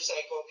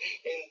motorcycle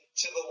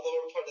into the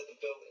lower part of the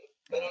building?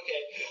 But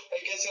okay, I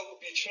guess he'll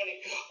be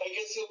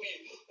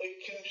like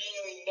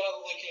conveniently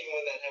not looking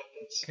when that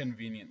happens.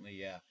 Conveniently,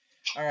 yeah.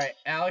 All right,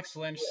 Alex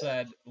Lynch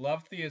said,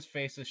 loved Thea's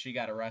face as she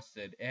got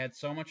arrested. It had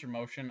so much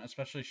emotion,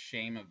 especially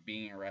shame of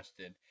being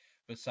arrested,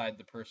 beside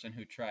the person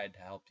who tried to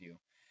help you.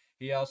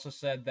 He also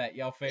said that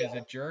Yao Fei is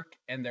a jerk,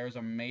 and there was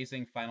an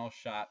amazing final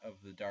shot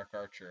of the Dark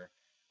Archer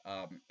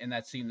in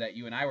that scene that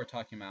you and I were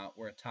talking about,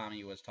 where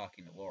Tommy was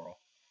talking to Laurel.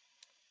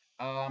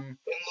 In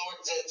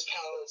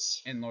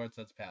Lord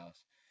Zed's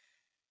palace.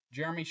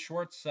 Jeremy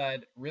Schwartz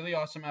said, really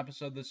awesome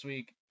episode this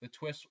week. The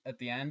twist at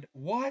the end.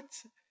 What?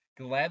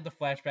 Glad the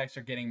flashbacks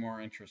are getting more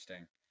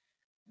interesting.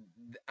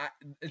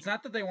 It's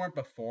not that they weren't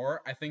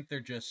before. I think they're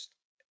just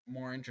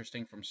more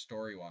interesting from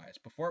story-wise.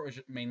 Before it was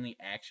mainly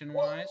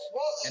action-wise,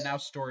 and now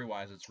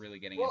story-wise it's really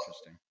getting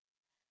interesting.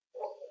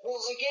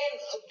 Well, again,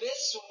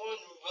 this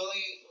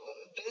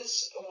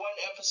one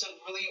episode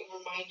really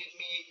reminded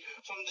me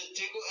from the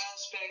Diggle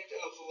aspect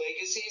of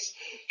Legacies.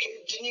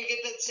 Didn't you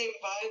get that same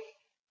vibe?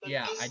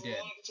 Yeah, I did.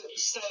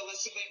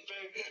 Stylistically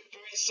very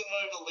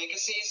similar to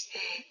Legacies.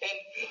 And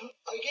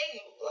again,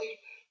 like,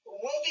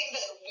 one thing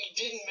that we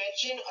didn't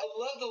mention, I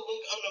love the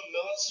look on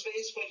Amel's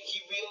face when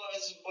he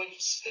realized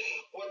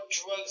what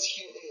drugs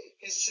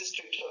his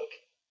sister took.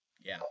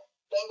 Yeah.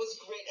 That was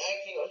great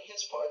acting on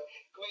his part.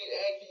 Great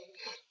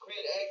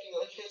acting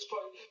on his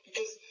part,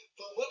 because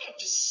the look of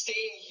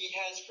disdain he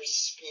has for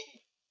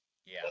Speedy.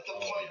 Yeah. At the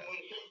point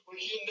when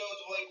he knows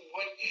like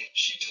what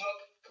she took,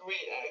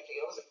 great acting.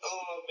 I was like,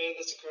 oh man,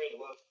 that's a great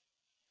look.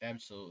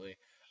 Absolutely.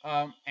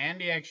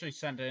 Andy actually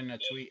sent in a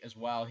tweet as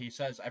well. He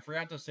says, I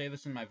forgot to say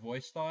this in my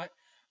voice thought,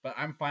 but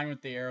I'm fine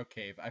with the Arrow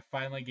Cave. I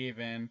finally gave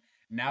in.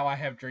 Now I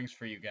have drinks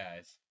for you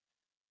guys.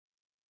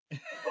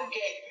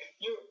 Okay,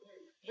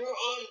 you're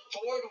on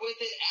board with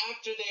it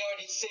after they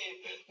already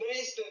saved.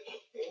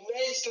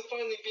 Nice to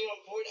finally be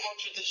on board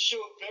after the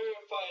show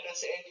verified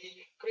us,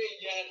 Andy.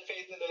 Great, you had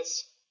faith in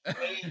us.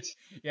 Great.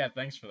 Yeah,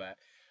 thanks for that.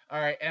 All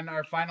right, and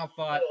our final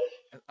thought,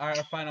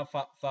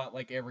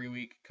 like every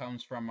week,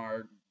 comes from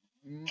our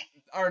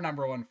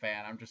number one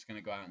fan. I'm just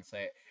gonna go out and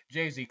say it,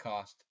 Jay-Z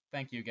Cost.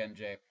 Thank you again,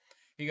 Jay.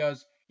 He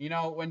goes,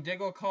 when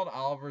Diggle called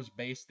Oliver's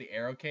base the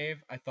Arrow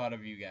Cave, I thought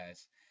of you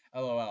guys.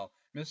 LOL.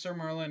 Mr.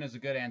 Merlin is a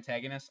good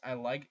antagonist. I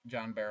like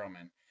John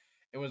Barrowman.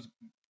 It was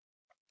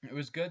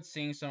good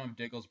seeing some of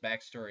Diggle's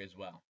backstory as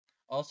well.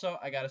 Also,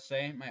 I gotta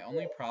say, my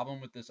only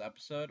problem with this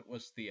episode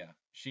was Thea.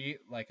 She,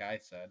 like I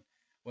said,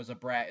 was a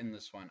brat in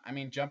this one. I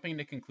mean, jumping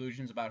to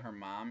conclusions about her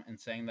mom and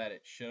saying that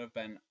it should have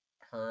been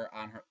her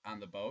on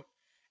the boat,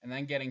 and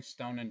then getting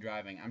stoned and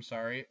driving. I'm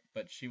sorry,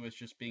 but she was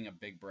just being a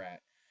big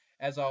brat.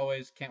 As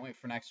always, can't wait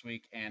for next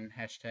week, and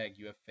hashtag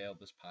you have failed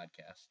this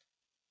podcast.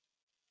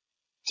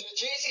 To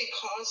Jay-Z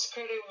Cost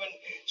credit, when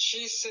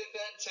she said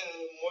that to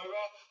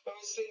Moira, I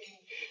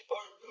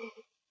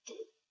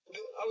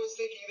was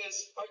thinking this,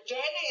 are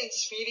Diana and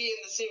Speedy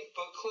in the same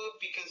book club?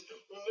 Because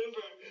remember,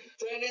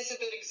 Diana said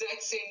that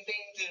exact same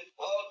thing to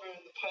Oliver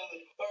in the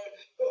pilot.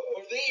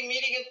 Are they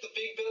meeting at the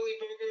Big Belly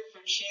Burger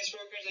for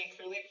cheeseburgers and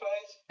curly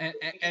fries?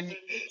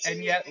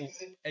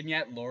 And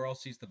yet Laurel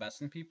sees the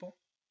best in people?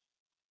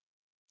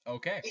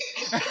 Okay.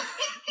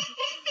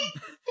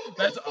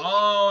 That's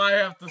all I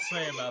have to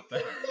say about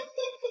that.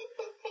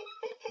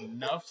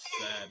 Enough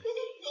said. That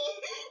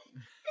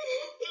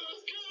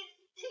was good.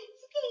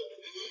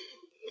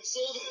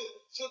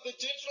 So the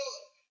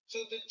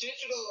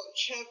digital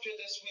chapter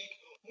this week,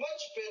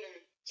 much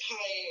better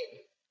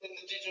tie-in than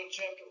the digital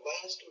chapter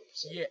last week.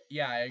 So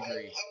yeah, I agree.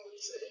 I would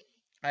say.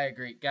 I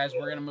agree. Guys,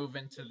 we're going to move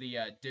into the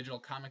digital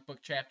comic book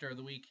chapter of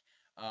the week.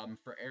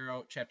 For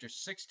Arrow, chapter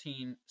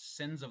 16,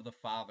 Sins of the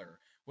Father,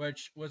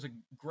 which was a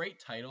great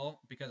title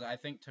because I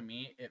think, to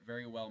me, it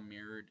very well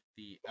mirrored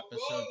the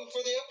episode. Wrong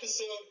for the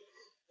episode.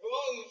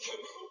 Wrong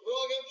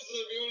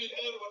episode. We already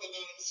had one of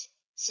those.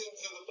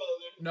 Sins of the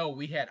Father. No,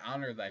 we had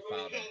Honor Thy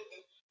Father.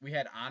 We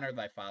had Honor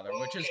Thy Father,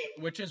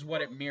 which is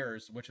what it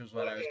mirrors, which is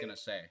what I was going to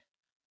say.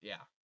 Yeah.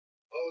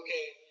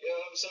 Okay. Yeah,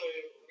 I'm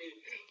sorry.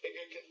 I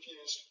got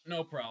confused.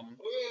 No problem.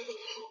 Where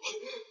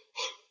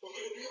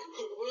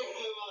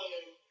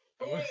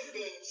am I? What is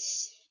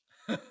this?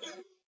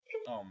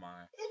 Oh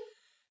my.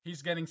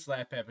 He's getting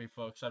slap happy,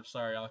 folks. I'm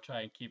sorry. I'll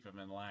try and keep him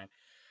in line.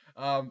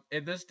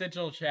 In this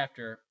digital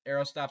chapter,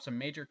 Arrow stops a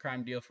major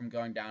crime deal from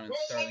going down in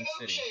Starling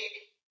City.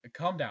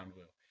 Calm down,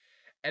 Wu.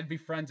 And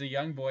befriends a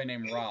young boy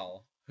named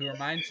Raul, who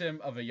reminds him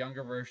of a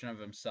younger version of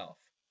himself.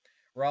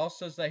 Raul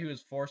says that he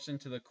was forced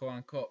into the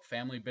quote-unquote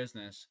family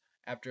business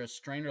after a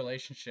strained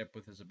relationship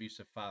with his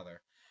abusive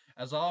father.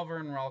 As Oliver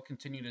and Raul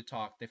continue to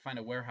talk, they find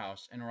a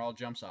warehouse, and Raul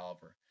jumps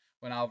Oliver.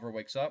 When Oliver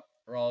wakes up,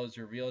 Raul is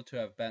revealed to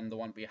have been the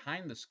one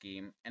behind the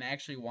scheme and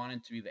actually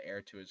wanted to be the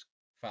heir to his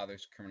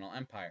father's criminal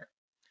empire.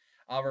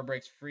 Oliver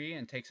breaks free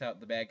and takes out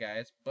the bad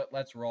guys, but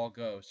lets Raul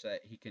go so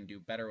that he can do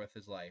better with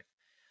his life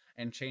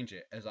and change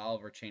it as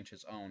Oliver changed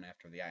his own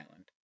after the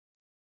island.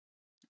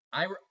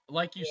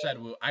 Like you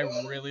said, Wu, I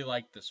really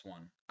like this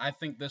one. I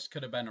think this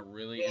could have been a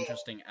really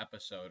interesting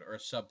episode or a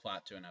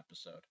subplot to an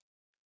episode.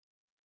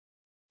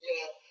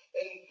 Yeah,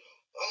 and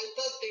I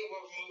thought they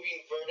were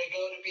moving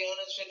Vertigo, to be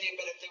honest with you,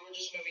 but if they were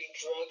just moving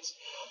drugs,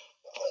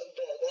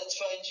 that's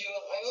fine too.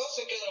 I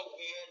also got a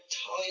weird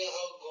Talia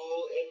al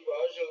Ghul and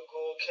Raj al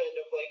Ghul kind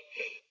of like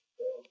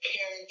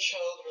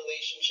parent-child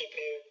relationship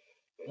here.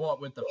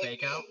 What, with the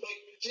fake out?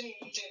 Didn't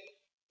you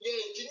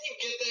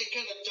get that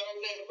kind of Dark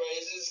Knight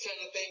Rises kind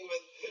of thing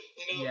with,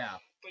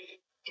 Yeah. But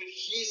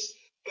he's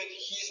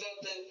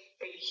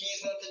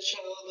not the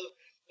child of,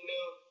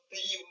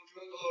 the evil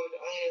drug lord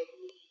I am.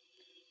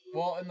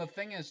 Well, and the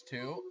thing is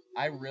too,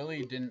 I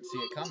really didn't see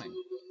it coming.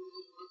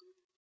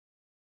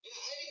 Yeah,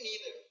 I didn't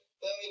either.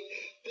 I mean,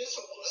 that's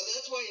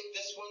why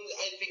this one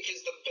I think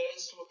is the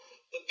best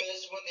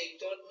one they've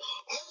done.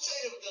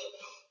 Outside of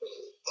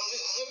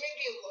I may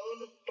be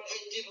alone, but I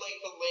did like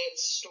the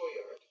Lance story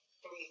arc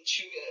from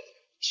two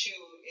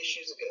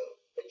issues ago.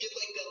 I did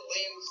like the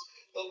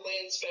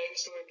Lance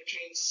backstory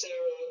between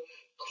Sarah,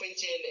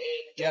 Quentin,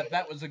 and Yeah,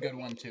 that was a good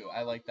one too.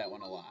 I like that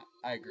one a lot.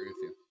 I agree with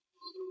you.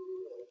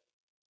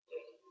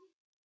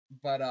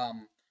 But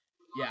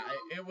yeah,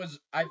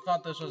 I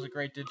thought this was a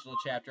great digital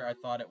chapter. I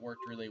thought it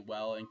worked really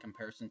well in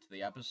comparison to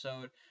the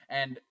episode.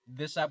 And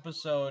this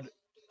episode,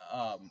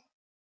 I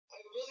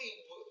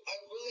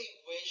really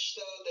wish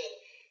though that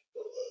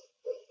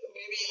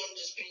maybe I'm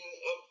just being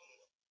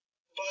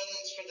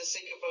violence for the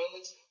sake of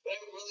violence, but I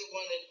really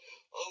wanted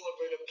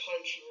Oliver to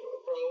punch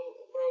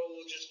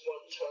Raul just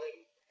one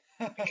time.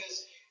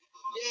 Because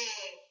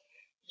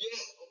but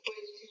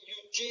you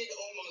did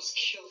almost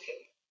kill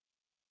him.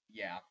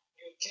 Yeah.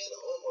 You did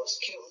almost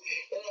kill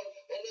him. And I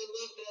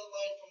love that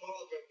line from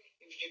Oliver.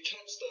 If you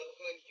touch the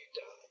hood, you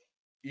die.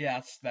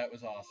 Yes, that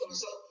was awesome. I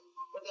thought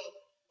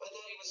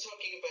he was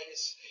talking about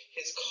his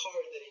car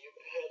that he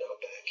had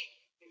out back.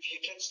 If you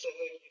touch the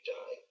hood, you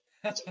die.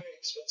 It's a very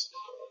expensive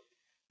car.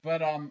 But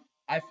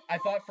I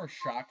thought for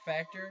shock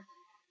factor,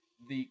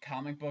 the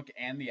comic book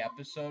and the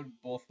episode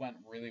both went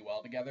really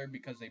well together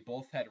because they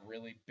both had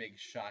really big,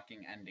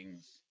 shocking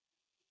endings.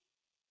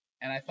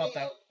 And I thought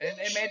that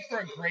it made for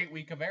a great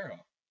week of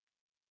Arrow.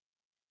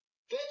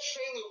 That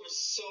trailer was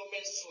so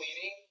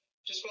misleading.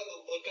 Just by the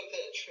look of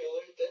that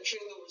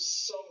trailer was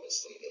so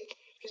misleading.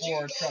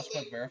 For Trust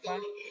But Verify?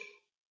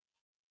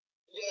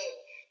 Yeah,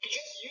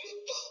 because you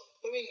thought,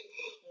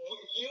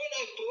 you and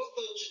I both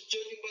thought, just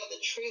judging by the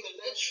trailer,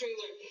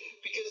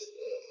 because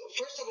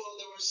first of all,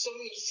 there were so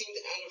many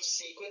scenes out of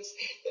sequence,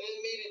 and it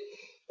made it,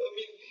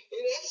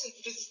 in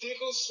essence, this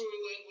Diggle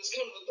storyline was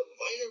kind of the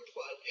minor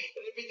plot,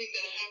 and everything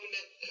that happened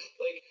at,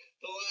 like,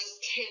 the last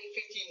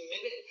 10-15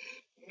 minute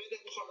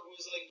part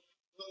was, like,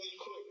 really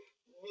quick,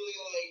 really,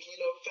 like,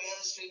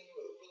 fast and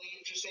really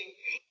interesting.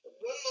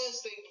 One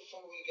last thing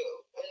before we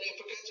go, and I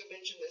forgot to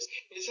mention this,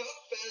 is how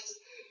fast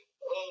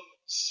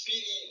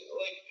Speedy,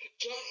 like,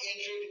 got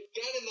injured,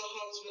 got in the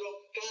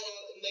hospital, got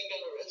out, and then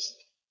got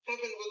arrested.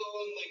 Happened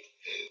all in, like,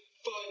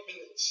 5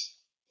 minutes,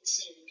 it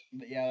seemed.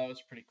 Yeah, that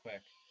was pretty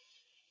quick.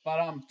 But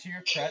to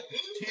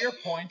your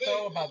point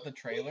though about the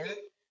trailer,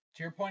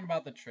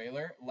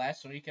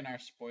 last week in our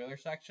spoiler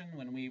section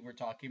when we were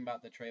talking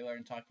about the trailer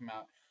and talking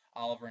about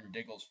Oliver and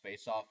Diggle's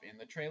face-off in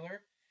the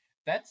trailer,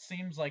 that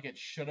seems like it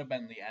should have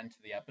been the end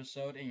to the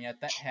episode, and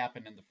yet that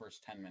happened in the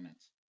first 10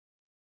 minutes.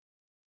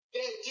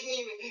 Yeah,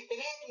 it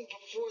happened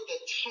before the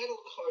title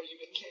card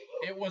even came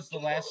up. It was the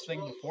last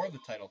thing before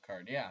the title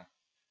card, yeah.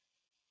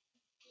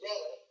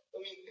 Yeah,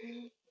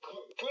 good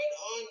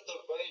on the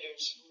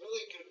writers,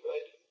 really good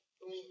writing.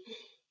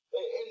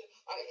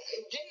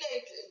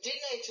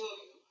 Didn't I tell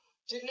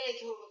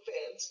the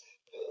fans?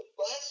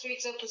 Last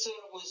week's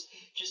episode was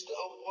just a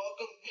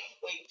welcome,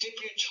 like, dip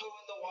your toe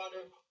in the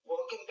water,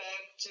 welcome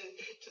back to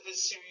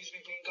this series.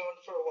 We've been gone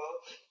for a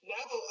while.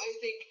 Now, I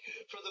think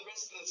for the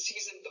rest of the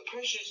season, the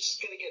pressure is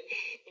just going to get,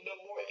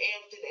 more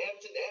amped,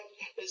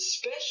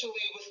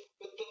 especially with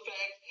the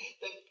fact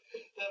that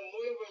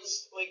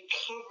Moira's, like,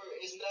 cover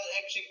is not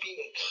actually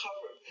being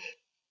covered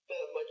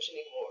that much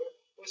anymore.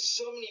 With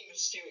so many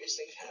mysterious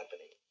things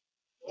happening.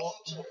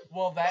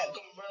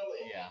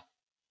 Yeah.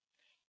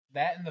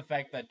 That and the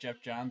fact that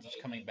Jeff Johns is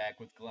coming back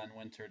with Glenn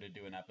Winter to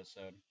do an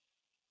episode.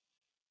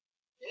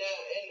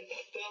 Yeah, and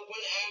the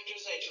one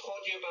actress I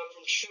told you about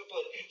from True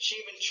Blood,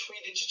 she even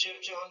tweeted to Jeff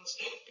Johns,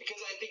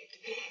 because I think,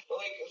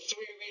 like,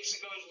 3 weeks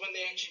ago is when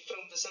they actually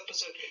filmed this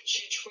episode,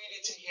 she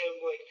tweeted to him,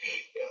 like,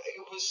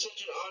 it was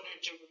such an honor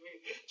to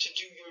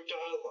do your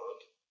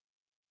dialogue.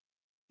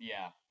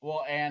 Yeah.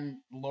 Well,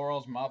 and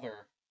Laurel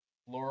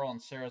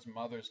and Sarah's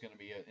mother is going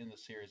to be in the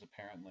series,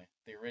 apparently.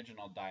 The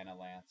original Dinah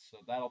Lance,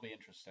 so that'll be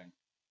interesting.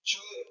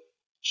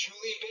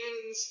 Julie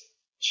Benz,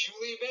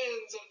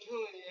 I'm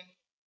telling you.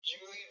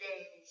 Julie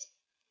Benz.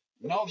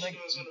 No, she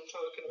knows what I'm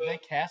talking about. They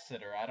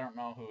casted her. I don't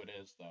know who it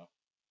is, though.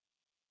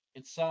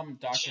 It's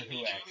some Doctor Who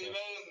actress. Julie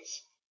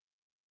Benz.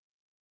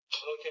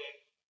 Okay.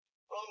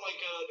 Oh my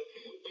god.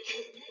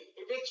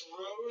 If it's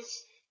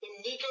Rose,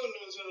 then Nico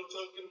knows what I'm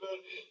talking about.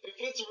 If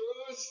it's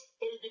Rose,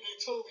 I'm gonna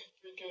totally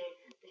freak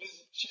out.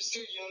 Because she's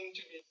too young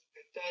to be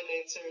Dinah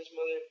and Sarah's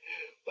mother.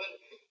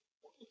 But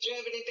do you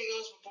have anything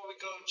else before we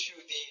go to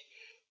the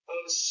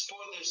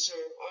spoilers, sir?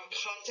 Our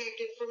contact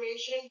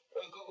information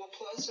on Google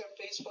Plus or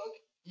Facebook?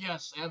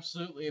 Yes,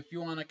 absolutely. If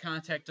you want to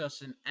contact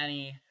us in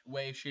any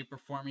way, shape, or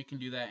form, you can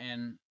do that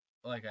in,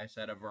 like I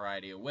said, a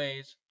variety of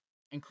ways,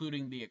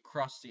 including the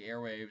Across the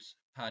Airwaves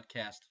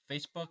podcast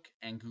Facebook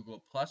and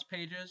Google Plus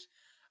pages.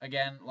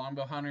 Again,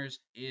 Longbow Hunters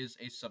is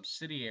a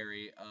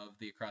subsidiary of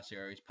the Across the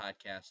Airwaves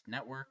podcast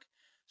network.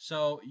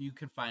 So you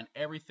can find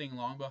everything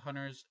Longbow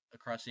Hunters,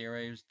 Across the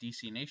Airwaves,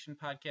 DC Nation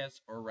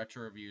podcasts, or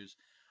retro reviews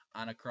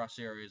on Across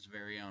the Airwaves'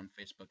 very own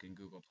Facebook and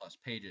Google Plus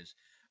pages.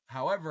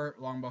 However,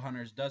 Longbow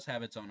Hunters does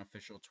have its own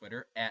official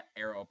Twitter,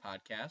 @Arrow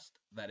Podcast.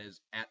 That is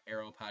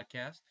 @Arrow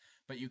Podcast.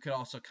 But you could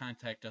also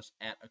contact us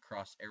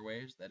 @Across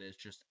Airwaves. That is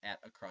just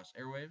 @Across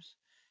Airwaves.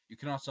 You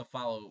can also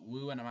follow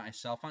Woo and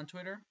myself on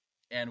Twitter.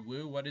 And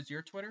Woo, what is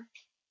your Twitter?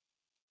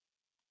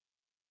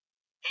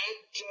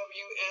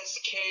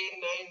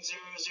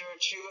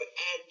 @WSK9002,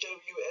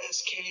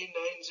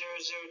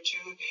 @WSK9002.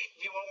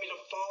 If you want me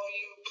to follow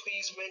you,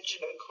 please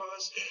mention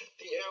Across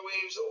the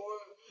Airwaves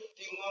or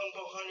the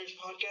Longbow Hunters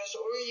Podcast,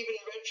 or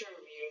even retro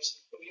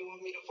reviews if you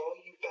want me to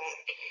follow you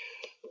back.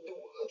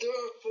 There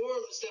are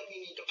forums that we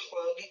need to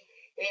plug,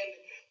 and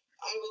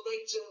I would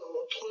like to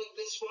plug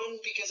this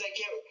one because I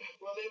can't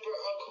remember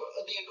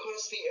the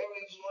Across the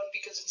Airwaves one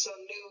because it's so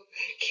new.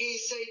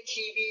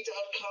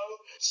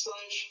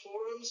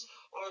 ksitetv.com/forums.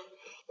 Our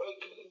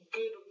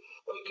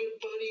good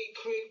buddy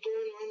Craig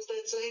Byrne runs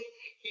that site.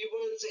 He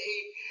runs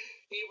a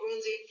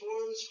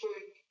forums for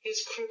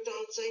his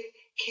Krypton site.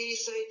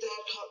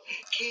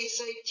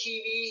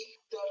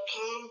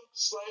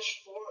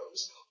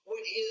 ksitetv.com/forums.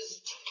 What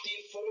is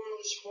the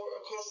forums for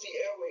Across the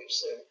Airwaves,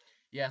 sir?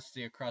 Yes,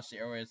 the Across the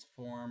Airwaves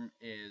forum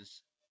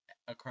is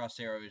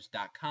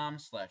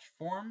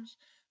acrosstheairwaves.com/forums.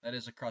 That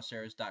is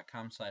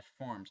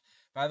acrosstheairwaves.com/forums.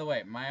 By the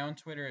way, my own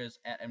Twitter is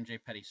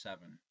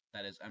 @MJPetty7.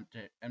 That is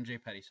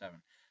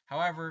MJPetty7.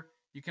 However,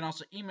 you can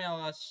also email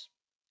us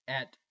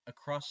at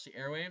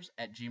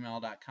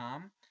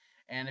acrosstheairwaves@gmail.com.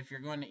 And if you're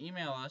going to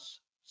email us,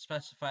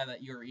 specify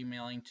that you're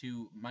emailing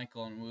to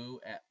Michael and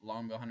Wu at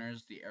Longbow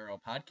Hunters the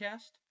Arrow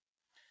Podcast,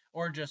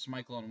 or just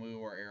Michael and Wu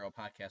or Arrow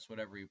Podcast,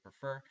 whatever you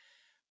prefer.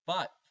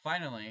 But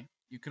finally,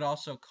 you could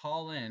also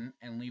call in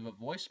and leave a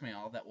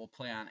voicemail that will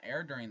play on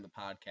air during the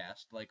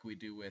podcast, like we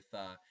do with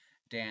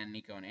Dan,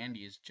 Nico, and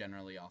Andy's,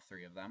 generally all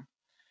three of them.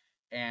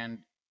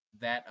 And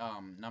that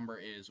number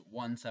is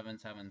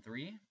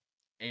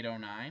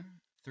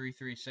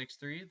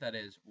 1773-809-3363. That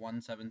is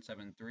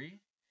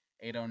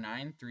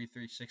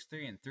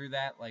 1773-809-3363. And through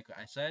that, like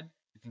I said,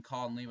 you can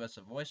call and leave us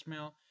a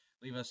voicemail.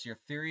 Leave us your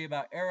theory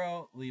about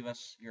Arrow. Leave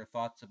us your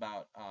thoughts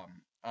about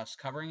us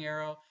covering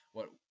Arrow,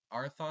 what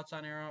our thoughts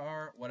on Arrow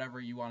are, whatever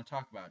you want to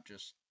talk about.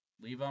 Just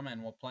leave them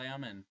and we'll play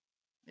them, and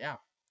yeah.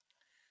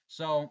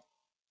 So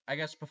I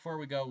guess before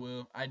we go,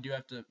 Woo, I do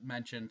have to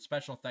mention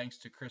special thanks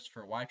to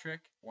Christopher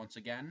Wytrick once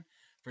again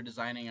for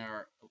designing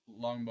our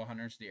Longbow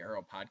Hunters the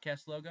Arrow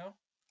podcast logo.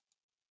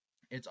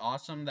 It's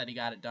awesome that he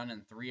got it done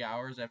in 3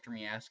 hours after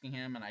me asking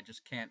him, and I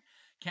just can't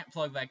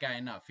plug that guy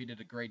enough. He did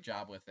a great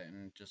job with it,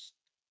 and just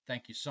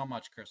thank you so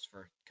much,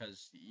 Christopher,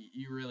 because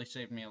you really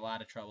saved me a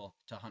lot of trouble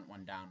to hunt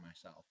one down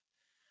myself.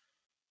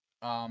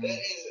 That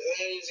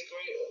is a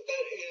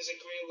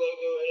great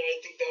logo, and I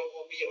think that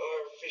will be our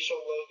official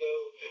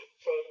logo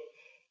from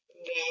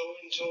now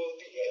until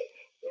the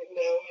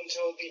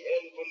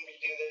end when we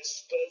do this.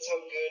 That's how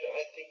good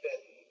I think that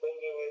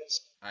logo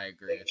is. I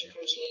agree with you.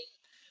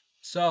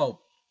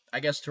 So, I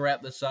guess to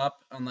wrap this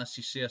up, unless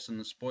you see us in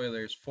the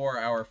spoilers, for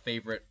our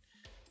favorite,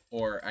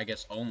 or I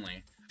guess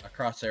only,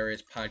 Across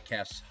Areas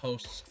podcast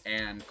hosts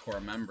and core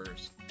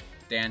members,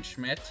 Dan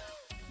Schmidt,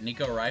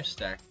 Nico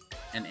Reifstack,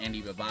 and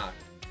Andy Babak.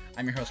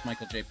 I'm your host,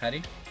 Michael J.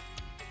 Petty.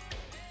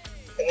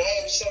 And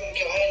I am some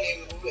guy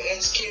named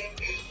SQ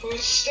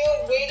who's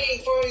still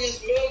waiting for his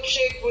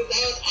milkshake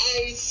without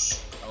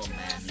ice. Oh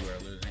man, you are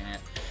losing it.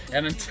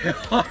 And until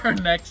our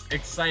next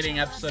exciting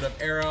episode of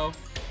Arrow,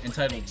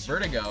 entitled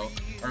Vertigo,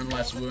 or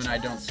unless Wu and I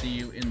don't see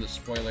you in the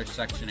spoiler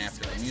section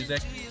after the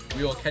music,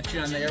 we will catch you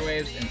on the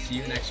airwaves and see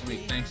you next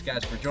week. Thanks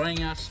guys for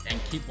joining us, and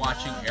keep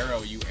watching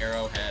Arrow, you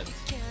arrowheads.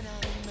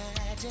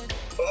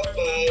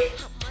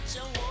 Bye-bye.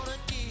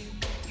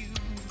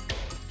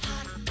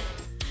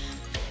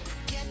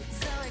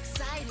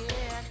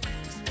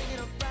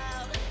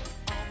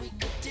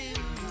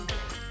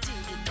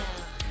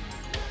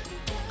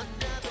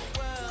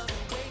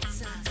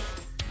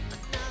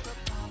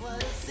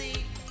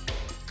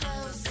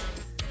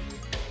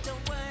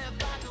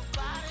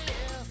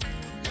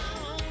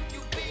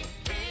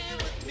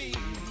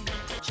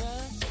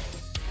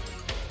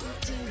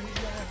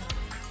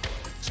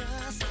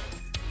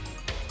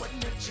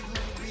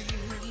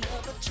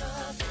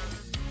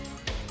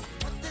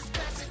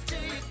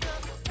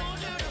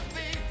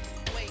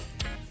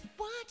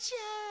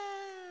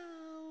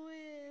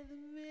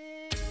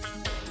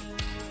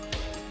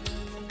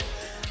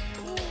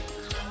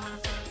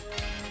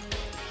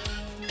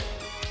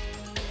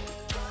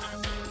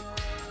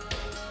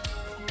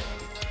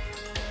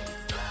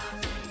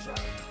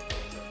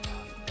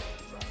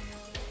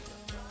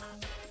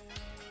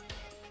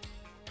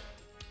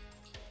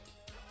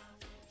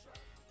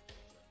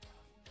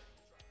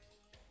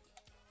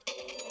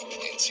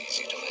 It's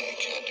easy to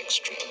make and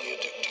extremely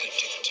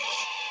addictive.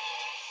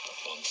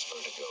 Once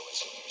vertigo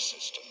is in your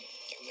system,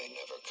 you may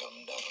never come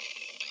down.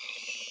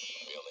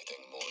 The only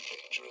thing more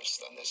dangerous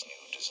than this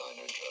new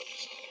designer drug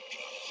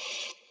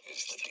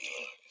is the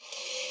dealer.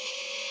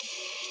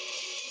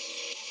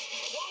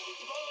 One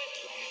bullet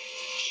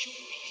left. Shoot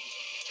me.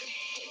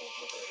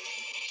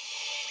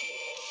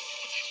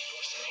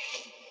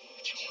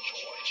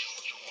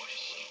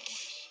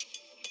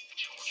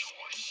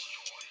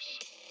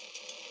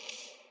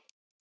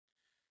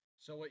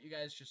 So what you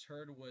guys just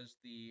heard was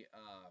the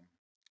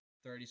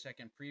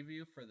 30-second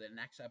preview for the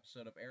next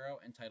episode of Arrow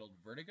entitled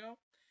Vertigo,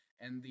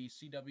 and the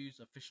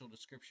CW's official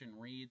description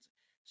reads,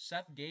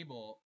 Seth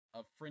Gable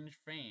of Fringe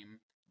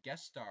fame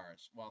guest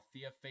stars while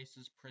Thea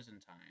faces prison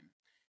time.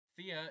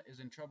 Thea is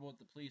in trouble with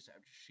the police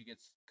after she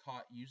gets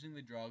caught using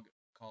the drug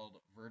called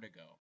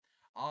Vertigo.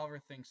 Oliver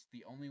thinks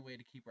the only way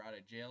to keep her out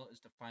of jail is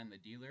to find the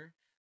dealer,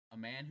 a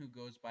man who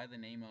goes by the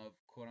name of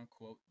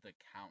quote-unquote the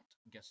Count,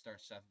 guest star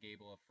Seth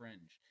Gable of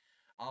Fringe.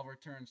 Oliver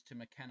turns to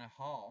McKenna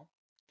Hall,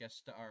 guest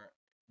star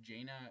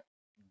Jaina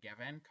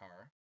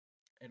Gavankar,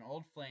 an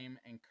old flame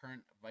and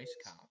current vice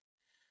cop,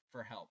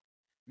 for help.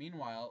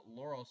 Meanwhile,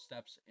 Laurel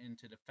steps in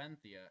to defend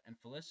Thea, and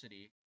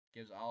Felicity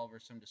gives Oliver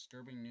some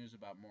disturbing news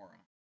about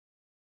Mora.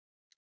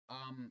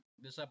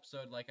 This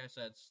episode, like I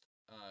said,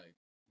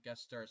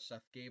 guest stars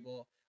Seth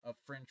Gable of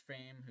Fringe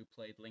fame, who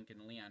played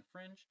Lincoln Lee on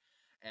Fringe,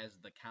 as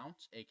the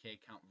Count, aka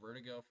Count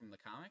Vertigo from the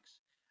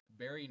comics.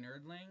 Barry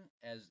Nerdling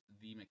as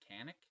the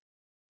Mechanic,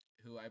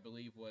 who I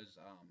believe was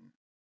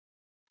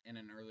in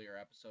an earlier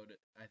episode.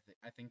 I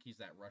think he's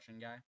that Russian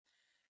guy.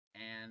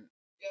 And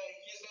yeah,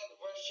 he's the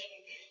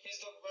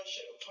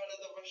Russian part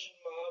of the Russian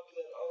mob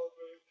that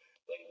Oliver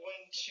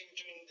went to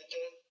during the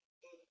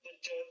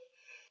death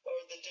or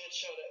the dead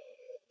shot at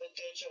the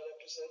Deadshot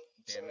episode.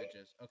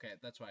 Damages. Okay,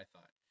 that's what I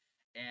thought.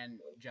 And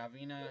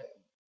Javina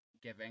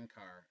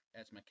Gavenkar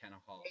as McKenna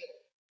Hall.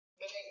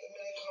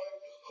 Menacar,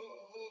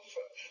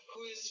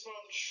 who is from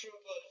True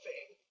Blood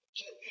fame.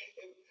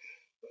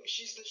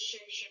 She's the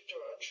shapeshifter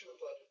on True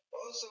Blood.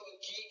 Also a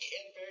geek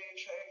and very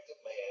attractive,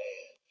 may I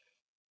add.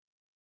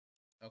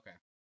 Okay.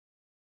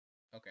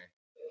 Okay.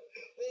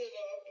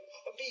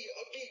 I'm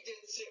being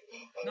dead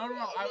serious. No.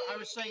 I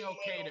was saying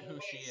okay to who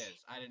she is.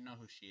 I didn't know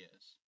who she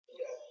is.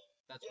 Yeah.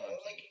 That's what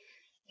I'm saying. Like,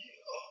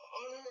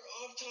 on her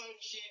off time,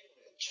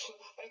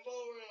 I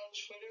follow her on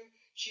Twitter.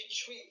 She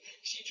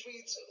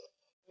tweets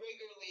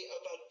regularly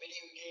about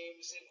video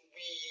games and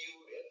Wii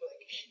U and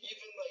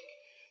even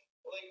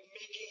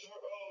making her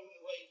own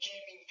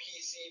gaming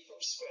PC from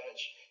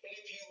scratch. And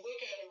if you look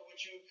at her,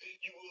 which you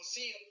will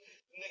see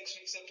in next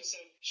week's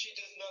episode, she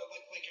does not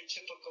look like your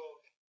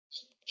typical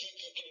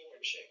geeky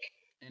gamer chick.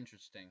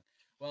 Interesting.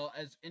 Well,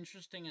 as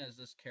interesting as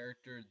this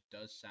character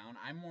does sound,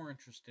 I'm more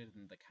interested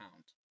in the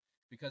Count.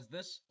 Because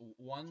this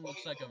one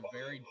looks like a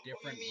very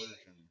different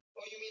version.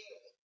 Oh, you mean...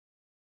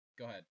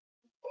 Go ahead.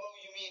 Oh,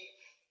 you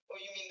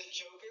mean the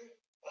Joker?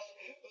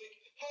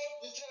 Half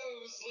the time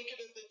I was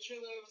looking at the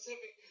trailer, I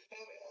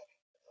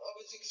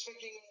was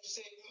expecting him to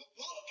say,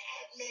 "Look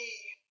at me!"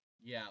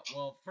 Yeah,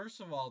 well, first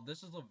of all,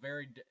 this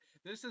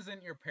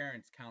isn't your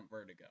parents' Count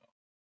Vertigo.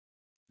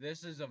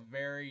 This is a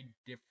very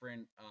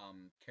different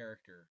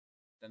character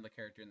than the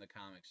character in the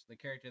comics. The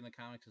character in the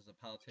comics is a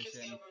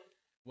politician,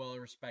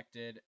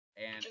 well-respected,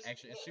 and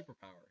actually has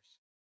superpowers.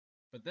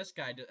 But this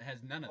guy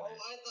has none of that.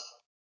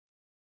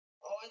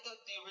 I thought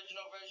the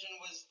original version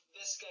was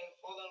this guy.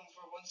 Hold on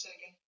for 1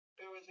 second.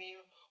 Bear with me.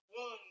 1,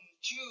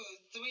 2,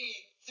 3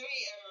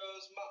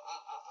 arrows.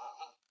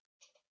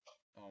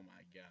 Oh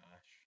my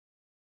gosh.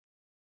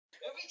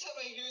 Every time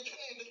I hear the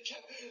name the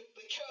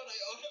Count, I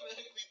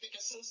automatically think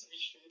of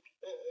Sesame Street.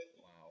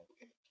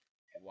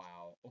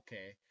 Wow.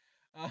 Okay.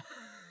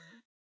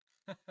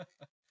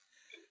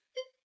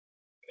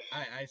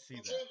 I see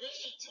that. It's my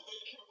mission to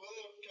make you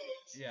laugh,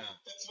 guys. Yeah.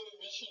 It's my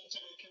mission to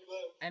make you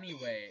laugh.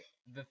 Anyway,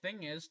 the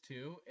thing is,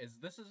 too, is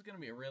this is going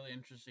to be really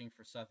interesting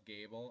for Seth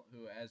Gable,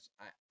 who, as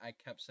I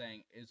kept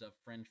saying, is of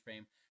Fringe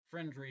fame.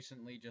 Fringe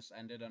recently just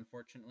ended,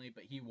 unfortunately,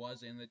 but he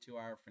was in the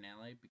 2-hour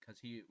finale because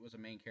he was a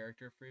main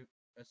character for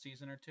a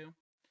season or two.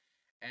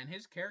 And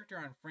his character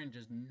on Fringe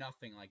is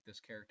nothing like this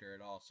character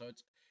at all. So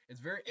it's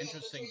very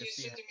interesting to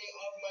see. That's what you said to me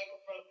off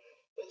microphone.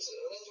 That's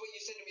what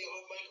you said to me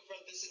off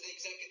microphone. This is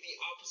exactly the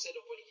opposite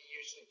of what he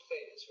usually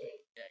plays,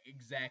 right? Yeah,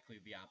 exactly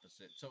the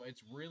opposite. So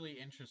it's really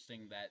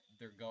interesting that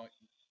they're going.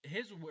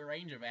 His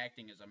range of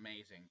acting is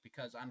amazing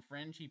because on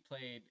Fringe he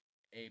played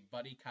a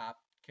buddy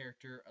cop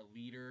character, a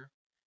leader,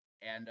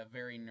 and a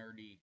very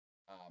nerdy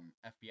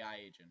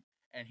FBI agent.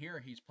 And here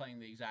he's playing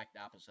the exact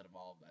opposite of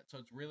all of that. So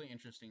it's really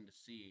interesting to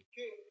see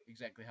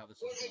exactly how this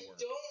is going to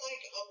work.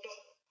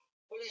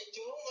 What I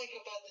don't like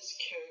about this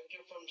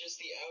character from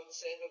just the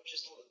outset of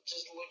just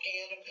looking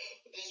at him,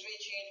 this may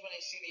change when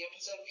I see the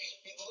episode.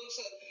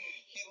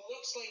 He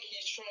looks like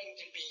he's trying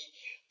to be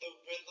the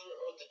Riddler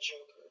or the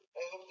Joker.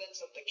 I hope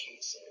that's not the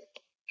case here,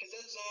 because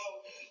that's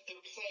how they're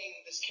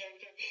playing this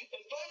character.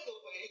 And by the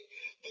way,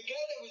 the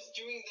guy that was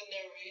doing the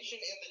narration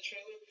in the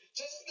trailer,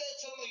 doesn't that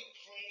sound like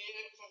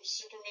Brainiac from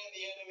Superman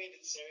the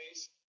Animated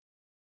Series?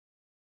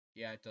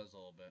 Yeah, it does a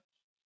little bit.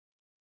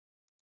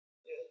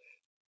 Yeah.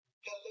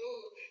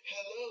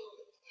 Hello,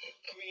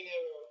 Green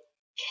Arrow.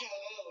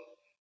 Hello.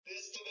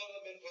 This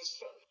development was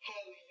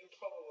highly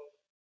improbable.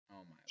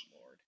 Oh my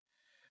lord.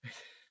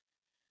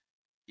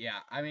 Yeah,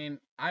 I mean,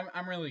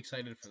 I'm really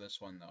excited for this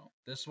one though.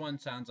 This one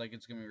sounds like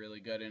it's gonna be really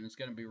good, and it's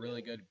gonna be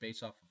really good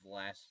based off of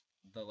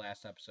the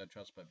last episode,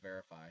 Trust But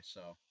Verify.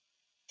 So.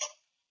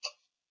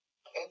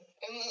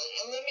 And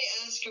let me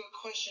ask you a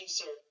question,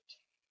 sir.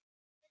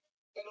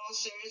 In all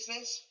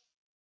seriousness.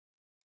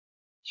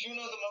 You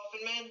know the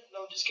Muffin Man?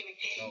 No, I'm just kidding.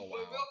 Oh,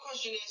 wow. My real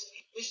question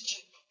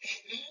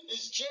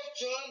is Jeff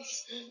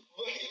Johns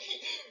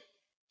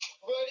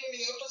writing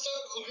the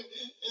episode, or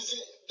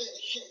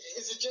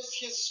is it just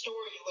his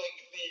story, like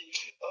the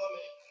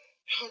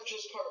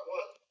Huntress Part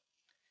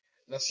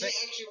 1? Is he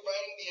actually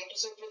writing the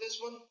episode for this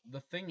one?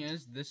 The thing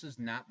is, this is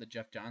not the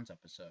Jeff Johns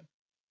episode.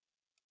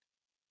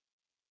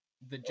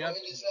 It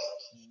is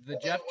not. The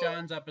Jeff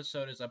Johns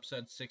episode is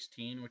episode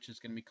 16, which is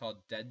going to be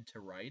called Dead to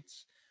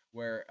Rights,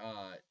 where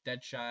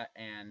Deadshot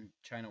and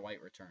China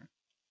White return.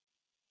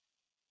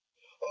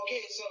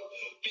 Okay, so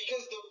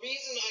because the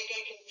reason I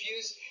got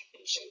confused,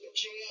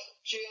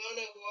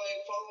 Gianna, who I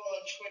follow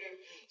on Twitter,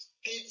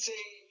 did say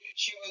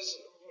she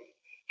was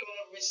going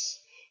to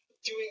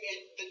doing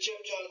the Jeff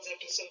Johns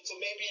episode, so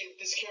maybe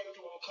this character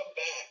will come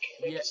back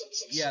in episode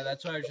 16. Yeah,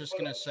 that's what I was just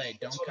going to say.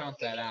 Don't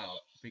count that out,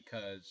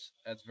 because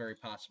that's very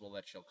possible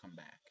that she'll come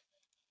back.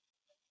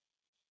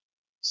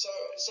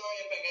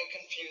 Sorry if I got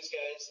confused,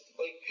 guys.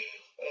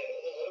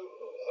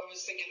 I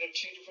was thinking of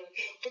two different.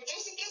 But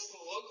doesn't this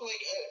look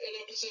like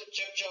an episode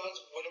Jeff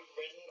Johns would have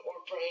written, or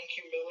Brian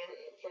Q. Miller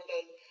for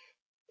that?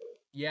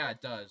 Yeah,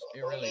 it does.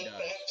 It really does.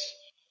 Fact?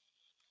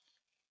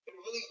 It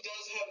really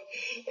does have,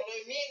 and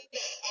I mean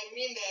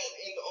mean that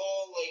in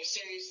all, like,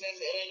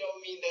 seriousness, and I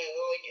don't mean that,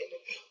 like, in a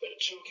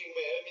joking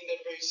way. I mean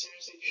that very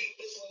seriously.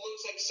 This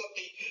looks like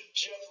something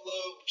Jeff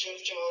Loeb,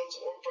 Jeff Johns,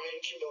 or Brian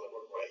K. Miller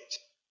would write.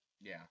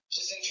 Yeah.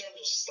 Just in terms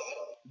of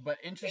style. But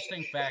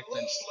interesting And fact it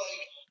looks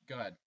like... Go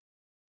ahead.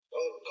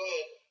 Oh, go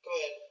ahead.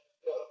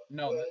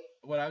 No, go ahead.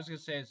 what I was going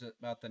to say is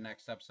about the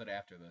next episode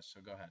after this, so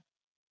go ahead.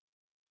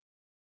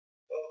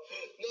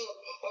 No,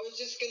 I was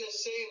just going to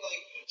say,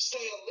 like,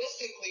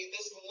 stylistically,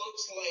 this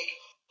looks like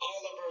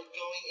Oliver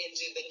going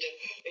into the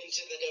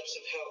depths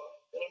of hell.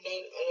 And I'm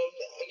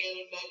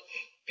not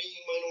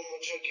being my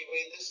normal jokey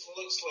way. This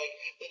looks like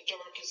the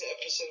darkest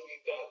episode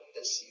we've gotten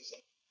this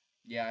season.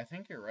 Yeah, I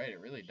think you're right.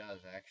 It really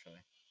does, actually.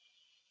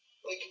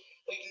 Like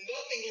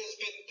nothing has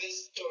been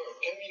this dark.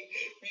 I mean,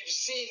 we've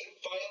seen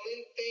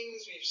violent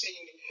things, we've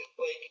seen,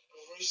 like,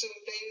 gruesome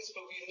things,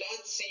 but we've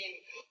not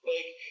seen,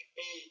 like,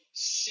 a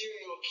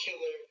serial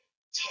killer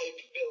type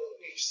villain.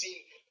 We've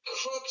seen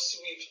crooks,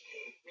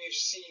 we've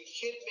seen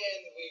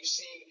hitmen, we've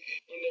seen,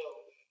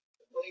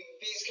 like,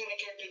 these kind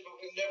of characters, but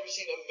we've never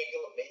seen a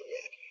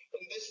megalomaniac.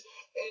 And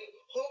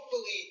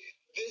hopefully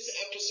this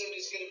episode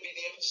is going to be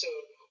the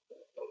episode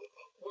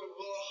where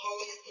Willa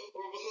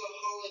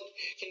Holland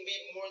can be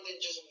more than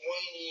just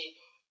whiny,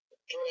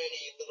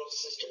 bratty little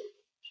sister.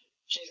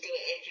 She's going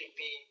to actually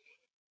be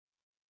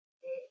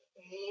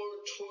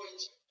more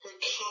towards her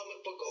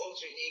comic book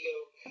alter ego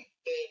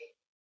than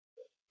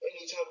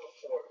any time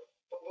before.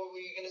 But what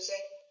were you going to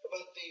say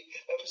about the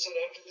episode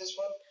after this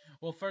one?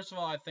 Well, first of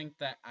all, I think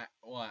that, I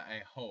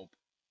hope,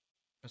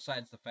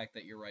 besides the fact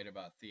that you're right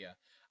about Thea,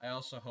 I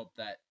also hope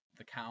that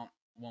the Count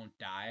won't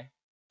die.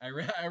 I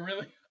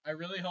really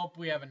hope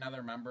we have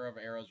another member of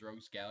Arrow's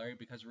Rogues Gallery,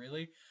 because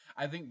really,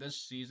 I think this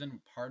season,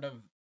 part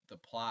of the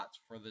plots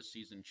for this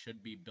season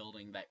should be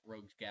building that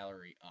Rogues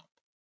Gallery up.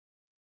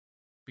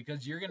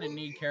 Because you're going to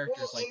need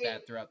characters like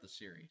that throughout the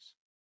series.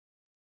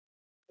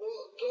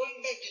 Well,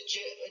 going back to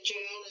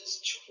Jayana's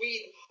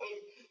tweet,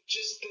 I'm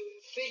just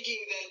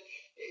thinking that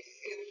if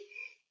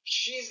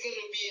she's going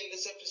to be in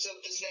this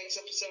next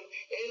episode,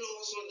 and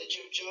also in the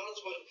Jim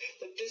Johns one,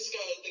 that this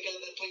guy, the guy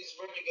that plays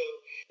Vertigo,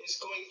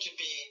 is going to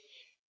be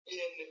in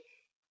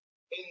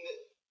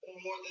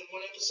more than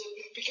one episode,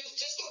 because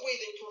just the way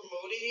they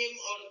promoted him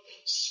on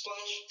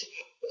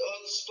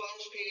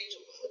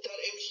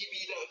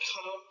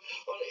splashpage.mtv.com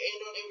and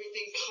on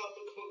everything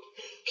comic book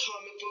 /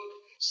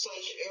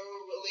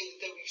 Arrow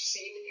related that we've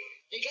seen,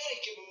 you gotta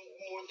give him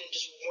more than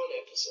just one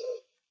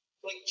episode.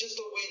 Like,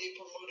 just the way they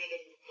promoted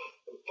him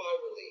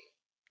virally.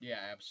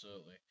 Yeah,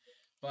 absolutely.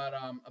 But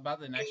about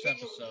the next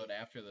episode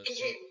after this.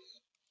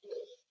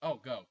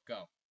 Oh, go.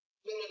 No.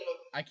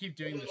 I keep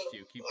doing this to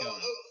you. Keep going.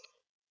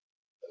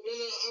 No,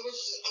 I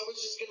was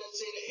just gonna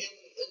say to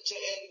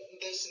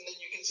end this, and then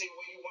you can say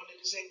what you wanted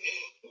to say.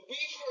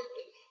 We've heard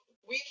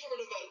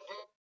about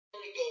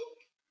Vertigo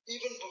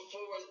even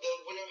before the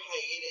winter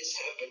hiatus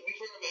happened. We've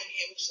heard about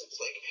him since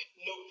like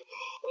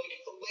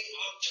late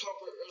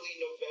October, early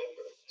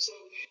November. So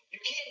you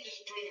can't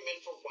just bring him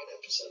in for one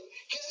episode,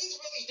 because this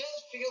really does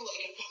feel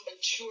like a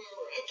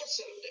 2-hour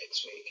episode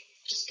next week.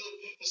 Just the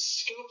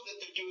scope that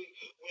they're doing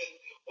with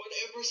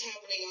whatever's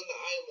happening on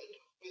the island,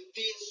 with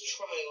Thea's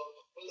trial,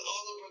 with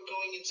Oliver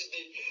going into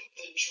the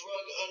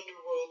drug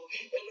underworld,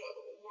 and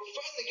we're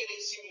finally going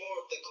to see more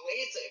of the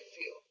Glades, I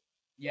feel.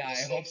 Yeah, I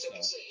hope so.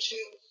 Episode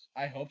too.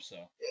 I hope so.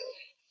 Yeah.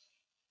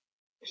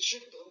 It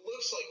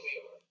looks like we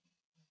are.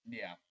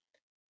 Yeah.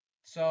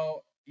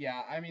 So,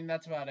 yeah, I mean,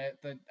 that's about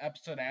it. The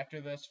episode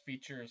after this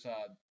features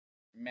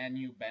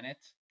Manu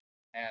Bennett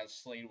as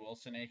Slade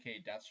Wilson,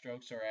 aka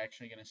Deathstroke, so we're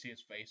actually going to see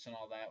his face and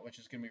all that, which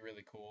is going to be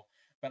really cool.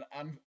 But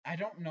I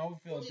don't know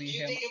if it'll be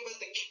him. What did you think about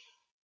the...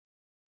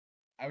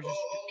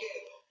 okay.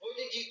 What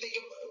did you think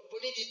of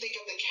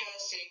the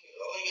casting?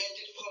 Like, I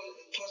did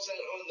post that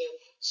on the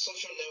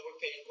social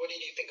network page. What did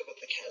you think about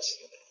the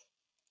casting of that?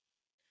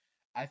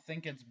 I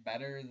think it's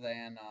better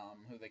than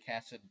who they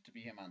casted to be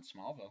him on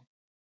Smallville.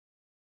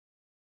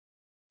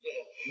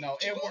 Yeah.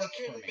 No, it worked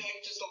for me.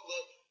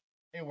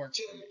 It worked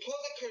to for me. Pull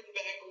the curtain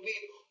back,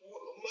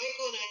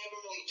 Michael and I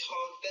haven't really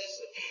talked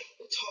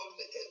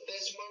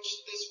this much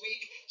this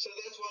week, so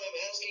that's why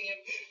I'm asking him,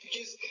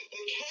 because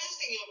the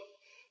casting of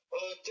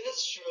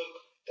Deathstroke,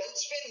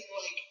 that's been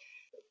like,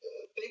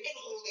 they've been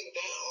holding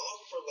that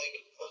off for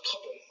like a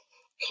couple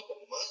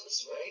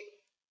months, right?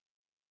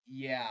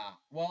 Yeah.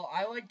 Well,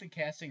 I like the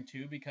casting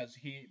too because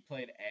he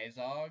played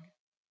Azog,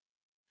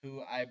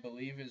 who I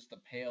believe is the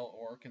pale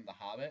orc in the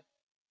Hobbit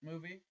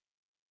movie.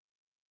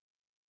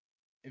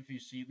 If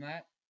you've seen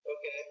that.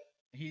 Okay.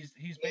 He's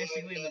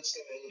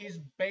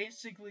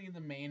basically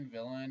the main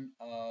villain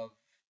of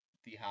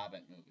the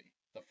Hobbit movie,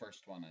 the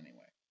first one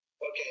anyway.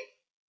 Okay.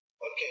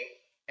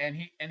 And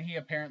he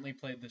apparently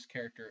played this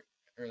character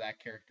or that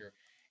character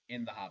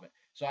in the Hobbit.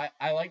 So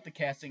I like the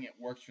casting. It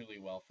works really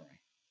well for me.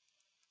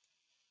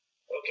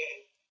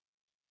 Okay.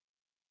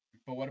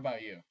 But what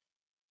about you?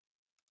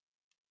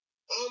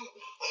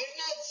 I've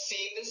not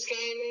seen this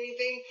guy in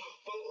anything,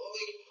 but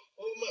like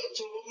what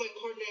my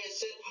partner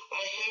has said,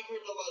 I have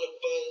heard a lot of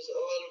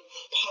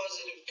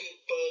positive, good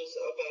buzz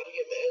about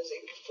him as a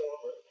performer.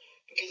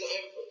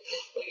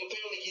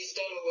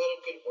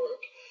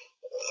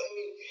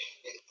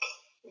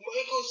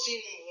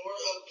 seen more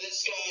of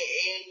this guy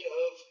and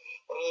of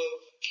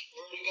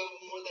Vertigo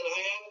more than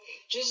I have.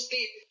 Just the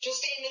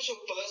initial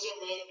buzz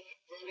around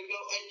Vertigo,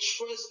 I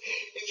trust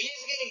if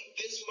he's getting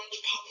this much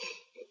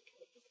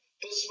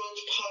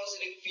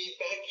positive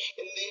feedback,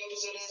 and the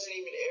episode hasn't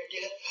even aired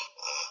yet.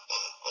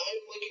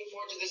 I'm looking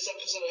forward to this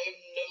episode. I have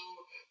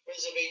no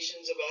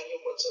reservations about him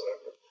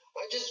whatsoever.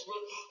 Again,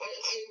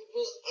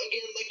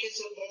 like I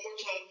said one more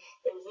time,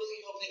 I really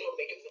hope they don't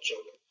make him the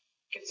Joker,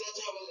 because that's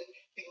how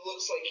he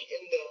looks like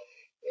in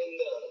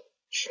the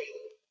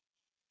trailer.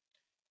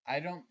 I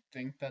don't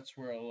think that's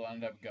where it'll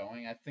end up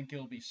going. I think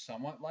it'll be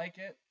somewhat like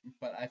it,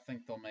 but I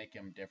think they'll make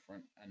him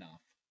different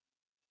enough.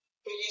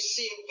 But you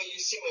see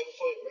my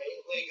point,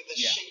 right? Like the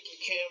shaky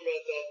camera,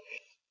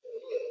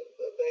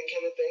 that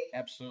kind of thing.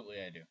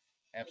 Absolutely, I do.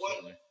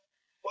 Absolutely.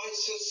 Why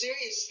so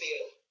serious,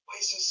 Thea?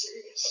 Why so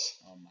serious?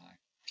 Oh my.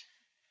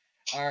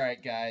 All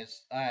right,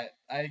 guys. I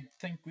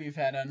think we've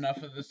had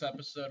enough of this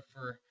episode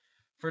for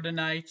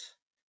tonight.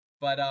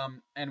 But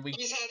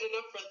he's had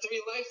enough for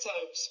 3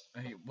 lifetimes.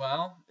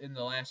 Well, in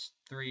the last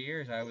 3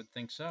 years, I would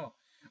think so.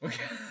 But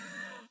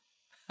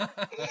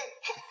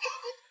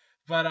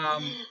we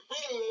love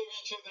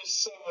each other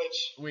so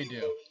much. We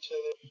do. Love each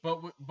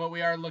other. But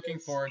we are looking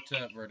forward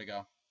to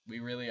Vertigo. We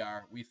really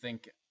are. We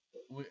think,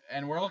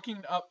 and we're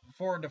looking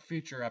forward to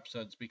future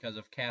episodes because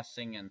of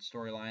casting and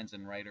storylines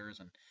and writers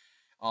and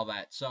all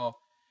that. So,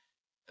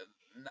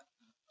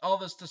 all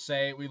this to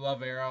say, we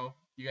love Arrow.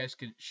 You guys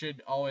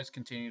should always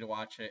continue to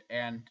watch it,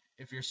 and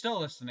if you're still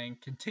listening,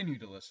 continue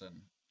to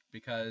listen,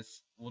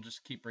 because we'll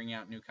just keep bringing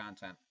out new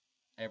content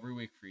every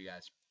week for you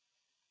guys.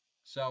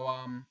 So,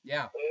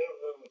 yeah,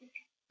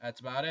 that's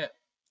about it.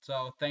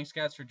 So, thanks,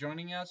 guys, for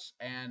joining us,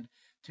 and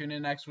tune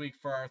in next week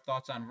for our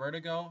thoughts on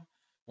Vertigo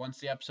once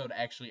the episode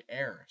actually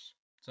airs.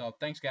 So,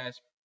 thanks,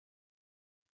 guys.